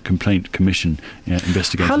police complaint commission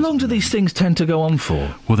investigation. How long do these things tend to go on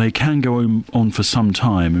for? Well, they can go on for some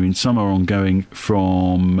time. I mean, some are ongoing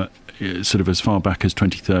from sort of as far back as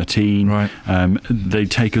 2013. Right. They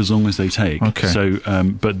take as long as they take. Okay. So,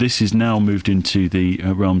 but this is now moved into the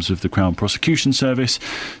realms of the Crown Prosecution Service.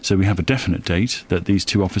 So we have a definite date that these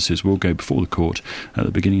 2 officers will go before the court at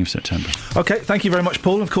the beginning of September. OK, thank you very much,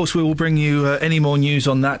 Paul. Of course, we will bring you any more news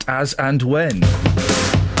on that as and when.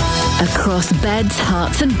 Across beds,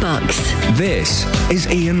 hearts and bucks. This is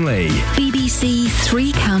Iain Lee. BBC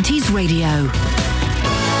Three Counties Radio.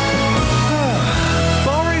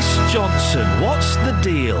 Johnson, what's the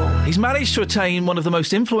deal? He's managed to attain one of the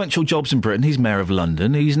most influential jobs in Britain. He's Mayor of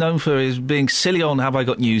London. He's known for his being silly on Have I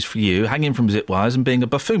Got News For You, hanging from zip wires and being a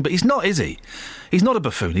buffoon. But he's not, is he? He's not a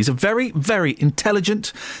buffoon. He's a very, very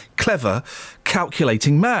intelligent, clever,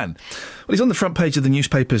 calculating man. Well, he's on the front page of the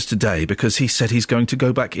newspapers today because he said he's going to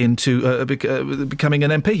go back into becoming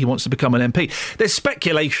an MP. He wants to become an MP. There's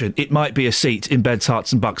speculation it might be a seat in Beds,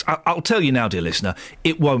 Herts and Bucks. I'll tell you now, dear listener,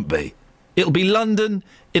 it won't be. It'll be London.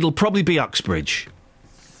 It'll probably be Uxbridge.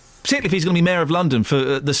 Particularly if he's going to be Mayor of London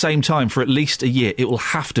for the same time for at least a year. It will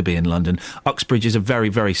have to be in London. Uxbridge is a very,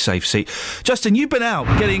 very safe seat. Justin, you've been out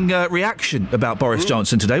getting reaction about Boris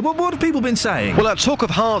Johnson today. What have people been saying? Well, talk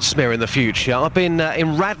of Hertsmere in the future. I've been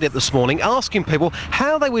in Radlett this morning asking people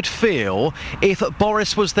how they would feel if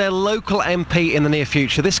Boris was their local MP in the near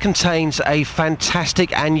future. This contains a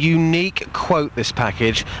fantastic and unique quote, this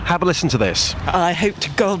package. Have a listen to this. I hope to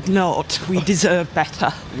God not. We deserve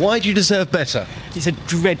better. Why do you deserve better? He's a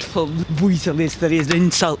dreadful weasel, is that is an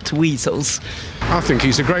insult to weasels. I think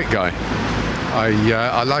he's a great guy.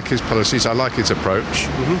 I like his policies, I like his approach,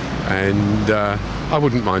 and I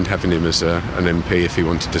wouldn't mind having him as an MP if he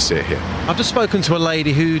wanted to sit here. I've just spoken to a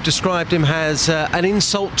lady who described him as an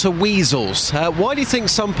insult to weasels. Why do you think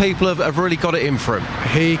some people have really got it in for him?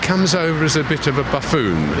 He comes over as a bit of a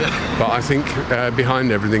buffoon, but I think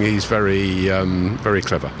behind everything he's very, very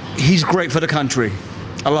clever. He's great for the country.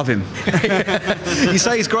 I love him. You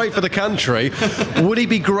say he's great for the country. Would he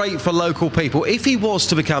be great for local people? If he was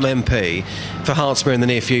to become MP for Hertsmere in the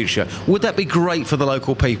near future, would that be great for the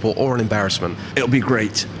local people or an embarrassment? It'll be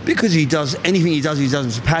great. Because he does anything he does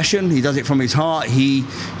with passion. He does it from his heart. He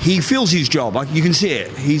feels his job. You can see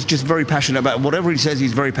it. He's just very passionate about whatever he says.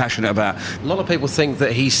 He's very passionate about. A lot of people think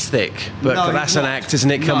that he's thick, but no, that's an act,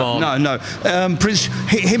 isn't it? Come on. No.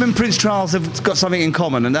 Him and Prince Charles have got something in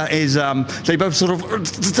common, and that is they both sort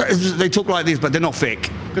of they talk like this, but they're not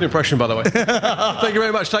thick. Good impression, by the way. Thank you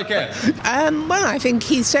very much. Take care. Well, I think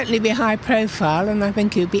he'd certainly be high profile, and I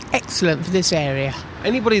think he'd be excellent for this area.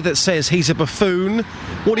 Anybody that says he's a buffoon,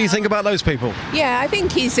 what do you think about those people? Yeah, I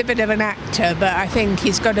think he's a bit of an actor, but I think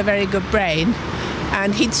he's got a very good brain,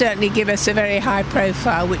 and he'd certainly give us a very high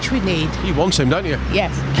profile, which we need. You want him, don't you?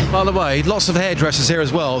 Yes. By the way, lots of hairdressers here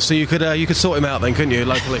as well, so you could sort him out then, couldn't you,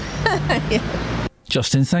 locally? Yeah.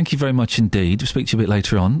 Justin, thank you very much indeed. We'll speak to you a bit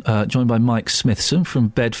later on. Joined by Mike Smithson from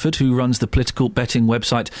Bedford, who runs the political betting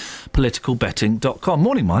website politicalbetting.com.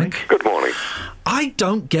 Morning, Mike. Good morning. I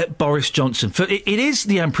don't get Boris Johnson. It is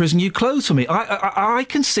the emperor's new clothes for me. I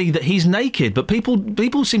can see that he's naked, but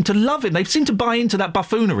people seem to love him. They seem to buy into that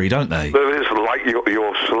buffoonery, don't they? There is, like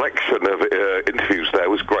your selection of interviews there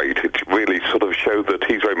was great. It really sort of showed that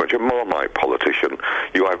he's very much a Marmite politician.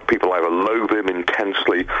 You have people either loathe him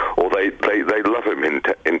intensely or they love him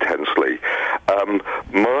intensely.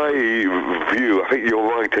 My view, I think you're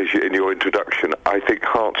right in your introduction. I think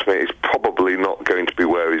Hertsmere is probably not going to be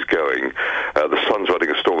where he's going. The Sun's running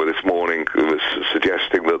a story this morning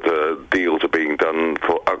suggesting that the deals are being done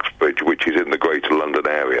for Uxbridge, which is in the Greater London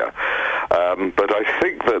area. But I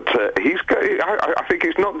think that I think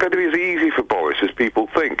it's not going to be as easy for Boris as people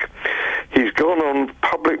think. He's gone on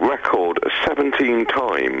public record 17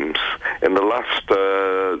 times in the last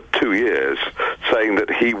 2 years saying that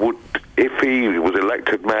he would, if he was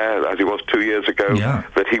elected mayor, as he was 2 years ago,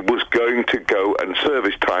 that he was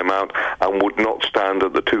time out and would not stand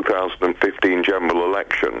at the 2015 general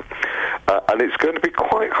election. And it's going to be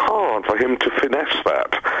quite hard for him to finesse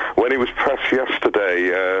that. When he was pressed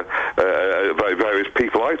yesterday by various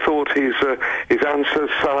people, I thought his answers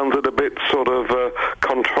sounded a bit sort of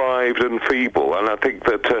contrived and feeble, and I think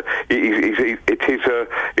that he's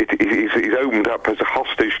opened up as a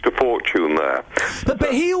hostage to fortune there.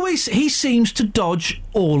 But he seems to dodge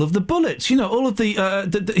all of the bullets. You know, all of the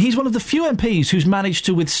he's one of the few MPs who's managed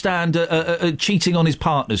to withstand cheating on his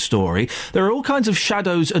partner's story. There are all kinds of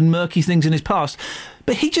shadows and murky things in his past,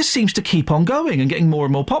 but he just seems to keep on going and getting more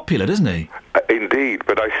and more popular, doesn't he? Indeed,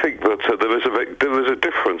 but I think that there is a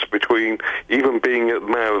difference between even being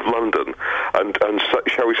Mayor of London and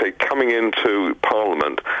shall we say, coming into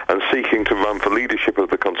Parliament and seeking to run for leadership of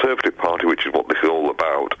the Conservative Party, which is what this is all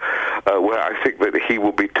about, where I think that he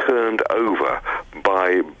will be turned over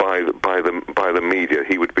by the media.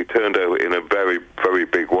 He would be turned over in a very, very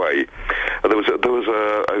big way. There was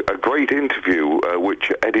a great interview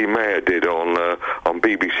which Eddie Mayer did on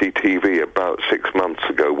BBC TV about 6 months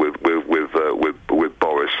ago with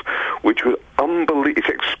Boris, which was it's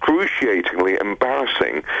excruciatingly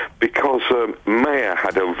embarrassing because Mayer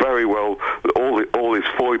had all his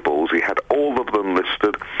foibles. He had all of them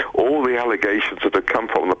listed, all the allegations that had come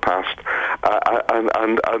from the past,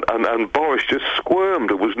 and Boris just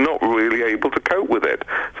squirmed and was not really able to cope with it.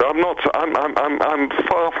 So I'm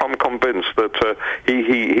far from convinced that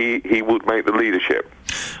he would make the leadership.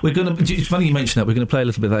 It's funny you mention that. We're going to play a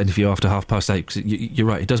little bit of that interview after 8:30, because you're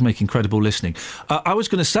right, it does make incredible listening. I was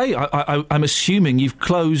going to say, I'm assuming you've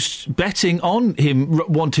closed betting on him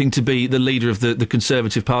wanting to be the leader of the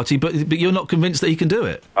Conservative Party, but you're not convinced that he can do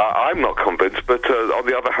it? I'm not convinced, but on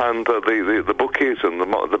the other hand, the bookies and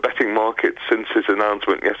the betting market since his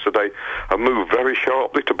announcement yesterday have moved very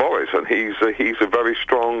sharply to Boris, and he's a very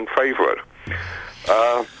strong favourite.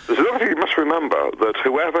 There's another thing you must remember, that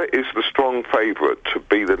whoever is the strong favourite to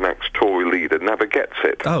be the next Tory leader never gets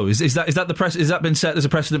it. Oh, is that the press? Has that been set as a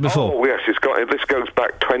precedent before? Oh yes, this goes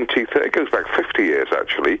back 20, 30, it goes back 50 years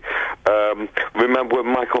actually. Remember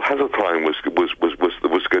when Michael Heseltine was going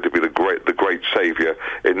to be the great saviour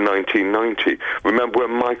in 1990. Remember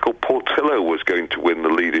when Michael Portillo was going to win the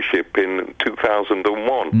leadership in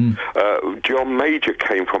 2001. John Major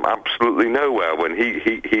came from absolutely nowhere when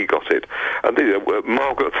he got it, and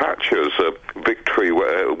Margaret Thatcher's victory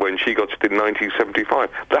when she got it in 1975.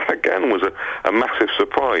 That again was a massive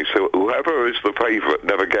surprise. So whoever is the favourite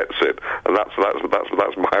never gets it, and that's my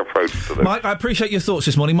approach to this. Mike, I appreciate your thoughts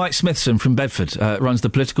this morning. Mike Smithson from Bedford runs the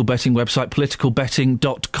political betting website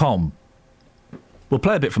politicalbetting.com. We'll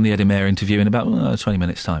play a bit from the Eddie Mayer interview in about 20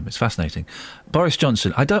 minutes' time. It's fascinating. Boris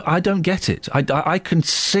Johnson, I don't get it. I can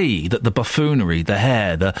see that the buffoonery, the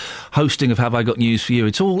hair, the hosting of Have I Got News For You,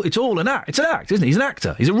 it's all an act. It's an act, isn't it? He's an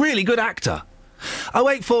actor. He's a really good actor.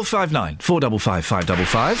 08459 455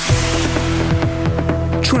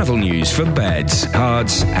 555. Travel news for beds,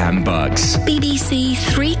 cards and bugs. BBC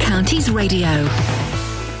Three Counties Radio.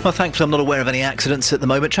 Well, thankfully I'm not aware of any accidents at the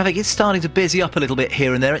moment. Traffic is starting to busy up a little bit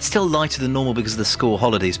here and there. It's still lighter than normal because of the school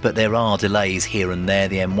holidays, but there are delays here and there.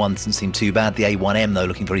 The M1 doesn't seem too bad. The A1M, though,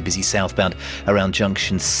 looking very busy southbound around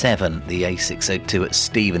Junction 7. The A602 at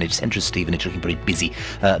Stevenage, central Stevenage, looking pretty busy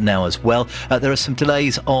now as well. There are some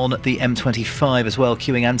delays on the M25 as well,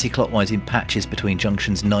 queuing anti-clockwise in patches between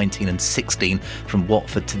Junctions 19 and 16 from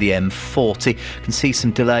Watford to the M40. You can see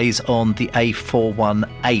some delays on the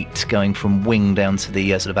A418 going from Wing down to the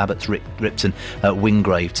sort of Abbots Ripton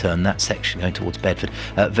Wingrave turn, that section going towards Bedford,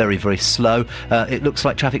 very, very slow. It looks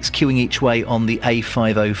like traffic's queuing each way on the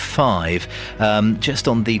A505, just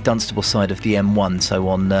on the Dunstable side of the M1, so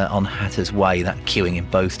on Hatters Way, that queuing in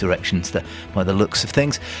both directions by the looks of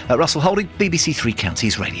things. Russell Holding, BBC Three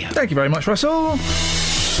Counties Radio. Thank you very much, Russell.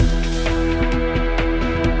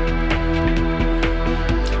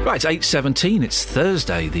 Right, 8:17, it's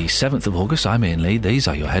Thursday, the 7th of August. I'm Iain Lee. These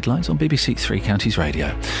are your headlines on BBC Three Counties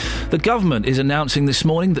Radio. The government is announcing this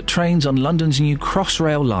morning that trains on London's new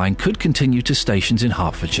Crossrail line could continue to stations in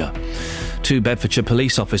Hertfordshire. 2 Bedfordshire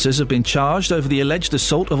police officers have been charged over the alleged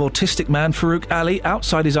assault of autistic man Farouk Ali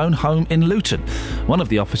outside his own home in Luton. One of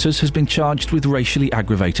the officers has been charged with racially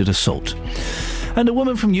aggravated assault. And a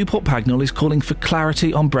woman from Newport Pagnell is calling for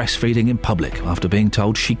clarity on breastfeeding in public after being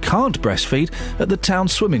told she can't breastfeed at the town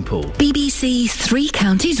swimming pool. BBC Three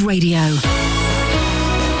Counties Radio.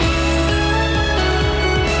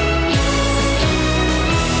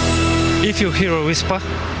 If you hear a whisper,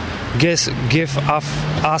 give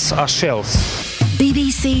us a shout.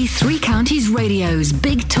 BBC Three Counties Radio's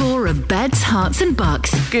big tour of beds, hearts and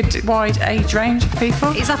bucks. Good wide age range of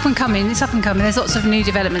people. It's up and coming. There's lots of new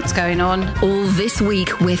developments going on. All this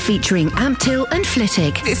week, we're featuring Amptill and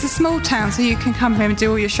Flitwick. It's a small town, so you can come here and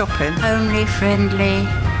do all your shopping. Homely, friendly.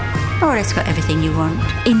 Oh, it's got everything you want.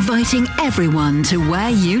 Inviting everyone to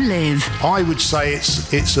where you live. I would say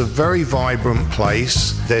it's a very vibrant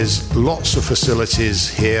place. There's lots of facilities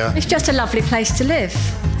here. It's just a lovely place to live.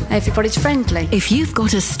 Everybody's friendly. If you've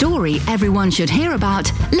got a story everyone should hear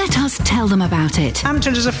about, let us tell them about it.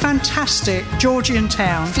 Amptill is a fantastic Georgian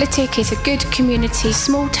town. Flitwick is a good community,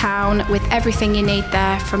 small town with everything you need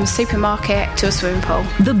there, from a supermarket to a swimming pool.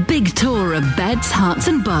 The big tour of beds, hearts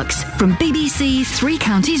and bucks from BBC Three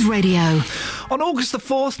Counties Radio. On August the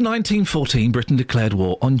 4th, 1914, Britain declared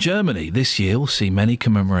war on Germany. This year will see many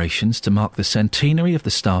commemorations to mark the centenary of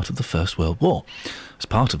the start of the First World War. As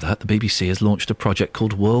part of that, the BBC has launched a project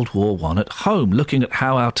called World War I at Home, looking at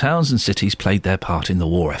how our towns and cities played their part in the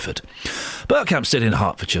war effort. Berkhamsted in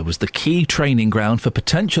Hertfordshire was the key training ground for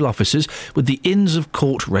potential officers with the Inns of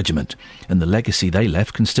Court Regiment, and the legacy they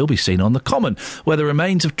left can still be seen on the Common, where the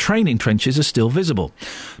remains of training trenches are still visible.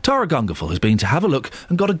 Tara Gungerful has been to have a look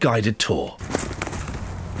and got a guided tour.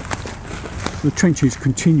 The trenches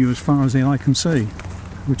continue as far as the eye can see,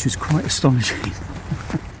 which is quite astonishing.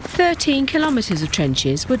 13 kilometres of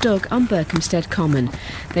trenches were dug on Berkhamsted Common.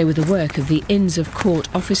 They were the work of the Inns of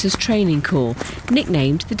Court Officers Training Corps,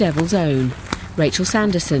 nicknamed the Devil's Own. Rachel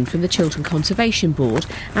Sanderson from the Chiltern Conservation Board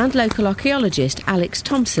and local archaeologist Alex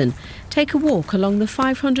Thompson take a walk along the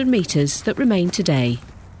 500 metres that remain today.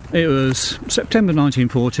 It was September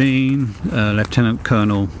 1914, Lieutenant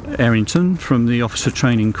Colonel Errington from the Officer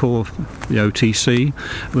Training Corps, the OTC,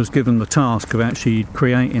 was given the task of actually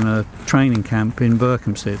creating a training camp in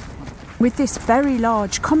Berkhamsted. With this very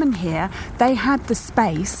large common here, they had the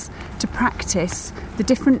space to practice the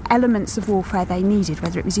different elements of warfare they needed,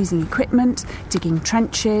 whether it was using equipment, digging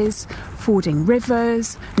trenches, fording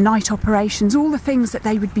rivers, night operations, all the things that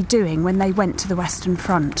they would be doing when they went to the Western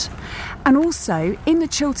Front. And also, in the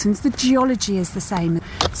Chilterns, the geology is the same.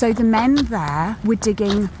 So the men there were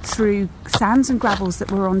digging through sands and gravels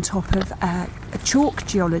that were on top of a chalk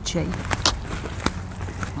geology.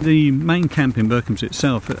 The main camp in Berkhamsted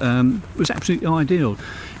itself was absolutely ideal.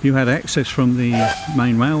 You had access from the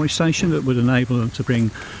main railway station that would enable them to bring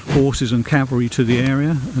horses and cavalry to the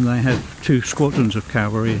area, and they had 2 squadrons of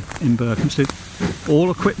cavalry in Berkhamsted. All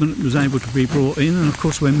equipment was able to be brought in, and of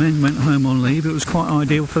course when men went home on leave it was quite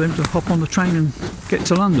ideal for them to hop on the train and get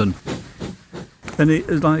to London. And it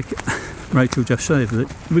was like Rachel just said,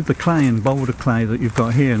 that with the clay and boulder clay that you've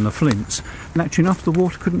got here and the flints, naturally enough the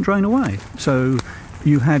water couldn't drain away. So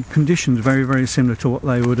you had conditions very, very similar to what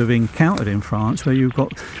they would have encountered in France, where you've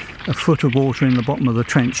got a foot of water in the bottom of the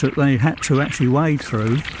trench that they had to actually wade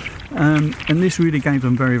through. And this really gave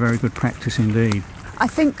them very, very good practice indeed. I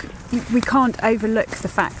think we can't overlook the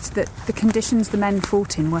fact that the conditions the men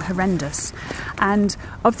fought in were horrendous. And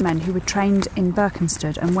of the men who were trained in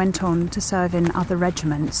Berkhamsted and went on to serve in other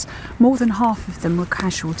regiments, more than half of them were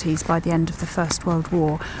casualties by the end of the First World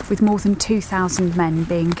War, with more than 2,000 men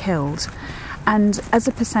being killed. And as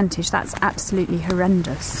a percentage, that's absolutely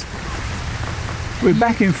horrendous. We're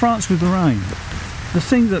back in France with the rain. The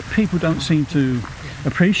thing that people don't seem to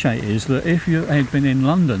appreciate is that if you had been in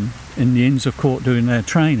London, in the Inns of Court doing their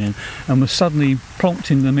training, and was suddenly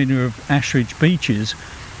plonked in the middle of Ashridge beaches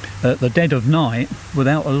at the dead of night,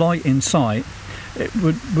 without a light in sight, it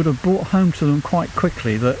would have brought home to them quite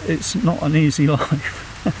quickly that it's not an easy life.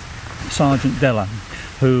 Sergeant Della,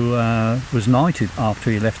 who was knighted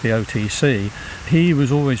after he left the OTC, he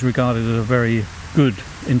was always regarded as a very good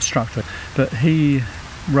instructor, but he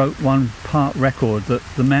wrote one part record that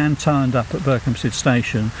the man turned up at Berkhamsted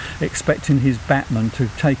Station expecting his batman to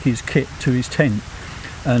take his kit to his tent,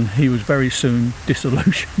 and he was very soon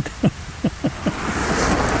disillusioned.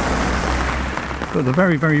 But the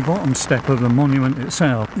very, very bottom step of the monument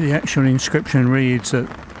itself, the actual inscription reads that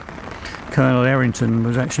Colonel Errington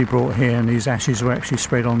was actually brought here and his ashes were actually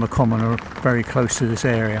spread on the common or very close to this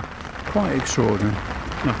area. Quite extraordinary.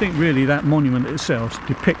 And I think really that monument itself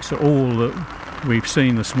depicts all that we've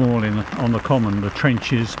seen this morning on the common, the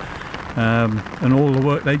trenches and all the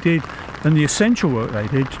work they did and the essential work they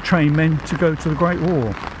did to train men to go to the Great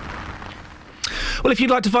War. Well, if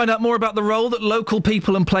you'd like to find out more about the role that local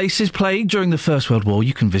people and places played during the First World War,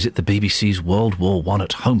 you can visit the BBC's World War I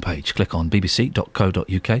at homepage. Click on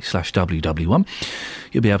bbc.co.uk/WW1.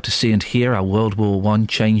 You'll be able to see and hear how World War I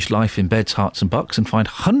changed life in beds, hearts and bucks, and find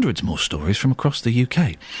hundreds more stories from across the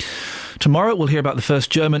UK. Tomorrow we'll hear about the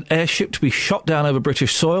first German airship to be shot down over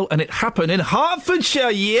British soil, and it happened in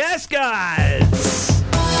Hertfordshire. Yes, guys!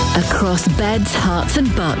 Across beds, hearts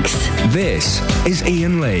and bucks. This is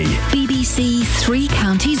Iain Lee. BBC Three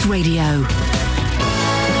Counties Radio.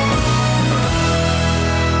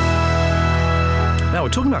 Now, we're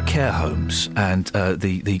talking about care homes and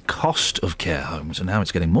the cost of care homes and how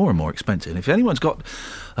it's getting more and more expensive. And if anyone's got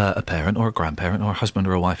a parent or a grandparent or a husband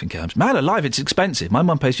or a wife in care homes, man alive, it's expensive. My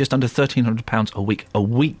mum pays just under £1,300 a week. A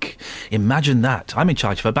week. Imagine that. I'm in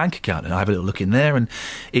charge of her bank account and I have a little look in there and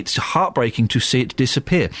it's heartbreaking to see it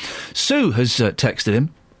disappear. Sue has texted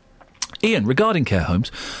him. Iain, regarding care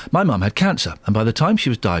homes, my mum had cancer, and by the time she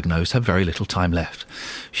was diagnosed, had very little time left.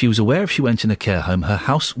 She was aware if she went in a care home, her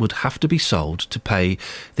house would have to be sold to pay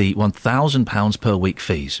the £1,000 per week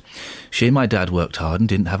fees. She and my dad worked hard and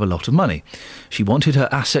didn't have a lot of money. She wanted her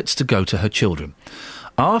assets to go to her children.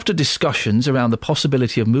 After discussions around the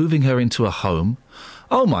possibility of moving her into a home...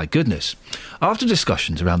 Oh, my goodness. After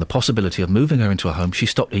discussions around the possibility of moving her into a home, she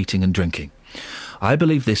stopped eating and drinking. I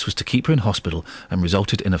believe this was to keep her in hospital and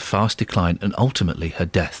resulted in a fast decline and ultimately her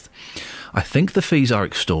death. I think the fees are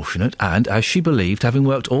extortionate and, as she believed, having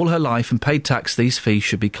worked all her life and paid tax, these fees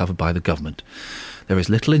should be covered by the government. There is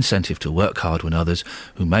little incentive to work hard when others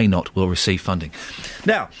who may not will receive funding.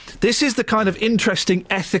 Now, this is the kind of interesting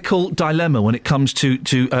ethical dilemma when it comes to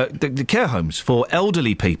the care homes for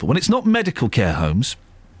elderly people. When it's not medical care homes...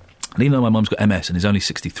 And even though my mum's got MS and is only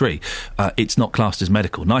 63, it's not classed as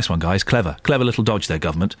medical. Nice one, guys. Clever. Clever little dodge there,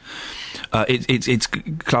 government. It's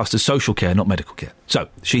classed as social care, not medical care. So,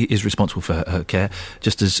 she is responsible for her care,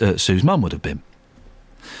 just as Sue's mum would have been.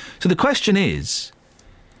 So the question is,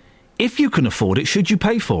 if you can afford it, should you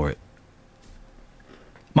pay for it?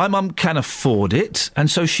 My mum can afford it, and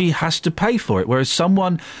so she has to pay for it, whereas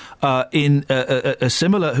someone in a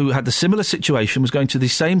similar, who had the similar situation, was going to the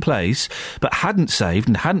same place, but hadn't saved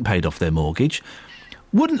and hadn't paid off their mortgage,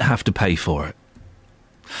 wouldn't have to pay for it.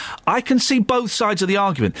 I can see both sides of the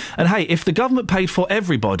argument. And hey, if the government paid for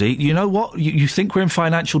everybody, you know what? You think we're in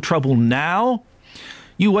financial trouble now?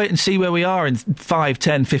 You wait and see where we are in 5,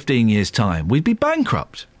 10, 15 years' time. We'd be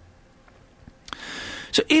bankrupt.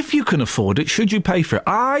 So if you can afford it, should you pay for it?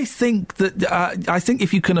 I think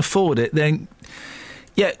if you can afford it, then,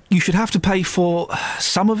 yeah, you should have to pay for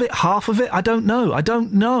some of it, half of it. I don't know.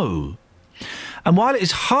 And while it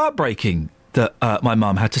is heartbreaking that my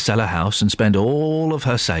mum had to sell her house and spend all of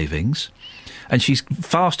her savings, and she's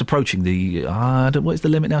fast approaching the, what is the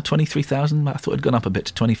limit now, 23,000? I thought it had gone up a bit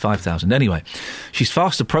to 25,000. Anyway, she's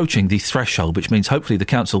fast approaching the threshold, which means hopefully the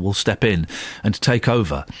council will step in and take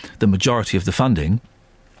over the majority of the funding.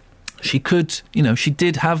 She could, she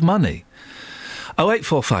did have money.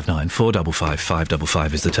 08459 455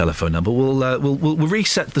 555 is the telephone number. We'll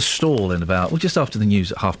reset the stall in about, just after the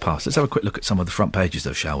news at past. Let's have a quick look at some of the front pages,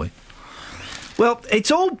 though, shall we? Well, it's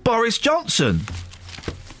all Boris Johnson.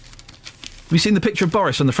 Have you seen the picture of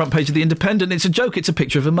Boris on the front page of The Independent? It's a joke. It's a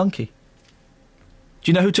picture of a monkey. Do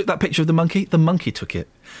you know who took that picture of the monkey? The monkey took it.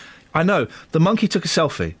 I know. The monkey took a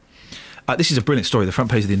selfie. This is a brilliant story, the front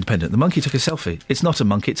page of The Independent. The monkey took a selfie. It's not a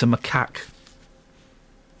monkey, it's a macaque.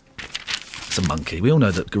 It's a monkey. We all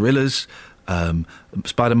know that gorillas,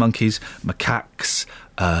 spider monkeys, macaques,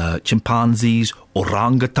 chimpanzees,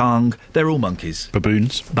 orangutan, they're all monkeys.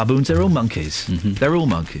 Baboons, they're all monkeys. Mm-hmm. They're all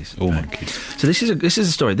monkeys. All monkeys. So this is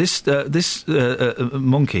a story. This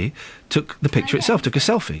monkey took the picture itself, took a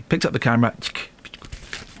selfie, picked up the camera...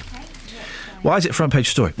 Why is it a front page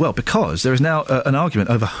story? Well, because there is now an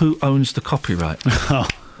argument over who owns the copyright.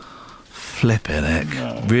 Flippin' heck.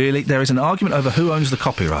 No. Really? There is an argument over who owns the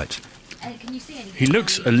copyright. Can you see anything? He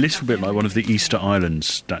looks a little bit like one of the Easter Island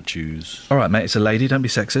statues. All right, mate, it's a lady. Don't be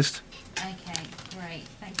sexist. Okay, great.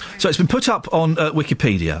 Thank you. So it's been put up on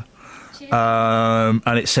Wikipedia.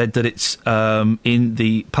 And it said that it's in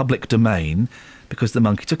the public domain because the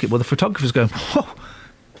monkey took it. Well, the photographer's going, whoa.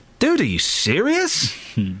 Dude, are you serious?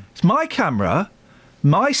 It's my camera,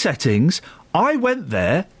 my settings. I went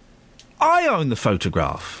there. I own the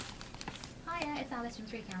photograph. Hiya, it's Alice from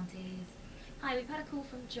Three Counties. Hi, we've had a call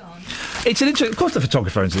from John. It's an interesting... Of course the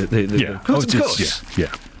photographer owns it. Yeah. Of course.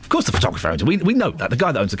 Yeah. Of course the photographer owns it. We know that. The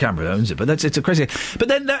guy that owns the camera owns it. But it's a crazy... But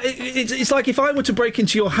then it's like if I were to break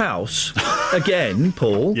into your house again,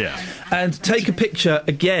 Paul, and take a picture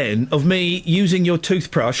again of me using your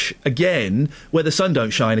toothbrush again, where the sun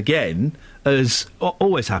don't shine again, as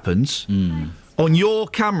always happens, On your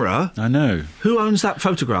camera? I know. Who owns that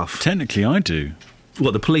photograph? Technically, I do.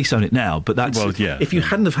 Well, the police own it now, but that's... Well, yeah. If you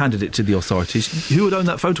hadn't have handed it to the authorities, who would own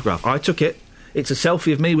that photograph? I took it. It's a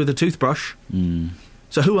selfie of me with a toothbrush.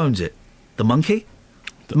 So who owns it? The monkey?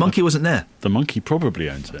 The monkey wasn't there. The monkey probably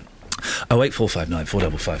owns it. 08459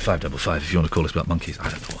 455 555 if you want to call us about monkeys. I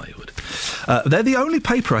don't know why you would. They're the only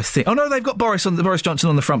paper, I think... Oh, no, they've got Boris Johnson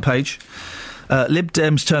on the front page. Lib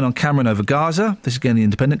Dems turn on Cameron over Gaza. This is again the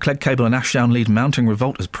Independent. Clegg Cable and Ashdown lead mounting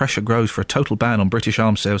revolt as pressure grows for a total ban on British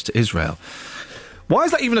arms sales to Israel. Why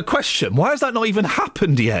is that even a question? Why has that not even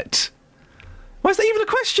happened yet? Why is that even a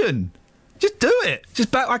question? Just do it.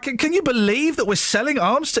 Can you believe that we're selling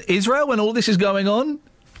arms to Israel when all this is going on?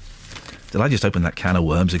 Did I just open that can of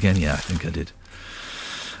worms again? Yeah, I think I did.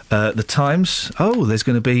 The Times. Oh, there's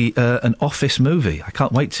going to be an Office movie. I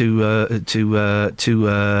can't wait to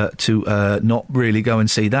not really go and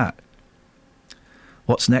see that.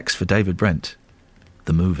 What's next for David Brent?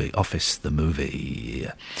 The movie, Office, the movie.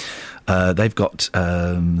 They've got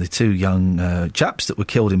the two young chaps that were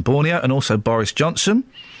killed in Borneo, and also Boris Johnson.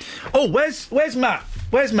 Oh, where's Matt?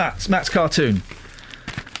 Where's Matt's cartoon?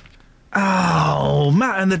 Oh,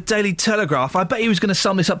 Matt and the Daily Telegraph. I bet he was going to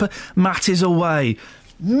sum this up, but Matt is away.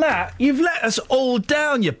 Matt, you've let us all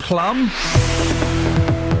down, you plum.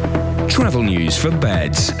 Travel news for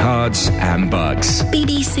beds, cards and bugs.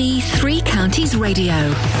 BBC Three Counties Radio.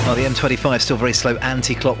 Well, the M25 still very slow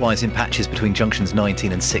anti-clockwise in patches between junctions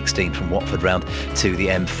 19 and 16 from Watford round to the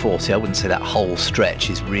M40. I wouldn't say that whole stretch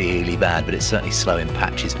is really bad, but it's certainly slow in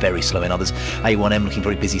patches, very slow in others. A1M looking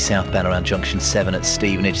very busy southbound around junction 7 at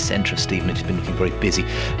Stevenage. Centre of Stevenage has been looking very busy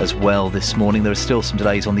as well this morning. There are still some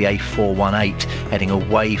delays on the A418 heading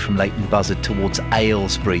away from Leighton Buzzard towards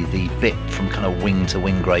Aylesbury. The bit from kind of Wing to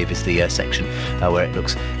Wingrave is the section where it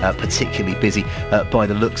looks particularly busy by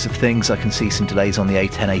the looks of things. I can see some delays on the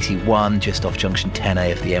A1081 just off junction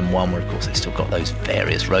 10A of the M1, where of course they've still got those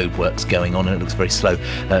various roadworks going on, and it looks very slow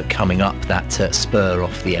coming up that spur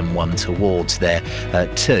off the M1 towards there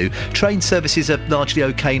too. Train services are largely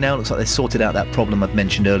okay now. Looks like they've sorted out that problem I've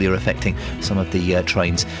mentioned earlier affecting some of the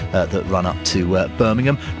trains that run up to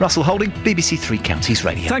Birmingham. Russell Holding, BBC Three Counties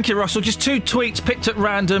Radio. Thank you, Russell. Just two tweets picked at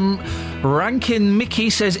random. Rankin Mickey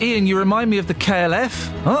says, Ian, you remind me of the KLF.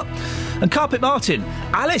 Huh? And Carpet Martin,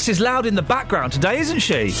 Alice is loud in the background today, isn't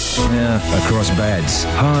she? Yeah. Across beds,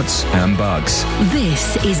 hearts and bugs.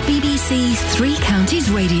 This is BBC Three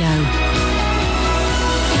Counties Radio.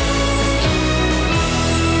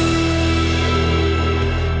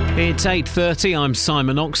 It's 8:30, I'm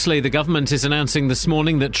Simon Oxley. The government is announcing this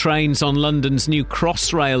morning that trains on London's new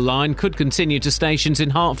Crossrail line could continue to stations in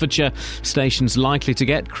Hertfordshire. Stations likely to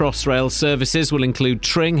get Crossrail services will include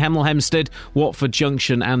Tring, Hemel Hempstead, Watford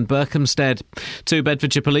Junction and Berkhamsted. Two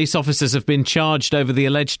Bedfordshire police officers have been charged over the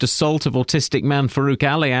alleged assault of autistic man Farouk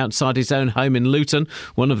Ali outside his own home in Luton.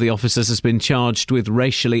 One of the officers has been charged with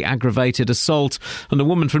racially aggravated assault. And a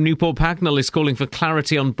woman from Newport Pagnell is calling for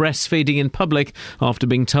clarity on breastfeeding in public after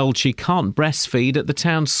being told she can't breastfeed at the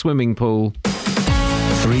town's swimming pool.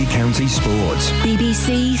 Three Counties Sports.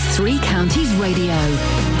 BBC Three Counties Radio.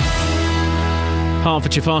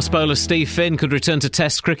 Hertfordshire fast bowler Steve Finn could return to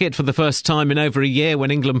Test cricket for the first time in over a year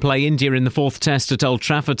when England play India in the fourth Test at Old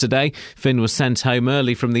Trafford today. Finn was sent home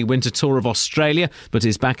early from the winter tour of Australia, but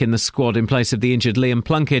is back in the squad in place of the injured Liam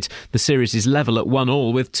Plunkett. The series is level at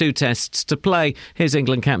 1-1 with two tests to play. Here's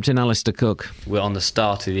England captain Alistair Cook. We're on the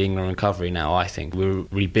start of the England recovery now, I think. We're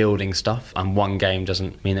rebuilding stuff, and one game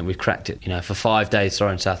doesn't mean that we've cracked it. You know, for 5 days,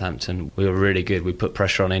 in Southampton, we were really good. We put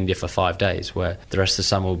pressure on India for 5 days, where the rest of the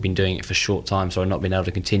summer we've been doing it for short time, so I've not been able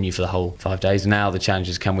to continue for the whole 5 days. Now the challenge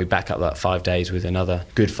is, can we back up that 5 days with another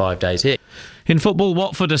good 5 days here? In football,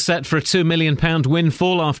 Watford are set for a £2 million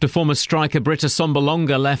windfall after former striker Britta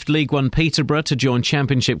Sombolonga left League One Peterborough to join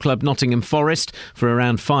Championship club Nottingham Forest for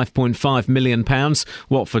around £5.5 million.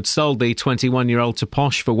 Watford sold the 21-year-old to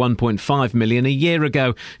Posh for £1.5 million a year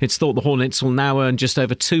ago. It's thought the Hornets will now earn just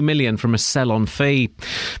over £2 million from a sell-on fee.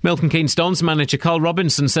 Milton Keynes Dons manager Carl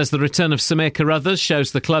Robinson says the return of Samir Carruthers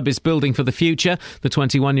shows the club is building for the future. The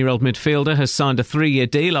 21-year-old midfielder has signed a 3-year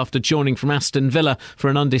deal after joining from Aston Villa for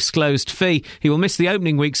an undisclosed fee. He will miss the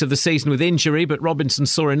opening weeks of the season with injury, but Robinson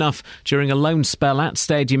saw enough during a loan spell at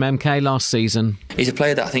Stadium MK last season. He's a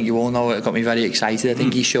player that I think you all know got me very excited. I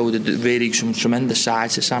think he showed really some tremendous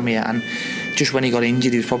sides to Samir, and just when he got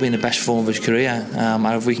injured, he was probably in the best form of his career. And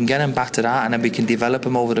if we can get him back to that, and then we can develop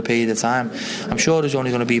him over the period of time, I'm sure there's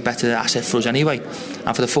only going to be a better asset for us anyway,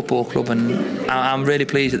 and for the football club. And I'm really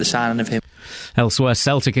pleased at the signing of him. Elsewhere,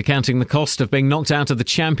 Celtic are counting the cost of being knocked out of the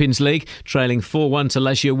Champions League, trailing 4-1 to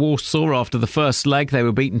Legia Warsaw after the first leg. They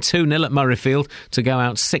were beaten 2-0 at Murrayfield to go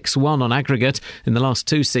out 6-1 on aggregate. In the last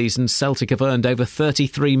 2 seasons, Celtic have earned over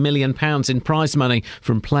 £33 million in prize money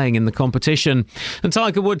from playing in the competition. And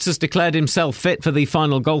Tiger Woods has declared himself fit for the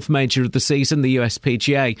final golf major of the season, the US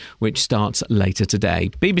PGA, which starts later today.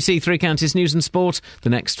 BBC Three Counties News and Sport. The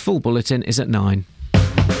next full bulletin is at 9.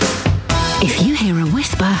 If you hear a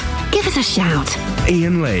whisper, give us a shout.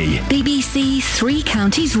 Iain Lee. BBC Three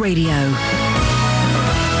Counties Radio.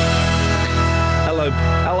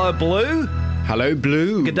 Hello, Blue. Hello,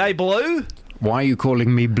 Blue. Good day, Blue. Why are you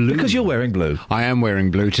calling me Blue? Because you're wearing blue. I am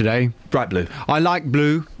wearing blue today. Bright blue. I like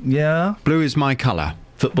blue. Yeah. Blue is my colour.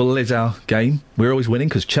 Football is our game. We're always winning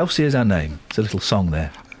because Chelsea is our name. It's a little song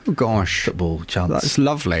there. Oh, gosh. Football chants. That's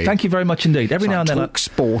lovely. Thank you very much indeed. Every now and then... Talk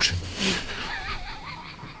sport.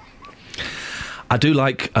 I do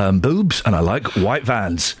like boobs and I like white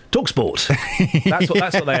vans. Talk sport. That's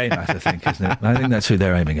what they aim at, I think, isn't it? I think that's who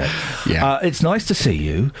they're aiming at. Yeah. It's nice to see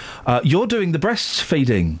you. You're doing the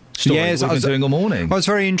breastfeeding story yes, we've been doing all morning. I was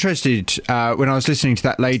very interested when I was listening to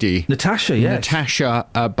that lady. Natasha, yes. Natasha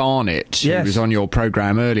Barnett, yes. who was on your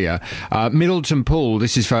programme earlier. Middleton Pool,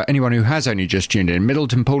 this is for anyone who has only just tuned in,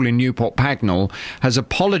 Middleton Pool in Newport Pagnell has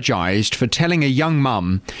apologised for telling a young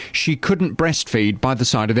mum she couldn't breastfeed by the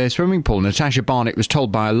side of their swimming pool. Natasha Barnett was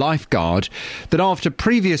told by a lifeguard that after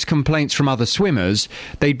previous complaints from other swimmers,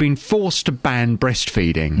 they'd been forced to ban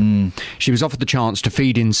breastfeeding. She was offered the chance to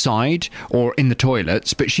feed inside or in the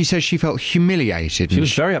toilets, but she says she felt humiliated. She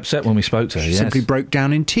was very upset when we spoke to her, She simply broke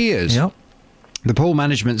down in tears. Yep. The pool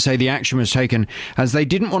management say the action was taken as they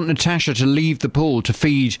didn't want Natasha to leave the pool to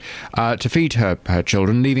feed her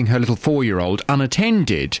children, leaving her little 4-year-old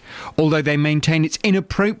unattended, although they maintain it's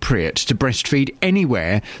inappropriate to breastfeed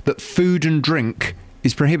anywhere that food and drink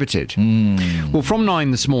is prohibited. Well, from 9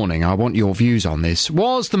 this morning, I want your views on this.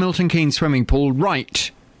 Was the Milton Keynes swimming pool right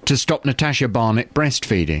to stop Natasha Barnett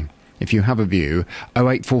breastfeeding? If you have a view,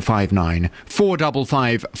 08459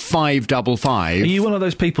 455 555. Are you one of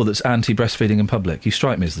those people that's anti-breastfeeding in public? You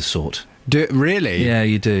strike me as the sort. Really? Yeah,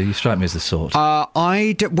 you do. You strike me as the sort.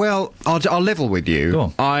 Well, I'll level with you.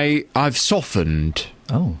 Go on. I've softened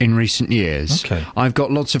in recent years. Okay. I've got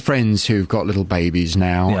lots of friends who've got little babies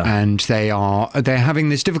now, and they're having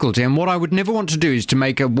this difficulty. And what I would never want to do is to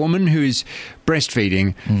make a woman who's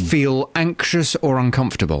breastfeeding feel anxious or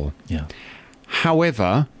uncomfortable. Yeah.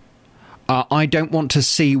 However, I don't want to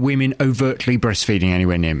see women overtly breastfeeding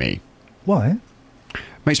anywhere near me. Why?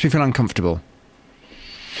 Makes me feel uncomfortable.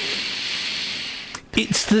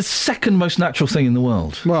 It's the second most natural thing in the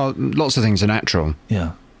world. Well, lots of things are natural.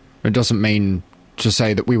 Yeah. It doesn't mean to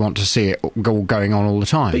say that we want to see it going on all the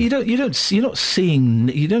time. But you don't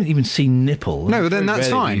even see nipple. No, then that's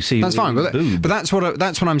fine. That's fine. But that's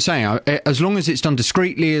what I'm saying. As long as it's done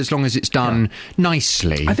discreetly, as long as it's done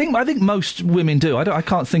nicely. I think most women do. I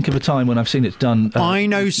can't think of a time when I've seen it done. I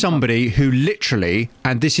know somebody who literally,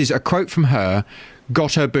 and this is a quote from her,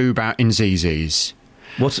 got her boob out in ZZ's.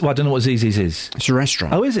 I don't know what ZZ's is. It's a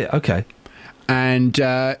restaurant. Oh, is it? Okay. And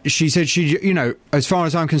she said, as far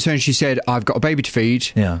as I'm concerned, she said, I've got a baby to feed.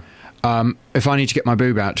 Yeah. If I need to get my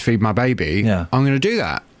boob out to feed my baby, I'm going to do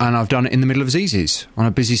that. And I've done it in the middle of ZZ's on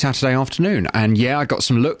a busy Saturday afternoon. And I got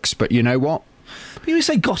some looks, but you know what? But you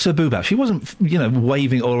say got her boob out. She wasn't,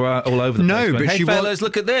 waving all over the place. No, but hey, fellas,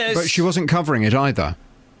 look at this. But she wasn't covering it either.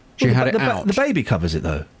 She had it out. The baby covers it,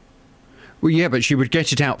 though. Well, yeah, but she would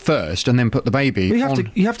get it out first and then put the baby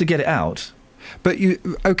on. You have to get it out. But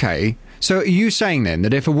okay. So are you saying then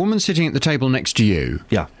that if a woman sitting at the table next to you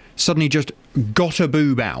suddenly just got a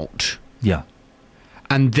boob out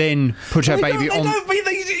and then put her baby on...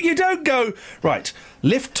 You don't go, right,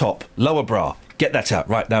 lift top, lower bra, get that out.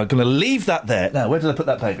 Right, now I'm going to leave that there. Now, where did I put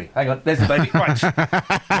that baby? Hang on, there's the baby. Right.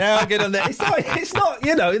 Now I'll get on there. It's not,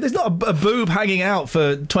 there's not a boob hanging out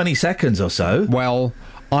for 20 seconds or so. Well...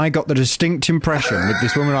 I got the distinct impression with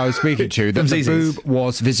this woman I was speaking to that the boob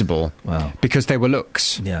was visible. Wow. Because they were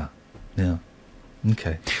looks. Yeah.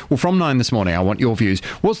 Okay. Well, from 9 this morning, I want your views.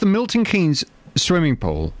 Was the Milton Keynes swimming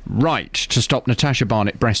pool right to stop Natasha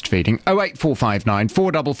Barnett breastfeeding? 08459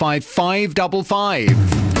 455 555.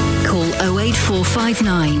 Call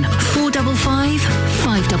 08459 455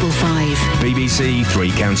 555. BBC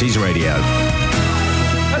Three Counties Radio.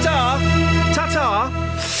 Ta-ta! Ta-ta!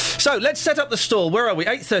 So, let's set up the stall. Where are we?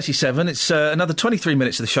 8:37. It's another 23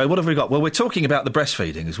 minutes of the show. What have we got? Well, we're talking about the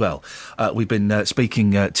breastfeeding as well. We've been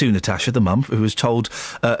speaking to Natasha, the mum, who was told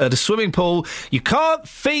at a swimming pool, you can't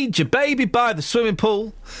feed your baby by the swimming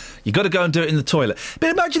pool. You've got to go and do it in the toilet.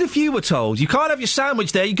 But imagine if you were told, you can't have your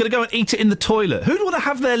sandwich there, you've got to go and eat it in the toilet. Who'd want to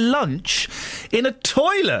have their lunch in a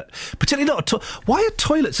toilet? Particularly not a toilet. Why are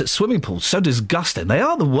toilets at swimming pools so disgusting? They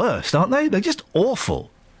are the worst, aren't they? They're just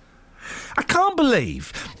awful. I can't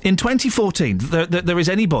believe in 2014 that there is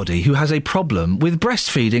anybody who has a problem with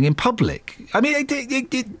breastfeeding in public. I mean,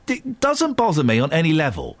 it doesn't bother me on any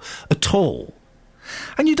level at all.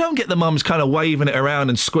 And you don't get the mums kind of waving it around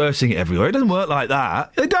and squirting it everywhere. It doesn't work like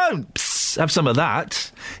that. They don't. Psst, have some of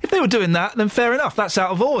that. If they were doing that, then fair enough. That's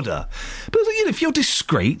out of order. But you know, if you're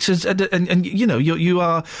discreet and you know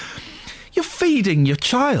you're feeding your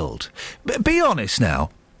child, be honest now.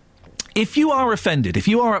 If you are offended, if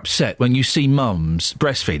you are upset when you see mums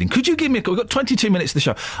breastfeeding, could you give me a call? We've got 22 minutes of the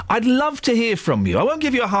show. I'd love to hear from you. I won't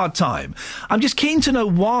give you a hard time. I'm just keen to know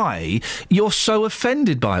why you're so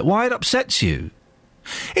offended by it, why it upsets you.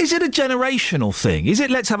 Is it a generational thing? Is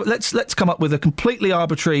it let's come up with a completely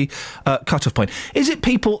arbitrary cut-off point? Is it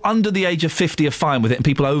people under the age of 50 are fine with it and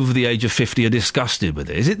people over the age of 50 are disgusted with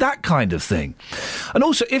it? Is it that kind of thing? And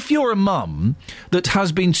also, if you're a mum that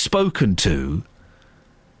has been spoken to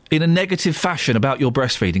in a negative fashion about your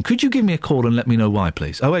breastfeeding, could you give me a call and let me know why,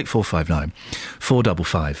 please? 08459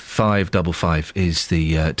 455 555 is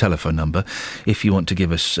the telephone number if you want to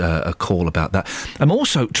give us a call about that. I'm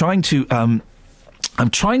also trying to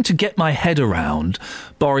get my head around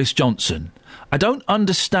Boris Johnson. I don't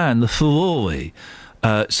understand the furore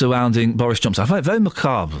surrounding Boris Johnson. I find it very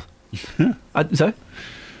macabre. Sorry?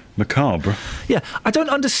 Macabre? Yeah, I don't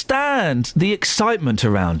understand the excitement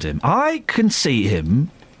around him. I can see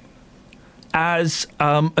him as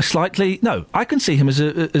I can see him as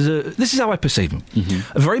a this is how I perceive him.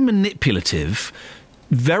 Mm-hmm. A very manipulative,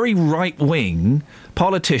 very right-wing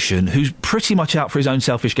politician who's pretty much out for his own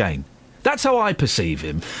selfish gain. That's how I perceive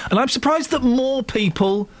him. And I'm surprised that more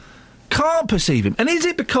people can't perceive him. And is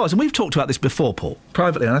it because, and we've talked about this before, Paul,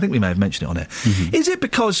 privately, and I think we may have mentioned it on air, is it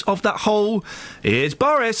because of that whole, here's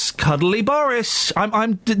Boris, cuddly Boris?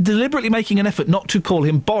 I'm deliberately making an effort not to call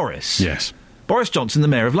him Boris. Yes. Boris Johnson, the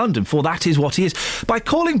Mayor of London, for that is what he is. By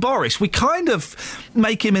calling Boris, we kind of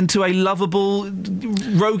make him into a lovable,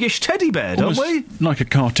 roguish teddy bear, don't we? Like a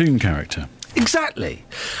cartoon character. Exactly.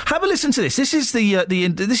 Have a listen to this. This is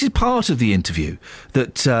this is part of the interview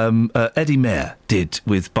that Eddie Mair did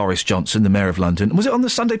with Boris Johnson, the Mayor of London. Was it on the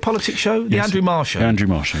Sunday Politics show? The Andrew Marr show? Andrew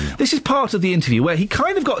Marr show, yeah. This is part of the interview where he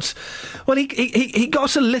kind of got... Well, he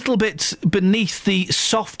got a little bit beneath the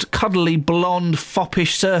soft, cuddly, blonde,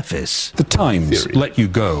 foppish surface. The Times let you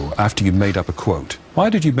go after you made up a quote. Why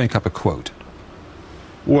did you make up a quote?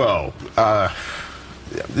 Well,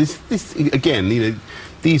 this again, you know...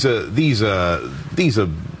 These are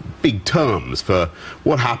big terms for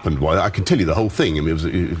what happened. Well, I can tell you the whole thing. I mean,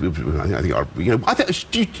 I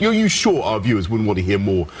think you sure our viewers wouldn't want to hear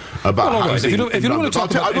more about. Well, right. If you don't want to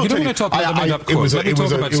talk about the made-up quote, it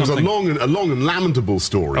was a long and lamentable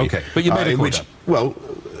story. Okay, but you made a quote. Well,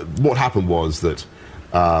 what happened was that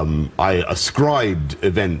I ascribed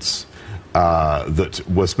events that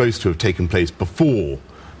were supposed to have taken place before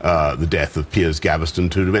the death of Piers Gaveston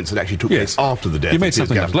to events that actually took place after the death of Piers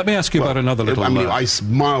Gaveston. You made something up. Let me ask you about another little... I mean, I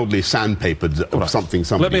mildly sandpapered something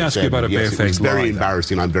somebody Let me ask you about a barefaced lie. It was very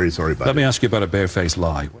embarrassing. I'm very sorry about it. Let me ask you about a barefaced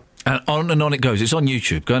lie. And on it goes. It's on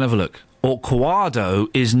YouTube. Go and have a look. Orquado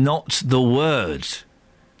is not the word.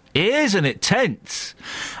 Isn't it tense?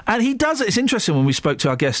 And he does it. It's interesting, when we spoke to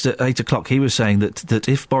our guest at 8 o'clock, he was saying that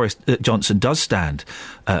if Boris Johnson does stand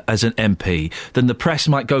as an MP, then the press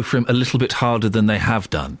might go for him a little bit harder than they have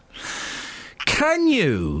done. Can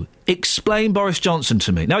you explain Boris Johnson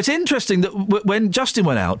to me? Now, it's interesting that when Justin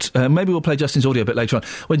went out, maybe we'll play Justin's audio a bit later on,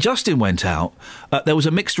 when Justin went out, there was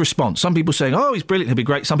a mixed response. Some people saying, oh, he's brilliant, he'll be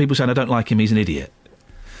great. Some people saying, I don't like him, he's an idiot.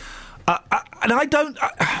 And I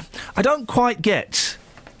don't quite get...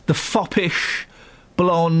 the foppish,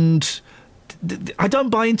 blonde... I don't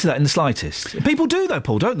buy into that in the slightest. People do, though,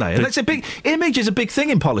 Paul, don't they? And that's a big... Image is a big thing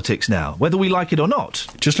in politics now, whether we like it or not.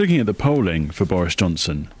 Just looking at the polling for Boris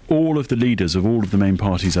Johnson, all of the leaders of all of the main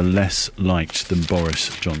parties are less liked than Boris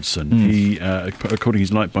Johnson. He, according,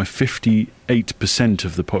 he's liked by 58%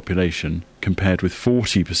 of the population, compared with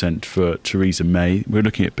 40% for Theresa May. We're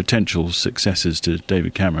looking at potential successors to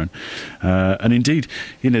David Cameron. And indeed,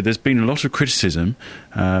 there's been a lot of criticism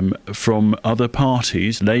from other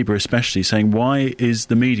parties, Labour especially, saying, why is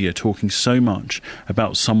the media talking so much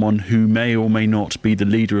about someone who may or may not be the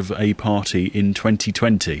leader of a party in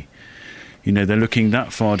 2020? You know, they're looking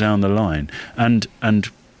that far down the line, and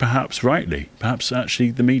perhaps rightly, perhaps actually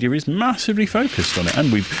the media is massively focused on it,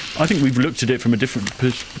 and I think we've looked at it from a different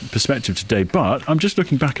perspective today. But I'm just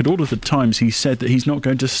looking back at all of the times he said that he's not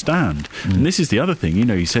going to stand, and this is the other thing. You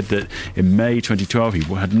know, he said that in May 2012 he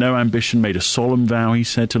had no ambition, made a solemn vow, he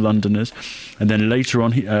said to Londoners, and then later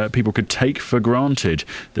on people could take for granted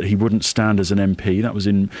that he wouldn't stand as an MP. That was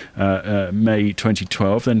in May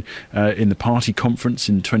 2012. Then in the party conference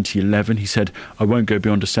in 2011 he said, I won't go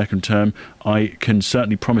beyond a second term. I can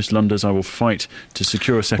certainly promise Londoners I will fight to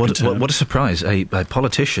secure a second term. What a surprise. A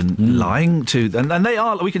politician lying to... And they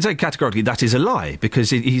are... We can say categorically that is a lie, because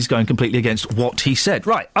he's going completely against what he said.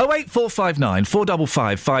 Right, 08459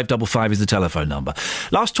 455 555 is the telephone number.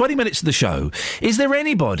 Last 20 minutes of the show. Is there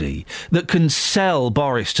anybody that can sell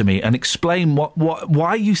Boris to me and explain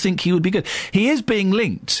why you think he would be good? He is being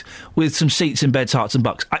linked with some seats in Beds, Herts and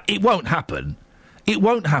Bucks. It won't happen. It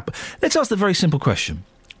won't happen. Let's ask the very simple question.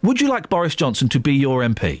 Would you like Boris Johnson to be your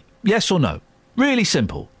MP? Yes or no? Really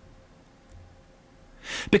simple.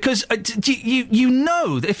 Because you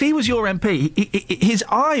know that if he was your MP, his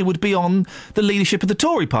eye would be on the leadership of the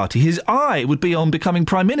Tory party. His eye would be on becoming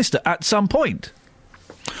Prime Minister at some point.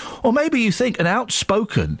 Or maybe you think an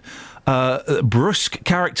outspoken, brusque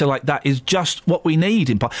character like that is just what we need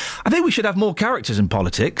in I think we should have more characters in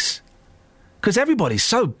politics. Because everybody's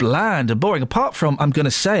so bland and boring, apart from, oh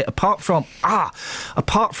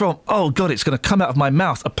God, it's going to come out of my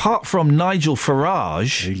mouth, apart from Nigel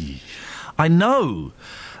Farage. I know.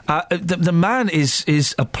 The man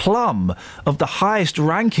is a plum of the highest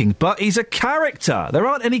ranking, but he's a character. There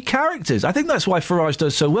aren't any characters. I think that's why Farage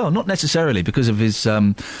does so well, not necessarily because of his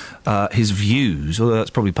views, although that's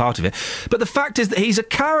probably part of it. But the fact is that he's a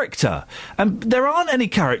character, and there aren't any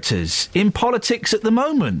characters in politics at the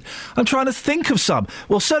moment. I'm trying to think of some.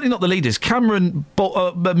 Well, certainly not the leaders. Cameron,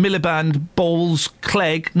 Miliband, Balls,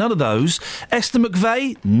 Clegg, none of those. Esther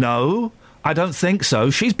McVeigh? No, I don't think so.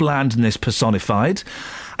 She's blandness personified.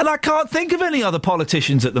 And I can't think of any other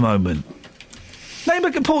politicians at the moment.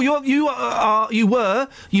 Paul, you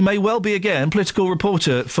may well be again, political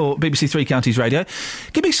reporter for BBC Three Counties Radio.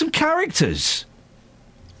 Give me some characters.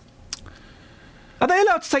 Are they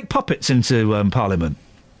allowed to take puppets into Parliament?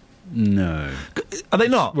 No. Are they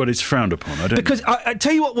not? Well, it's frowned upon. I don't because I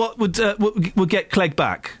tell you what would get Clegg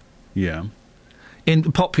back. Yeah.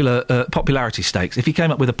 In popularity stakes, if he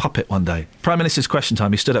came up with a puppet one day. Prime Minister's Question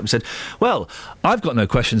Time, he stood up and said, well, I've got no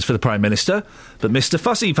questions for the Prime Minister, but Mr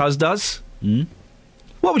Fussy Fuzz does.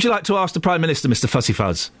 What would you like to ask the Prime Minister, Mr Fussy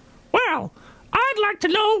Fuzz? Well, I'd like to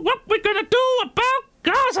know what we're going to do about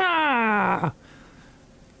Gaza!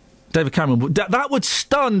 David Cameron, that would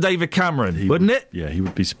stun David Cameron, wouldn't it? Yeah, he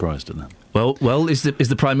would be surprised at that. Well, is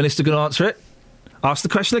the Prime Minister going to answer it? Ask the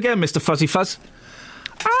question again, Mr Fuzzy Fuzz.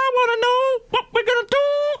 I want to know what we're going to do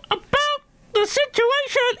about the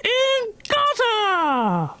situation in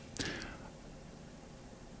Gaza.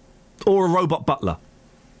 Or a robot butler.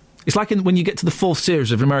 It's like when you get to the fourth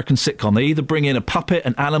series of an American sitcom, they either bring in a puppet,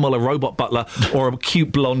 an animal, a robot butler, or a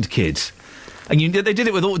cute blonde kid. And they did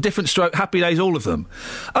it with all different stroke, Happy Days, all of them.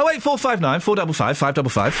 08459 455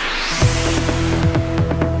 555.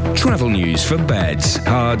 Travel news for beds,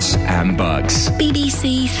 cards and bugs.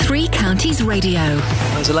 BBC Three Counties Radio.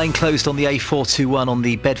 There's a lane closed on the A421 on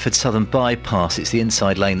the Bedford Southern Bypass. It's the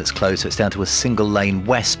inside lane that's closed, so it's down to a single lane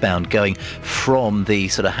westbound going from the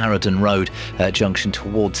sort of Harrodon Road junction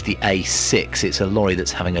towards the A6. It's a lorry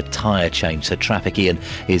that's having a tyre change, so traffic, Iain,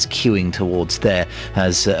 is queuing towards there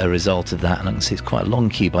as a result of that. And I can see it's quite a long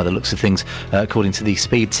queue by the looks of things, according to the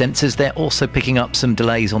speed sensors. They're also picking up some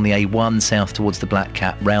delays on the A1 south towards the Black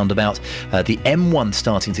Cat roundabout. The M1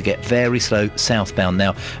 starting to get very slow southbound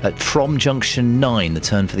now from junction 9, the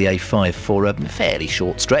turn for the A5 for a fairly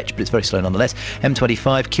short stretch, but it's very slow nonetheless.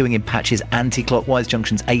 M25 queuing in patches anti-clockwise,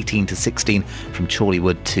 junctions 18 to 16 from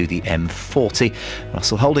Chorleywood to the M40.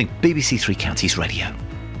 Russell Holding, BBC Three Counties Radio.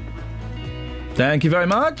 Thank you very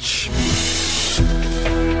much.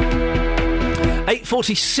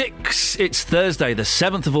 8:46, it's Thursday the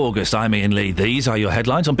 7th of August. I'm Iain Lee. These are your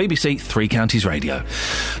headlines on BBC Three Counties Radio.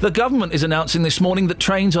 The government is announcing this morning that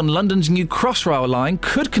trains on London's new Crossrail line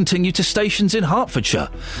could continue to stations in Hertfordshire.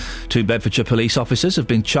 2 Bedfordshire police officers have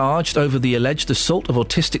been charged over the alleged assault of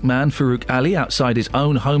autistic man Farouk Ali outside his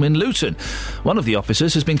own home in Luton. One of the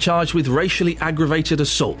officers has been charged with racially aggravated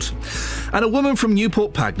assault. And a woman from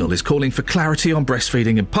Newport Pagnell is calling for clarity on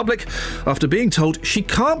breastfeeding in public after being told she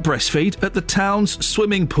can't breastfeed at the town's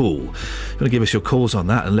swimming pool. You're going to give us your calls on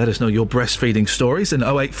that and let us know your breastfeeding stories in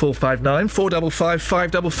 08459 455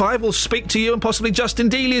 555. We'll speak to you and possibly Justin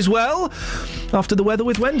Dealey as well after the weather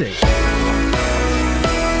with Wendy.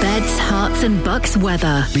 Beds, Hearts and Bucks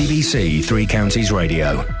weather. BBC Three Counties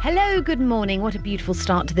Radio. Hello, good morning. What a beautiful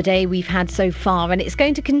start to the day we've had so far, and it's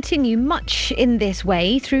going to continue much in this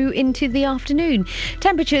way through into the afternoon.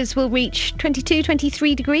 Temperatures will reach 22,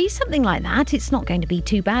 23 degrees, something like that. It's not going to be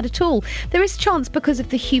too bad at all. There is a chance because of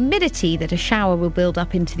the humidity that a shower will build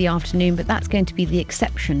up into the afternoon, but that's going to be the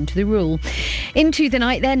exception to the rule. Into the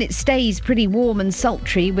night then, it stays pretty warm and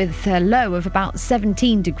sultry with a low of about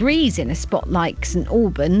 17 degrees in a spot like St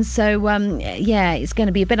Albans. So, it's going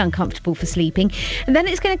to be a bit uncomfortable for sleeping. And then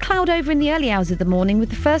it's going to cloud over in the early hours of the morning with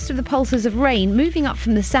the first of the pulses of rain moving up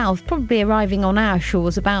from the south, probably arriving on our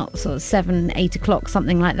shores about sort of 7, 8 o'clock,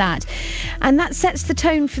 something like that. And that sets the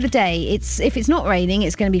tone for the day. If it's not raining,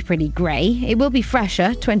 it's going to be pretty grey. It will be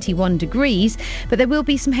fresher, 21 degrees, but there will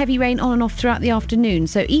be some heavy rain on and off throughout the afternoon.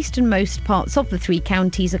 So easternmost parts of the three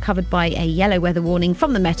counties are covered by a yellow weather warning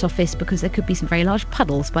from the Met Office because there could be some very large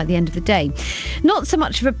puddles by the end of the day. Not so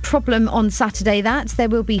much of a problem on Saturday that there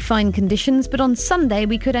will be fine conditions, but on Sunday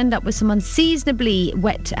we could end up with some unseasonably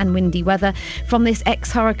wet and windy weather from this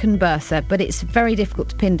ex-hurricane Bertha, but it's very difficult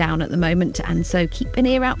to pin down at the moment, and so keep an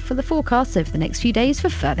ear out for the forecasts over the next few days for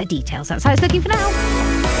further details. That's how it's looking for now.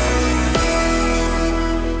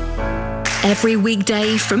 Every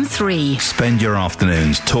weekday from 3. Spend your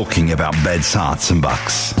afternoons talking about Beds, Hearts and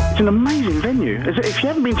Bucks. It's an amazing venue. If you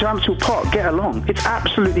haven't been to Amstel Park, get along. It's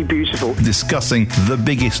absolutely beautiful. Discussing the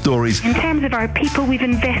biggest stories. In terms of our people, we've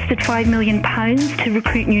invested £5 million to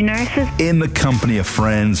recruit new nurses. In the company of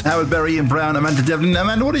friends. Howard Berry, Ian Brown, Amanda Devlin.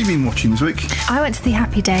 Amanda, what have you been watching this week? I went to the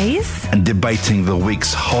Happy Days. And debating the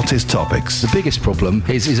week's hottest topics. The biggest problem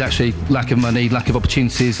is actually lack of money, lack of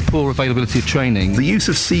opportunities, poor availability of training. The use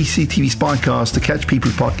of CCTV spy cars to catch people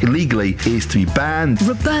who park illegally is to be banned.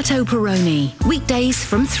 Roberto Perroni, weekdays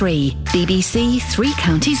from 3. BBC Three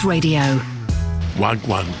Counties Radio.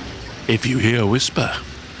 Wagwan, if you hear a whisper,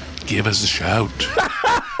 give us a shout.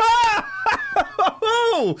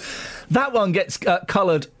 That one gets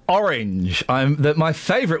coloured orange. My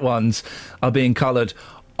favourite ones are being coloured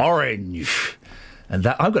orange. And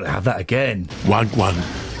that I'm going to have that again. Wagwan,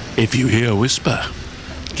 if you hear a whisper,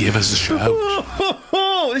 give us a shout.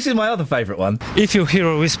 This is my other favourite one. If you hear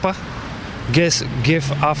a whisper, give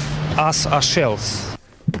us a shout.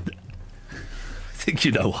 I think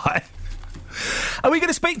you know why. Are we going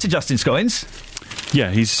to speak to Justin Scoins?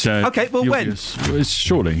 Yeah, he's... OK, well, when?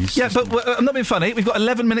 Surely. But I'm not being funny. We've got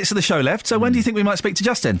 11 minutes of the show left, so when do you think we might speak to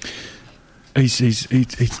Justin? He's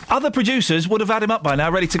Other producers would have had him up by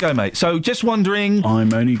now, ready to go, mate. So just wondering...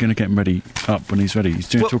 I'm only going to get him ready up when he's ready. He's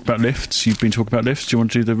doing talk about lifts. You've been talking about lifts. Do you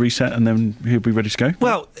want to do the reset and then he'll be ready to go?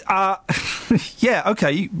 Well, yeah,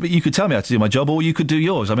 OK. You could tell me how to do my job, or you could do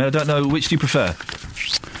yours. I mean, I don't know. Which do you prefer?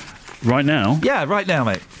 Right now? Yeah, right now,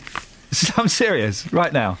 mate. I'm serious.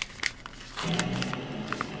 Right now.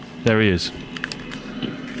 There he is.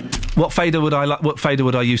 What fader would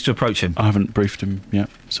I use to approach him? I haven't briefed him yet,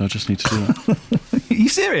 so I just need to do that. Are you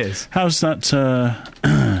serious? How's that?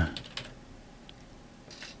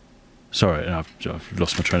 Sorry, I've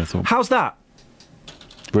lost my train of thought. How's that?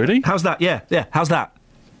 Really? How's that? Yeah. How's that?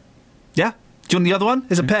 Yeah. Do you want the other one?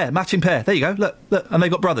 There's a pair, matching pair. There you go. Look, and they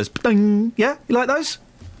got brothers. Ding. Yeah, you like those?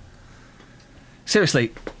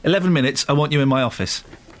 Seriously, 11 minutes. I want you in my office.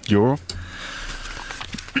 You're.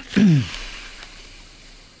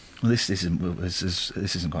 Well, this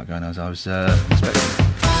isn't quite going as I was expecting.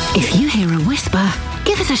 If you hear a whisper,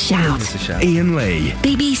 give us a shout. Give us a shout. Iain Lee.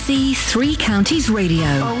 BBC Three Counties Radio.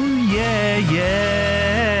 Oh, yes.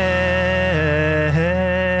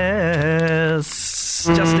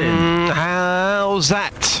 Justin. How's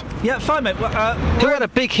that? Yeah, fine, mate. Well, who had a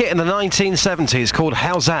big hit in the 1970s called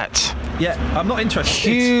How's That? Yeah, I'm not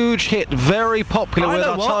interested. Huge hit, very popular with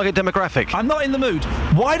our target demographic. I'm not in the mood.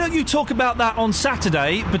 Why don't you talk about that on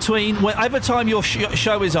Saturday between whatever time your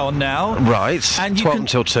show is on now? Right, and 12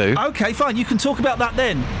 until 2. OK, fine, you can talk about that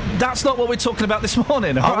then. That's not what we're talking about this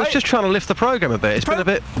morning, I was just trying to lift the programme a bit. It's been a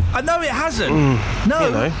bit... I know it hasn't. No.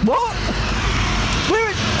 You know. What?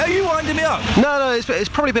 Are you winding me up? No, it's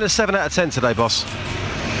probably been a 7 out of 10 today, boss.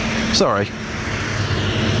 Sorry.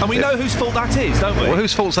 And we know whose fault that is, don't we? Well,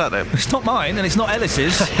 whose fault's that then? It's not mine, and it's not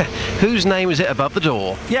Ellis's. Whose name is it above the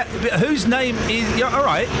door? Yeah, but whose name is... Yeah, all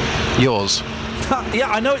right. Yours. Yeah,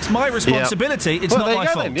 I know it's my responsibility. Yeah. It's not my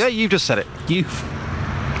fault. Then. Yeah, you've just said it.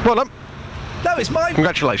 Well done. No, it's my...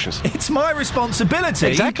 Congratulations. It's my responsibility.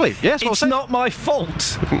 Exactly, yes. It's not my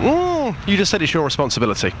fault. You just said it's your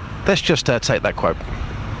responsibility. Let's just take that quote.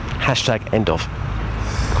 #end of.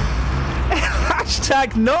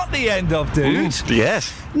 Hashtag not the end of, dude.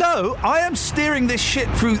 Yes. No, I am steering this ship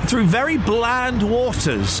through very bland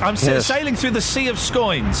waters. I'm sailing through the Sea of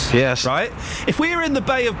Scoins. Yes. Right? If we were in the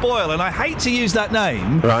Bay of Boyle, and I hate to use that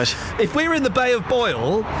name... Right. If we were in the Bay of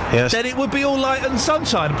Boyle, then it would be all light and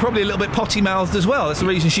sunshine, and probably a little bit potty-mouthed as well. That's the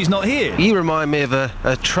reason she's not here. You remind me of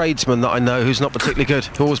a tradesman that I know who's not particularly good,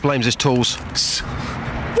 who always blames his tools.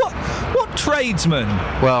 What tradesman?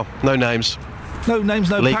 Well, no names. No names,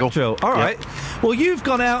 no Legal. pack drill. All right. Well, you've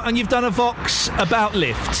gone out and you've done a Vox about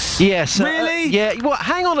lifts. Yes. Really? Yeah. Well,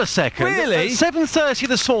 hang on a second. Really? At 7:30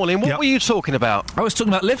 this morning, what were you talking about? I was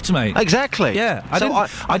talking about lifts, mate. Exactly. Yeah. I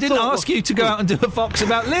didn't ask you to go out and do a Vox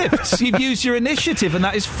about lifts. You've used your initiative, and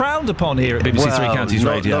that is frowned upon here at BBC Three Counties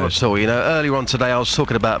Radio. Not at all. You know, earlier on today I was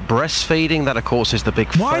talking about breastfeeding. That, of course, is the big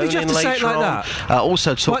Why did you have to say it like that?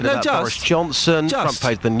 Also talking about Boris Johnson, front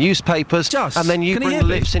page of the newspapers, and then you bring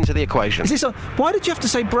lifts into the equation. Why did you have to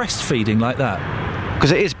say breastfeeding like that?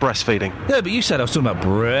 Because it is breastfeeding. Yeah, but you said I was talking about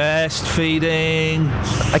breastfeeding.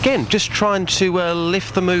 Again, just trying to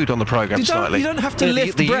lift the mood on the programme slightly. You don't have to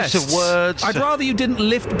lift the breasts. use of words. I'd rather you didn't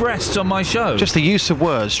lift breasts on my show. Just the use of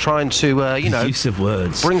words, trying to, use of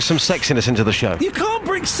words. Bring some sexiness into the show. You can't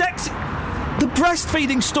bring sex... The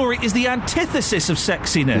breastfeeding story is the antithesis of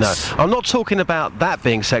sexiness. No, I'm not talking about that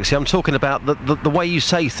being sexy. I'm talking about the way you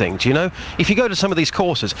say things, you know? If you go to some of these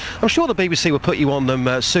courses, I'm sure the BBC will put you on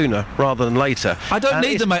them sooner rather than later. I don't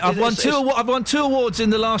need them, mate. I've won two awards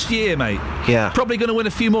in the last year, mate. Yeah. Probably going to win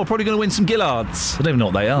a few more. Probably going to win some Gillards. I don't even know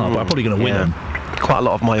what they are, but I'm probably going to win them. Quite a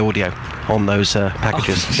lot of my audio on those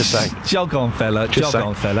packages, just saying. Jog on, fella. Jog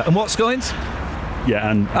on, fella. And what, Scoins?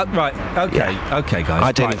 Yeah, and... right, okay. Okay, guys.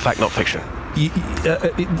 I did, in fact, not fiction. You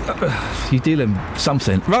deal in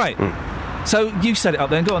something. Right. So you set it up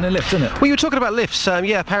then. Go on, in lift, isn't it? Well, you were talking about lifts.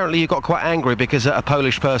 Apparently you got quite angry because a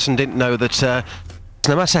Polish person didn't know that...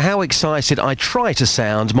 no matter how excited I try to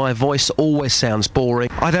sound, my voice always sounds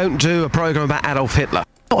boring. I don't do a programme about Adolf Hitler.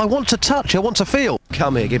 Oh, I want to touch, I want to feel.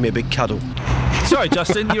 Come here, give me a big cuddle. Sorry,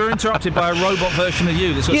 Justin, you're interrupted by a robot version of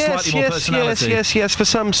you that's got slightly more personality. Yes. For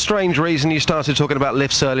some strange reason, you started talking about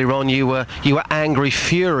lifts earlier on. You were angry,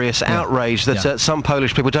 furious, outraged that some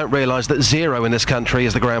Polish people don't realise that 0 in this country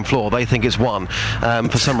is the ground floor. They think it's 1.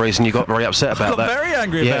 For some reason, you got very upset about that. I got very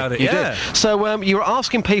angry about it, you did. So you were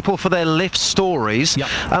asking people for their lift stories. Yep.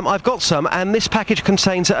 I've got some, and this package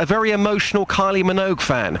contains a very emotional Kylie Minogue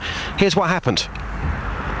fan. Here's what happened.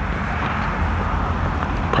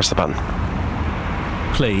 Press the button.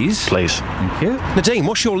 Please. Thank you. Nadine,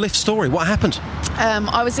 what's your lift story? What happened?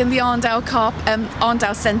 I was in the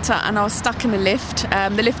Arndale Centre, and I was stuck in the lift.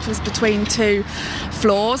 The lift was between 2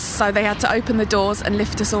 floors, so they had to open the doors and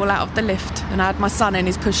lift us all out of the lift. And I had my son in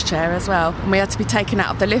his pushchair as well, and we had to be taken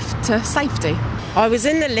out of the lift to safety. I was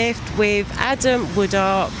in the lift with Adam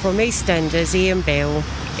Woodart from EastEnders, Ian Bill,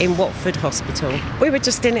 in Watford Hospital. We were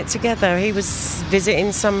just in it together. He was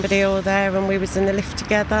visiting somebody over there and we was in the lift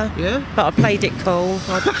together. Yeah? But I played it cool.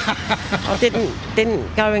 I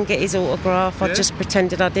didn't go and get his autograph. I just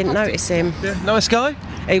pretended I didn't notice him. Yeah. Nice guy?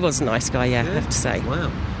 He was a nice guy, yeah, I have to say.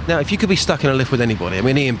 Wow. Now, if you could be stuck in a lift with anybody, I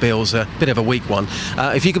mean, Ian Bill's a bit of a weak one.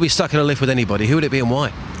 If you could be stuck in a lift with anybody, who would it be and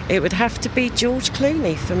why? It would have to be George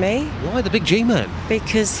Clooney for me. Why, the big G-man?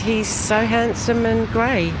 Because he's so handsome and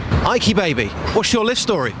grey. Ikey baby, what's your lift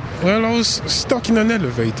story? Well, I was stuck in an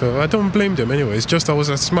elevator. I don't blame them anyway. It's just I was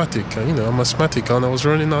asthmatic. I'm asthmatic and I was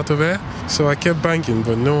running out of air. So I kept banging,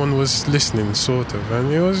 but no one was listening, sort of.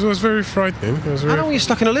 And it was very frightening. How long were you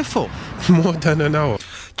stuck in a lift for? More than an hour.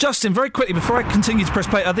 Justin, very quickly, before I continue to press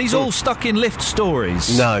play, are these all stuck in lift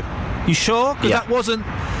stories? No. You sure? Because that wasn't...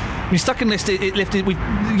 I mean, stuck in lift, it lifted...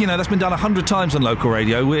 that's been done 100 times on local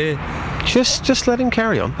radio. We're... Just let him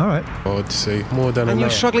carry on. All right. I'd say more than an hour. And you're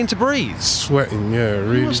struggling to breathe? Sweating, yeah,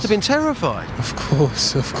 really. You must have been terrified. Of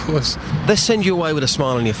course. Let's send you away with a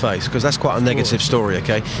smile on your face, because that's quite a negative story,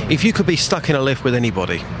 OK? If you could be stuck in a lift with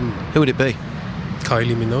anybody, who would it be?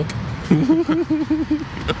 Kylie Minogue.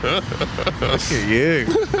 Look at you.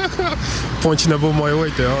 Punching above my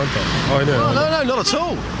weight there, aren't I? I know. No, not at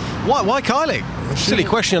all. Why Kylie? Silly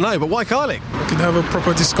question, I know, but why Kylie? I could have a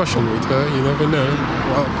proper discussion with her, you never know.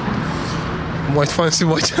 Well, might fancy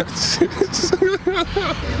my chances.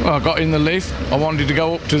 Well, I got in the lift, I wanted to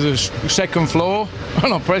go up to the second floor,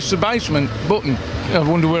 and I pressed the basement button. I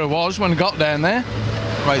wonder where I was when I got down there.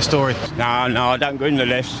 Great story. No, I don't go in the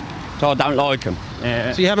lifts, so I don't like them.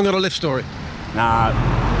 Yeah. So you haven't got a lift story? No.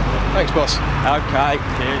 Thanks, boss. OK,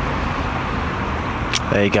 cheers.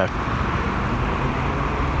 There you go.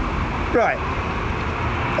 Right.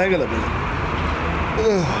 Hang on a minute.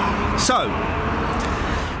 So,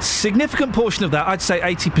 Significant portion of that, I'd say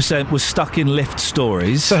 80%, was stuck in lift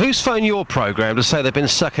stories. So who's phoned your programme to say they've been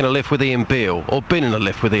stuck in a lift with Ian Beale, or been in a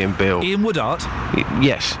lift with Ian Beale? Ian Woodart?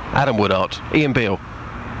 Yes, Adam Woodart. Ian Beale.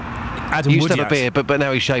 Adam He used to Woodyat. have a beard, but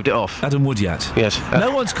now he shaved it off. Adam Woodyat. Yes.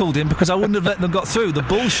 No one's called him because I wouldn't have let them got through. The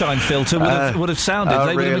bullshine filter would have sounded.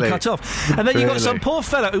 They would have been cut off. And then you've got some poor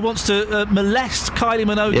fella who wants to molest Kylie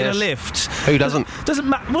Minogue in a lift. Who doesn't? Doesn't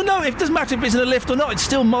matter. Well, no, it doesn't matter if it's in a lift or not. It's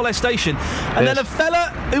still molestation. And then a fella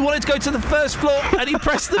who wanted to go to the first floor and he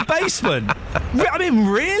pressed the basement. I mean,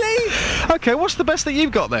 really? OK, what's the best that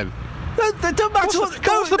you've got then? No, it doesn't matter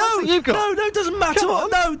what. You've got? No, it doesn't matter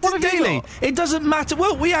what. No, Dealey. It doesn't matter.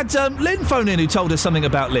 Well, we had Lynn phone in who told us something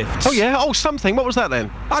about lifts. Oh yeah. Oh, something. What was that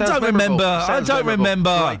then? I don't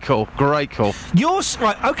remember. Great call. You're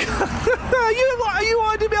right. Okay. Are you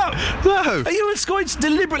winding me up? No. Are you going to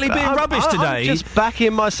deliberately being rubbish today? I'm just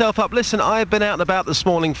backing myself up. Listen, I've been out and about this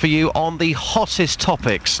morning for you on the hottest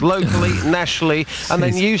topics, locally, nationally, and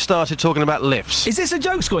then you started talking about lifts. Is this a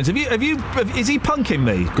joke, Scoins? Is he punking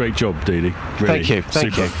me? Great job, Dealey. Really.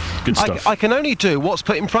 Thank you. Good stuff. I can only do what's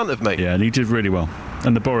put in front of me. Yeah, and he did really well.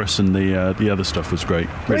 And the Boris and the other stuff was great.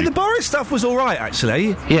 Really. I mean, the Boris stuff was all right,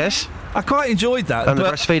 actually. Yes. I quite enjoyed that. And the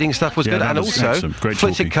breastfeeding stuff was good. And also,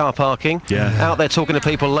 Flitwick car parking. Yeah. Out there talking to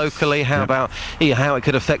people locally, how it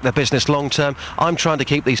could affect their business long term. I'm trying to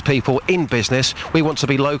keep these people in business. We want to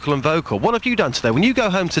be local and vocal. What have you done today? When you go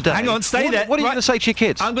home today... Hang on, stay there. What are you going to say to your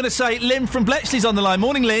kids? I'm going to say Lynn from Bletchley's on the line.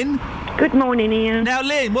 Morning, Lynn. Good morning, Ian. Now,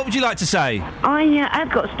 Lynn, what would you like to say? I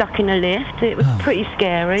got stuck in a lift. It was pretty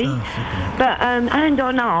scary. But, hand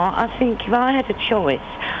on heart, I think if I had a choice,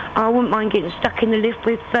 I wouldn't mind getting stuck in the lift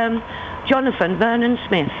with Jonathan Vernon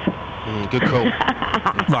Smith. Good call.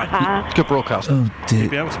 Right. Good broadcast. Oh, dear.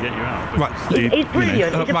 He'd be able to get you out. Right. He's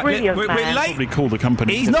brilliant. He's a brilliant man. We're late. Probably call the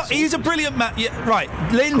company. He's a brilliant man. Yeah, right.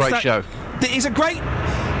 Lynn. Great show. He's a great...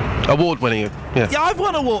 Award-winning. Yeah, I've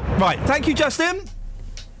won an award. Right. Thank you, Justin.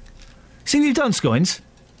 See what you've done, Scoins?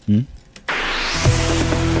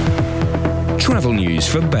 Travel news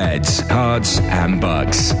for beds, cards and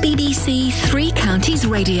bugs. BBC Three Counties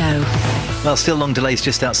Radio. Well, still long delays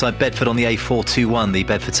just outside Bedford on the A421, the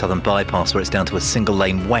Bedford Southern Bypass, where it's down to a single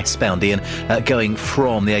lane westbound, Ian, going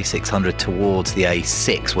from the A600 towards the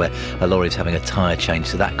A6, where a lorry is having a tyre change,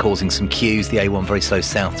 so that causing some queues. The A1 very slow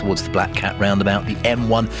south towards the Black Cat roundabout. The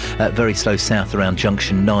M1 very slow south around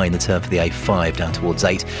Junction 9, the turn for the A5 down towards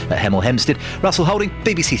 8 at Hemel Hempstead. Russell Holding,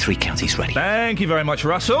 BBC Three Counties Radio. Thank you very much,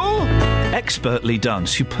 Russell. Expertly done.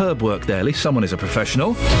 Superb work there. At least someone is a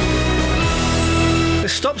professional.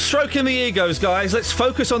 Let's stop stroking the egos, guys. Let's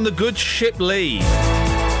focus on the good ship Lee.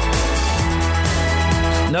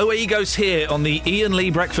 No egos here on the Iain Lee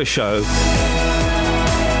Breakfast Show.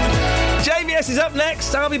 JVS is up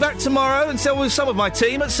next. I'll be back tomorrow and so will some of my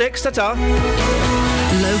team at 6. Ta-ta.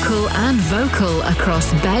 Local and vocal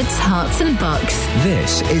across beds, hearts and bucks.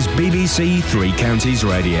 This is BBC Three Counties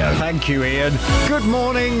Radio. Thank you, Ian. Good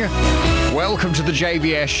morning. Welcome to the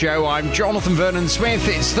JVS show. I'm Jonathan Vernon Smith.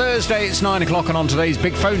 It's Thursday, it's 9 o'clock, and on today's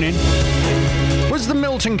Big Phone-In... Was the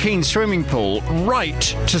Milton Keynes swimming pool right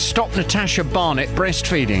to stop Natasha Barnett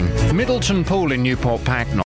breastfeeding? Middleton Pool in Newport Pagnell.